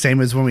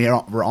 same as when we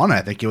were on it.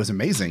 I think it was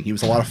amazing. He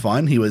was a lot of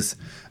fun. He was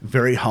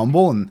very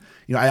humble. And,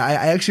 I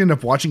actually ended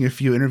up watching a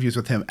few interviews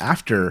with him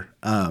after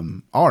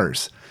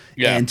ours.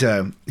 Yeah.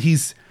 And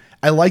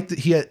I like that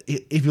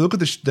if you look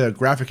at the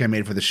graphic I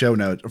made for the show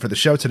note, or for the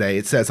show today,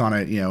 it says on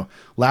it,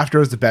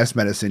 laughter is the best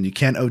medicine. You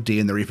can't OD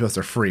and the refills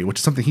are free, which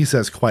is something he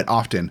says quite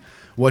often,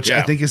 which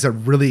I think is a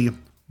really,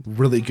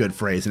 really good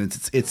phrase. And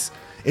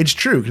it's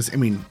true. Because I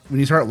mean, when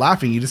you start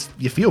laughing,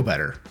 you feel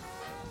better.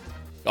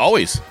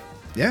 Always.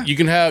 Yeah. You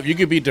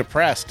could be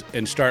depressed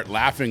and start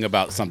laughing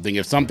about something.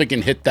 If something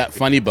can hit that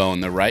funny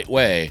bone the right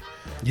way,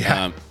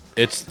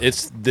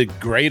 it's the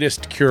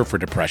greatest cure for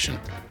depression.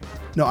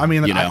 No, I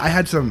mean,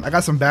 I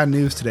got some bad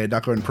news today,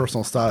 not going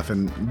personal stuff,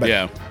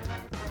 but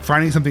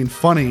finding something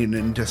funny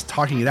and just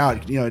talking it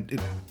out, it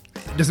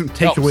doesn't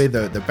take away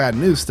the bad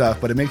news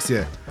stuff, but it makes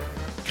you,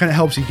 kind of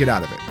helps you get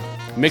out of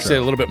it. Makes it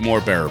a little bit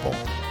more bearable.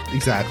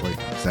 Exactly.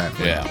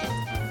 Yeah.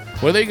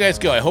 Well, there you guys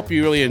go. I hope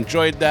you really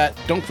enjoyed that.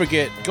 Don't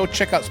forget, go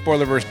check out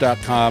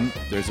spoilerverse.com.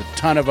 There's a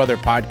ton of other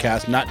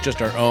podcasts, not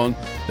just our own,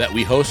 that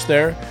we host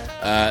there,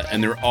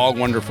 and they're all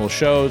wonderful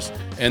shows,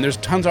 and there's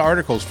tons of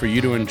articles for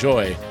you to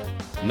enjoy.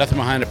 Nothing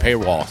behind a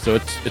paywall, so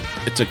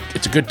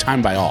it's a good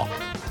time by all.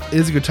 It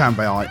is a good time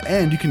by all,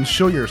 and you can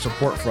show your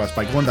support for us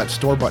by going to that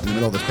store button in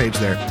the middle of this page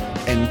there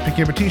and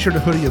picking up a t-shirt, a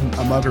hoodie,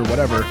 a mug, or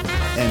whatever,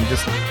 and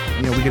just,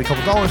 we get a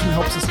couple dollars and it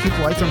helps us keep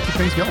the lights on, keep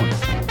things going.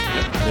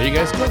 Yep, there you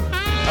guys go.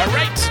 All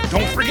right,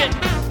 don't forget,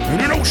 in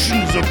an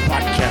oceans of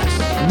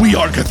podcasts, we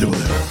are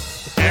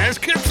Cthulhu. As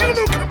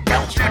Cthulhu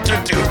compels you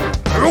to do,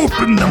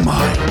 open the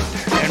mind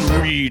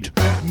and read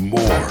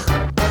more.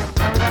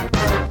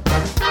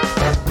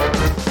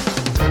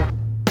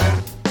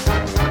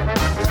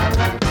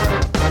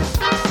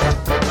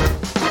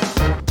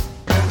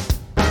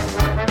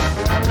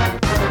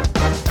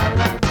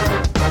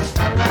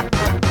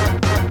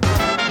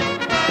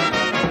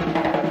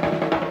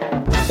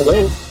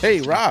 Hello.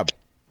 Hey, Rob.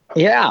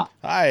 Yeah.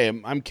 Hi,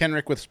 I'm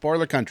Kenrick with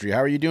Spoiler Country. How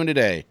are you doing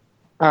today?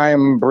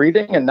 I'm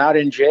breathing and not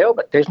in jail,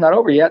 but day's not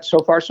over yet. So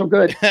far, so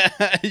good.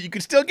 You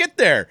can still get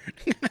there.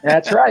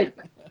 That's right.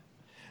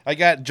 I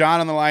got John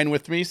on the line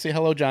with me. Say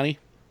hello, Johnny.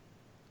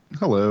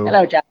 Hello.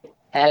 Hello, Johnny.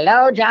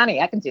 Hello, Johnny.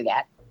 I can see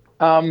that.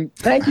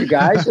 Thank you,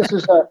 guys. This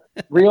is a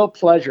real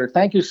pleasure.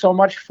 Thank you so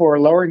much for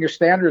lowering your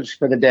standards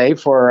for the day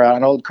for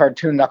an old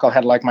cartoon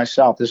knucklehead like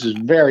myself. This is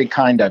very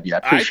kind of you. I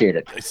appreciate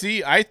it.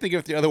 See, I think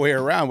of it the other way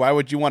around. Why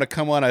would you want to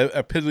come on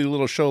a piddly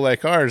little show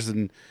like ours?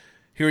 And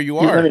here you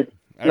are.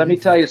 Let me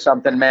tell you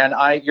something, man.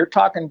 You're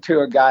talking to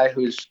a guy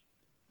who's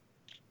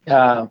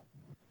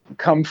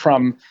come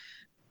from,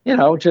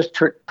 just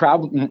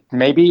probably,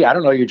 maybe, I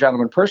don't know you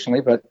gentlemen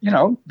personally, but,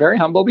 very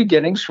humble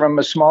beginnings from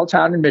a small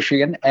town in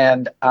Michigan.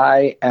 And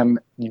I am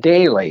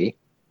daily,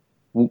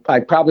 I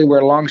probably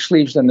wear long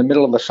sleeves in the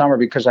middle of the summer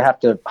because I have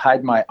to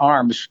hide my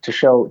arms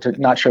to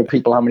not show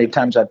people how many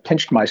times I've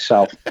pinched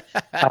myself.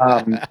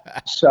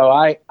 So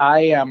I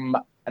am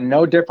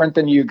no different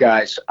than you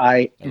guys.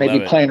 I may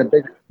be playing a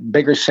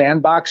bigger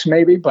sandbox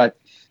maybe, but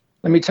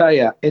let me tell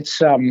you,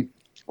 it's,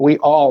 we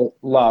all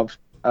love,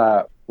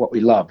 what we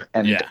love.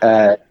 And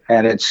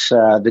it's,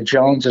 the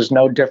Jones is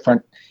no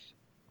different,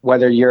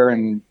 whether you're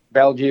in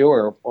Bellevue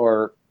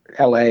or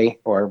LA,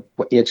 or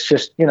it's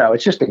just,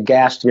 it's just a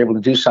gas to be able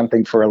to do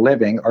something for a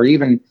living, or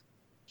even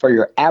for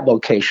your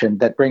avocation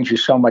that brings you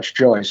so much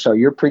joy. So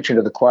you're preaching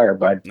to the choir,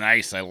 bud.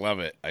 Nice. I love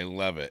it.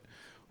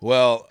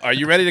 Well, are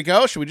you ready to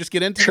go? Should we just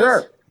get into this?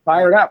 Sure.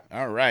 Fire it up.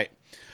 All right.